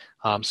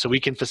 So we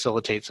can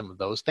facilitate some of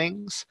those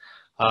things.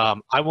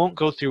 I won't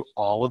go through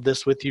all of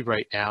this with you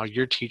right now.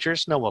 Your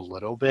teachers know a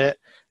little bit.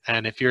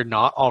 And if you're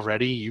not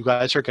already, you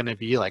guys are gonna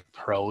be like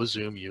pro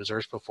Zoom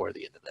users before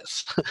the end of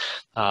this.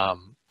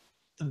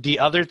 The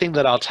other thing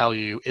that I'll tell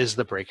you is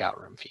the breakout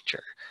room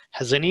feature.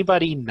 Has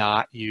anybody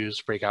not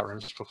used breakout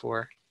rooms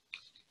before?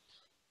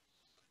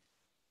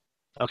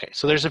 Okay,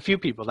 so there's a few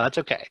people, that's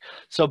okay.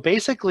 So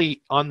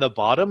basically on the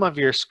bottom of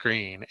your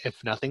screen,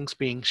 if nothing's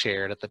being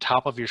shared, at the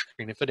top of your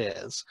screen if it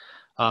is,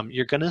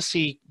 you're gonna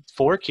see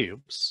 4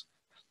 cubes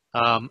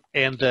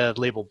and the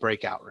label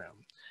breakout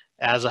room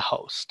as a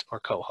host or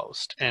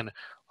co-host. And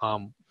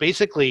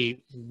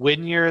basically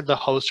when you're the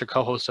host or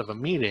co-host of a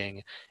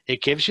meeting,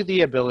 it gives you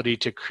the ability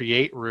to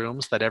create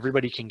rooms that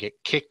everybody can get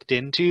kicked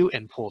into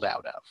and pulled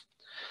out of.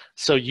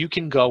 So you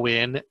can go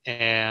in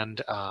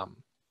and,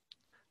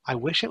 I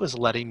wish it was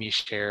letting me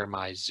share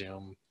my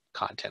Zoom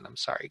content. I'm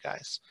sorry,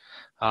 guys.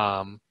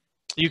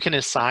 You can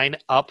assign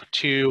up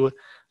to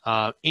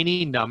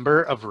any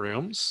number of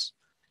rooms.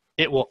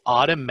 It will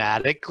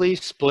automatically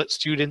split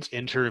students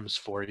into rooms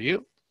for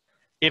you.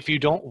 If you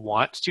don't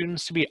want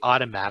students to be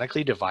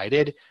automatically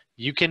divided,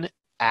 you can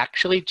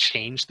actually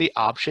change the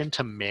option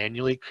to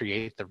manually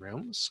create the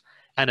rooms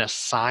and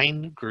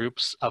assign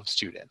groups of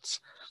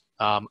students.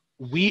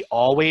 We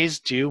always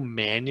do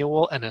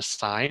manual and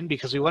assign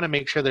because we want to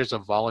make sure there's a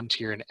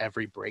volunteer in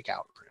every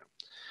breakout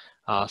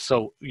room.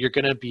 So you're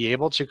going to be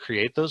able to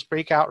create those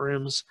breakout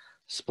rooms,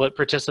 split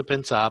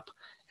participants up,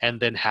 and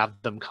then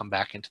have them come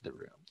back into the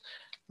room.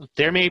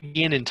 There may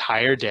be an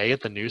entire day at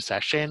the new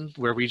session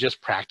where we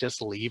just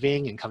practice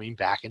leaving and coming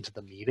back into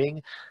the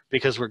meeting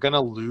because we're going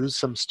to lose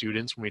some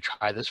students when we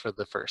try this for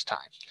the first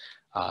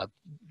time.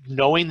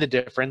 Knowing the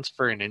difference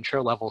for an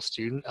intro level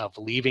student of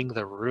leaving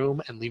the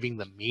room and leaving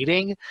the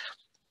meeting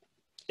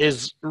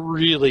is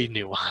really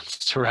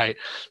nuanced, right?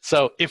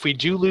 So if we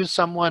do lose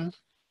someone,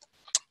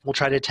 we'll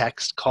try to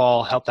text,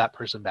 call, help that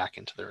person back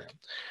into the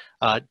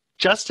room.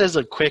 Just as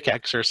a quick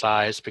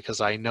exercise,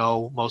 because I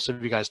know most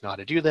of you guys know how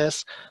to do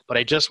this, but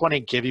I just want to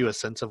give you a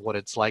sense of what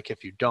it's like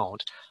if you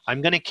don't.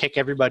 I'm going to kick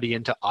everybody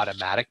into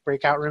automatic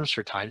breakout rooms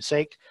for time's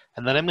sake,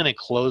 and then I'm going to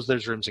close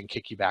those rooms and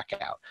kick you back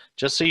out,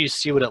 just so you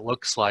see what it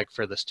looks like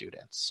for the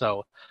students.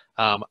 So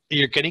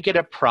you're going to get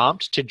a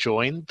prompt to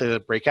join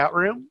the breakout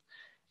room,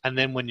 and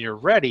then when you're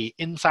ready,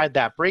 inside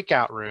that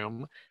breakout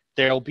room,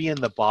 there'll be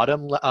in the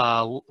bottom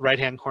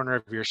right-hand corner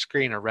of your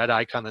screen a red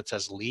icon that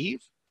says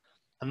leave.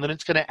 And then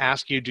it's going to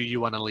ask you, do you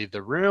want to leave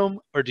the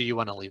room or do you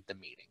want to leave the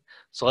meeting?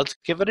 So let's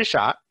give it a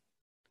shot.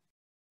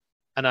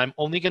 And I'm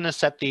only going to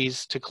set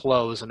these to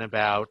close in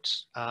about,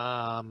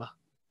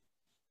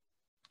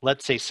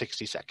 let's say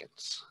 60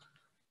 seconds.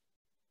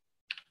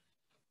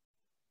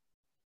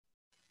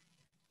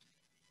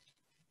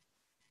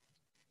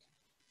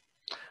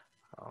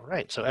 All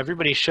right, so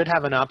everybody should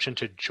have an option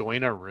to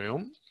join a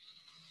room.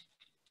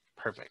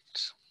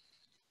 Perfect.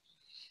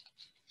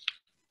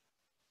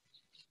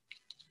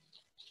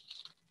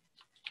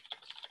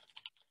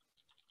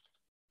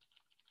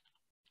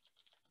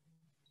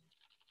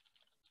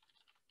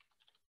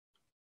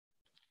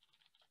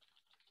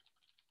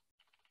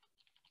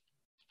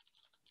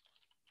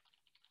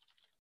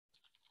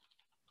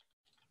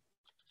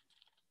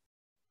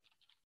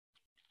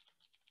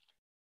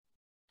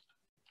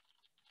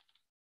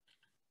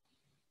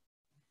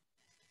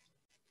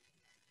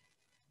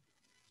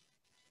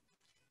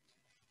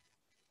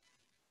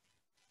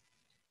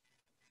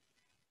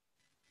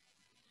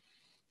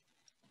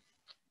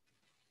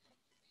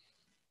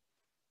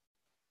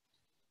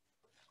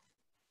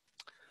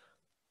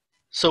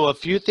 So a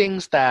few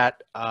things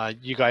that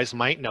you guys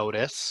might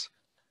notice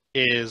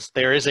is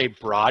there is a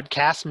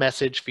broadcast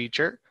message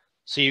feature.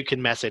 So you can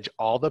message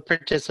all the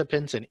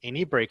participants in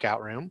any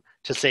breakout room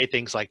to say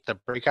things like the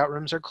breakout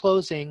rooms are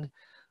closing,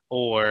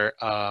 or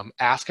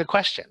ask a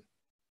question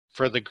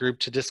for the group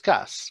to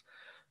discuss.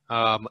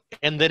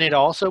 And then it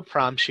also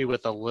prompts you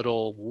with a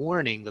little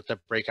warning that the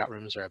breakout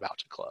rooms are about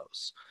to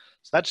close.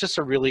 So that's just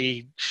a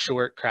really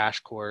short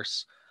crash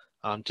course.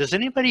 Does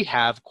anybody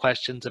have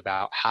questions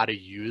about how to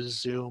use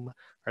Zoom?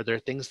 Are there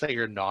things that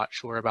you're not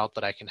sure about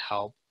that I can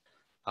help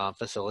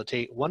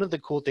facilitate? One of the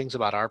cool things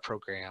about our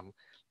program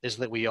is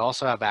that we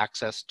also have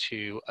access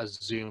to a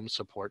Zoom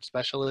support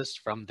specialist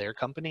from their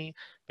company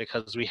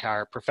because we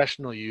are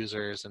professional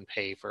users and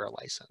pay for a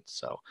license.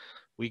 So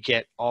we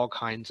get all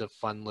kinds of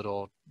fun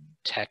little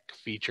tech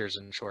features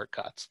and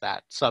shortcuts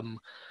that some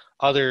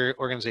other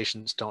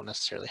organizations don't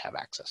necessarily have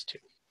access to.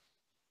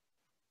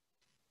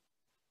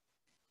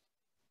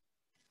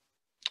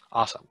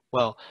 Awesome.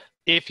 Well,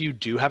 if you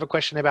do have a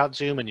question about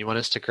Zoom and you want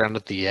to stick around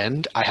at the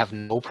end, I have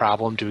no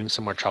problem doing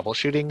some more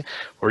troubleshooting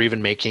or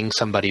even making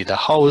somebody the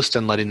host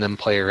and letting them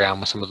play around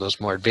with some of those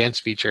more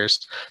advanced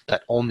features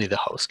that only the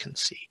host can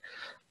see.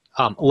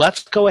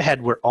 Let's go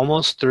ahead. We're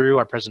almost through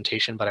our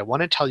presentation, but I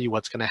want to tell you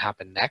what's going to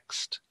happen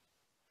next.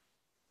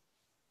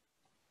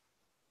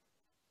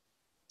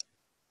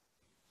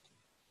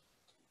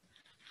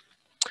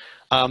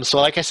 So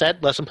like I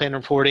said, lesson plan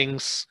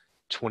reporting's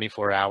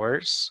 24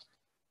 hours.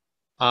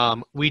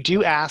 We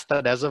do ask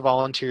that as a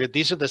volunteer,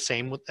 these are the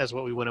same as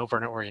what we went over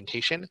in our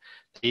orientation,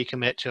 that you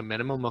commit to a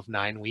minimum of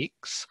 9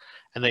 weeks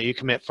and that you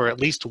commit for at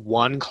least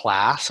one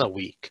class a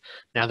week.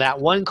 Now that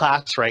one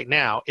class right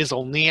now is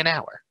only an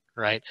hour,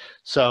 right?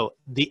 So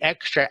the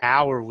extra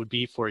hour would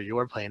be for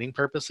your planning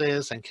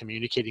purposes and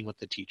communicating with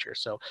the teacher.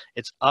 So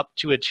it's up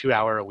to a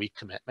 2-hour-a-week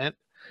commitment.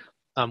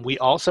 We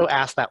also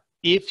ask that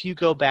if you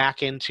go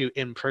back into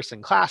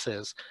in-person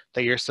classes,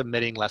 that you're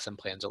submitting lesson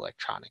plans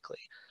electronically.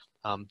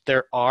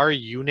 There are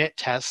unit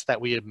tests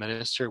that we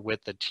administer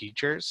with the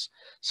teachers.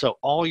 So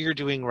all you're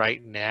doing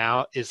right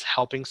now is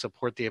helping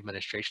support the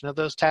administration of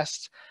those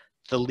tests.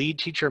 The lead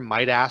teacher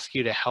might ask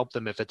you to help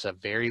them if it's a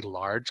very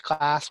large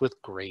class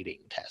with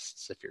grading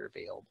tests if you're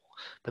available.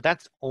 But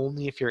that's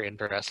only if you're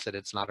interested.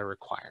 It's not a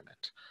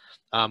requirement.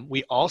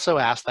 We also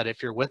ask that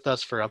if you're with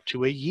us for up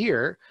to a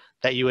year,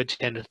 that you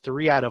attend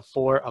 3 out of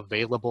 4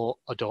 available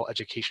adult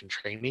education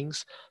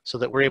trainings so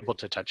that we're able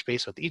to touch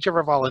base with each of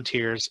our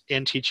volunteers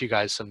and teach you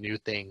guys some new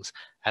things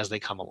as they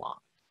come along.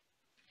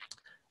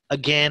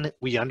 Again,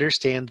 we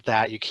understand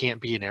that you can't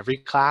be in every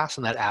class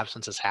and that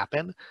absences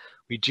happen.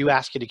 We do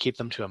ask you to keep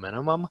them to a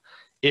minimum.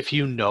 If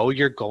you know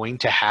you're going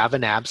to have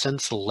an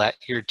absence, let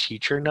your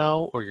teacher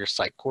know or your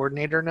site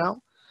coordinator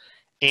know.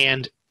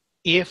 And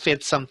if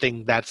it's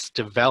something that's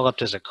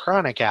developed as a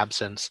chronic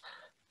absence,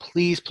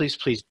 please, please,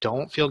 please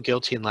don't feel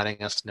guilty in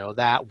letting us know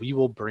that. We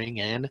will bring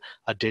in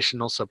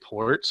additional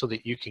support so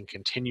that you can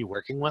continue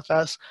working with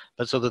us,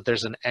 but so that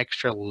there's an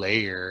extra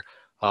layer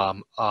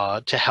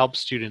to help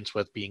students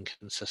with being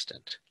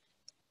consistent.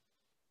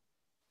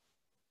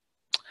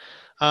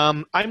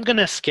 I'm going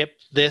to skip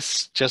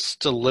this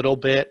just a little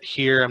bit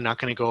here. I'm not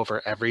going to go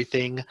over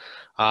everything.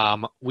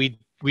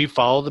 We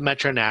follow the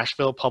Metro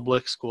Nashville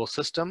public school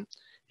system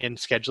in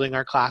scheduling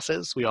our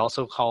classes. We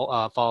also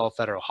follow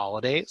federal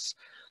holidays.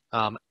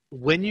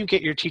 When you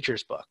get your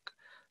teacher's book,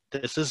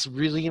 this is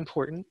really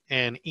important,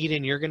 and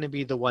Eden, you're going to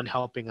be the one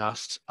helping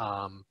us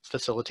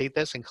facilitate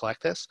this and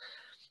collect this.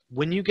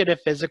 When you get a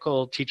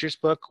physical teacher's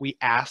book, we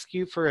ask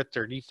you for a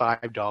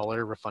 $35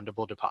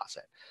 refundable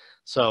deposit.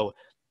 So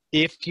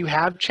if you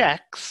have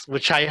checks,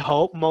 which I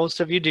hope most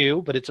of you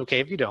do, but it's okay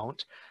if you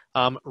don't,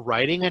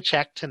 writing a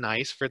check to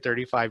NICE for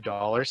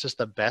 $35 is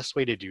the best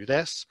way to do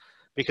this,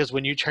 because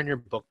when you turn your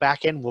book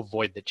back in, we'll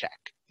void the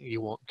check. You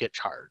won't get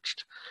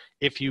charged.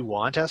 If you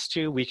want us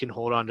to, we can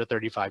hold on to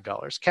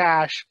 $35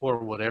 cash or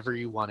whatever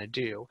you want to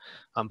do,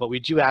 but we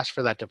do ask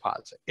for that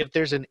deposit. If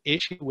there's an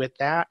issue with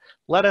that,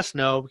 let us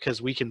know,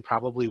 because we can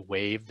probably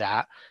waive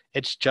that.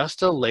 It's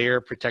just a layer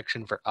of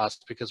protection for us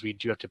because we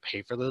do have to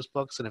pay for those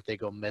books, and if they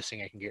go missing,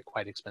 it can get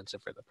quite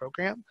expensive for the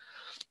program.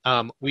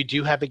 We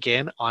do have,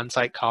 again,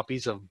 on-site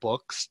copies of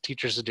books,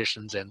 teacher's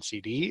editions, and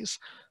CDs,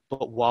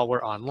 but while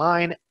we're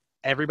online,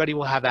 everybody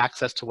will have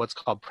access to what's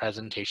called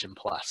Presentation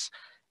Plus.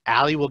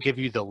 Allie will give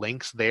you the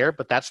links there,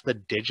 but that's the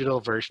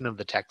digital version of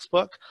the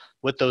textbook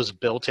with those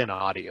built-in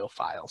audio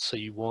files, so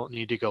you won't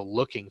need to go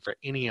looking for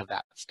any of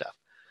that stuff.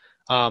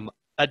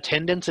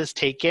 Attendance is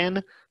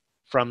taken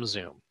from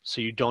Zoom,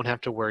 so you don't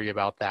have to worry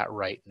about that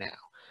right now.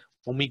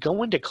 When we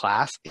go into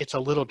class, it's a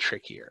little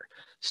trickier.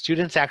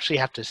 Students actually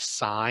have to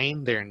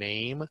sign their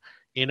name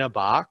in a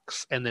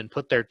box and then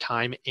put their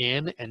time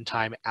in and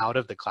time out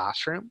of the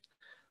classroom.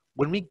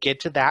 When we get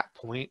to that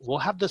point, we'll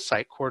have the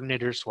site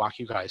coordinators walk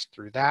you guys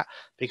through that,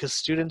 because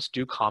students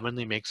do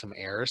commonly make some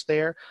errors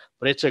there,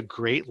 but it's a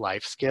great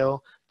life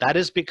skill. That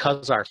is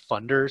because our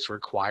funders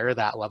require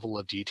that level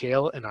of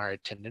detail in our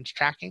attendance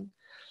tracking.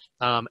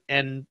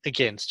 And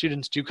again,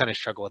 students do kind of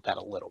struggle with that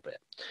a little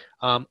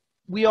bit.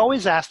 We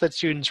always ask that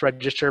students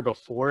register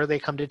before they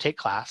come to take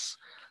class.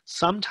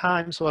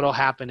 Sometimes what'll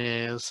happen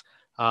is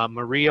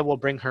Maria will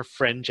bring her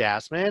friend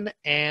Jasmine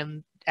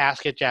and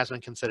ask if Jasmine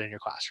can sit in your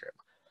classroom.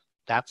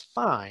 That's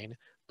fine,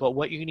 but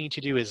what you need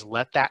to do is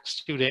let that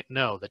student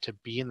know that to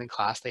be in the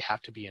class, they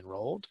have to be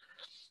enrolled.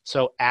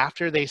 So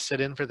after they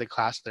sit in for the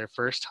class their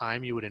first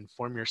time, you would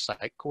inform your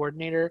site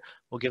coordinator,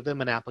 we'll give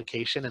them an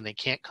application, and they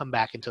can't come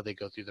back until they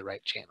go through the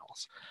right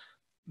channels.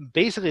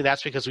 Basically,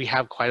 that's because we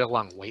have quite a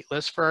long wait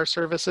list for our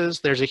services.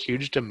 There's a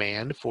huge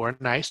demand for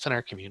NICE in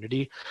our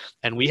community,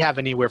 and we have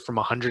anywhere from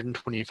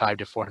 125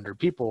 to 400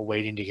 people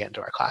waiting to get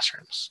into our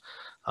classrooms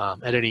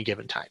at any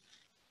given time.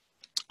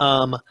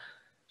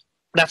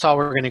 That's all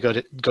we're going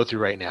to go through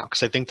right now,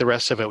 because I think the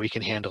rest of it we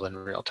can handle in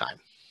real time.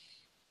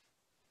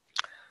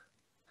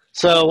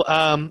 So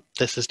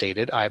this is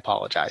dated. I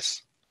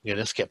apologize. I'm going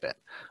to skip it.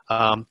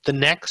 The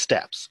next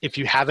steps, if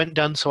you haven't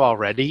done so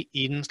already,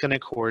 Eden's going to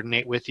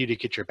coordinate with you to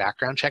get your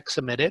background check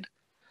submitted.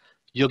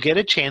 You'll get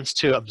a chance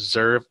to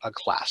observe a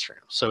classroom.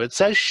 So it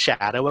says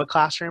shadow a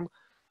classroom.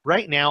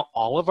 Right now,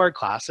 all of our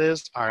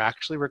classes are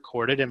actually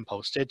recorded and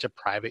posted to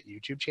private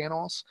YouTube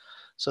channels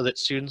so that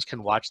students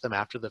can watch them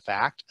after the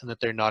fact and that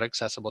they're not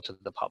accessible to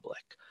the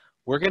public.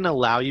 We're going to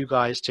allow you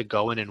guys to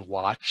go in and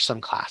watch some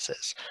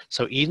classes.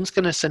 So Eden's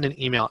going to send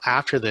an email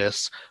after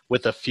this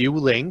with a few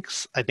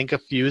links. I think a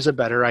few is a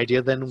better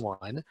idea than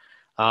one.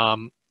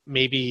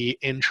 Maybe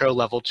intro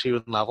level 2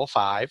 and level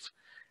 5.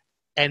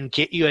 And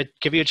give you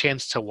a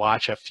chance to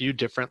watch a few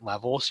different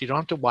levels. You don't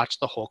have to watch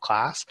the whole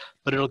class,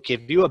 but it'll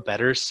give you a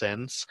better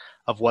sense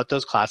of what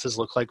those classes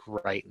look like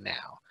right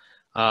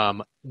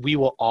now. We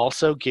will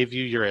also give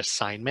you your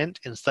assignment.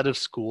 Instead of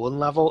school and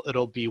level,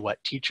 it'll be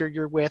what teacher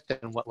you're with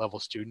and what level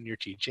student you're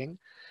teaching.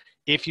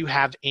 If you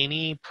have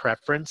any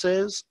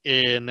preferences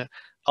in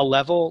a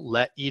level,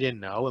 let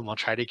Eden know, and we'll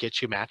try to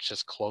get you matched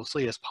as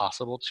closely as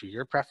possible to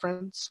your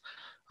preference.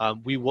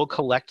 We will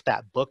collect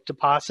that book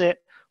deposit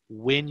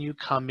when you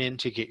come in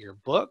to get your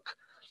book,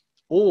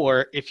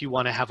 or if you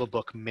want to have a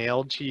book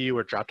mailed to you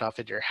or dropped off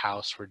at your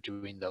house, we're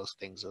doing those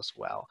things as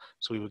well.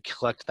 So we would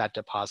collect that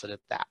deposit at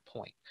that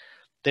point.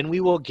 Then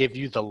we will give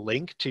you the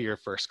link to your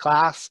first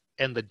class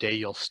and the day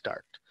you'll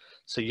start.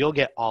 So you'll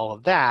get all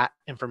of that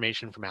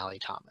information from Allie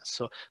Thomas.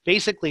 So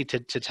basically, to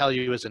tell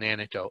you as an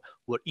anecdote,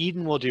 what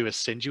Eden will do is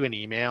send you an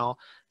email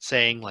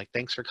saying, like,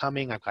 thanks for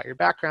coming, I've got your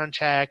background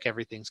check,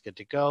 everything's good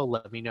to go,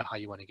 let me know how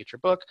you want to get your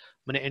book.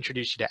 I'm going to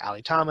introduce you to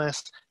Allie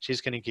Thomas. She's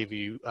going to give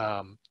you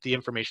the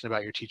information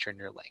about your teacher and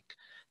your link.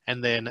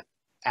 And then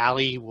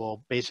Allie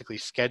will basically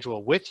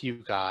schedule with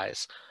you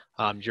guys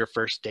your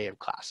first day of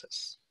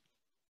classes.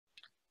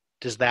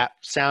 Does that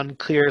sound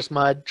clear as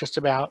mud, just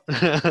about?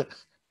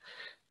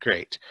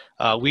 Great.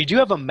 We do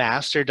have a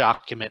master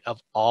document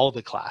of all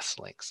the class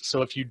links.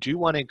 So if you do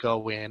want to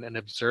go in and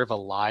observe a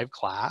live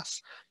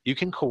class, you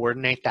can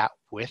coordinate that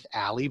with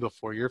Allie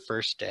before your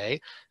first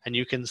day, and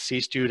you can see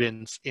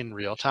students in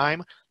real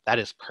time. That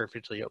is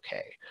perfectly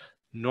okay.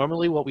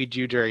 Normally what we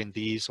do during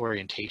these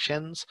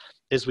orientations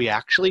is we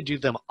actually do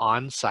them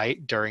on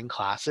site during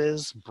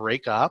classes,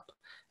 break up,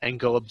 and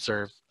go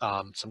observe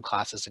some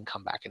classes and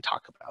come back and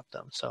talk about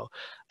them. So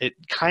it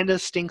kind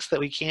of stinks that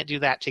we can't do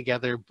that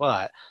together,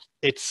 but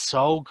it's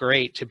so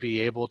great to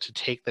be able to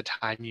take the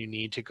time you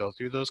need to go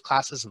through those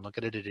classes and look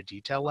at it at a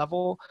detail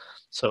level.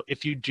 So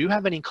if you do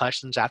have any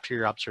questions after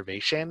your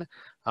observation,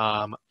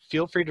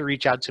 feel free to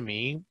reach out to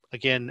me.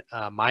 Again,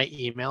 my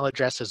email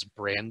address is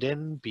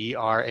Brandon,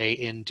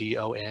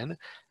 B-R-A-N-D-O-N,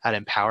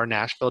 at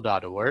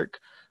empowernashville.org.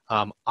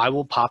 I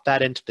will pop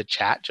that into the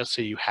chat just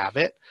so you have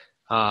it.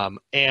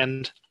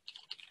 And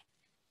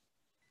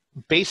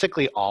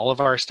basically all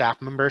of our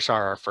staff members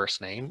are our first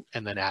name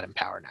and then at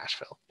Empower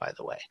Nashville, by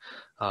the way.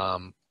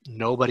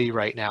 Nobody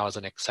right now is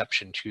an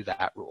exception to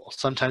that rule.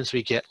 Sometimes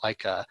we get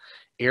like a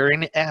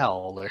Aaron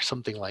L or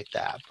something like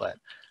that, but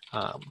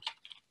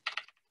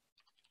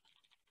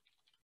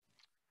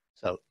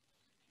so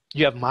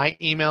you have my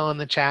email in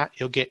the chat.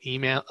 You'll get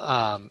email,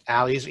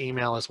 Allie's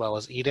email as well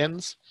as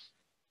Eden's.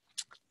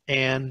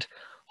 And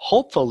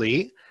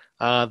hopefully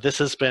this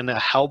has been a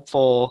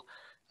helpful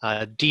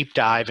deep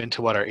dive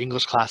into what our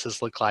English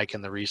classes look like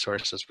and the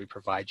resources we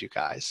provide you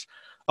guys.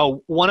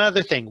 Oh, one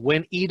other thing,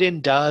 when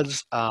Eden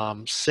does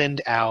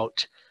send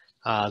out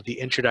the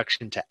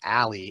introduction to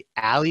Allie,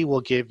 Allie will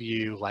give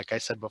you, like I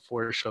said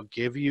before, she'll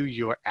give you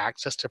your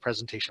access to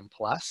Presentation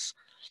Plus,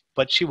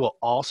 but she will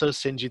also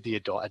send you the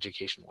adult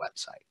education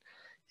website.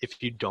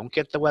 If you don't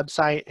get the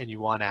website and you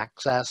want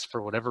access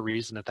for whatever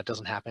reason, if that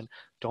doesn't happen,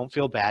 don't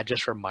feel bad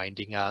just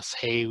reminding us,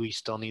 hey, we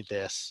still need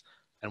this,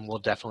 and we'll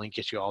definitely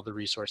get you all the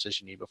resources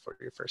you need before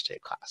your first day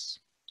of class.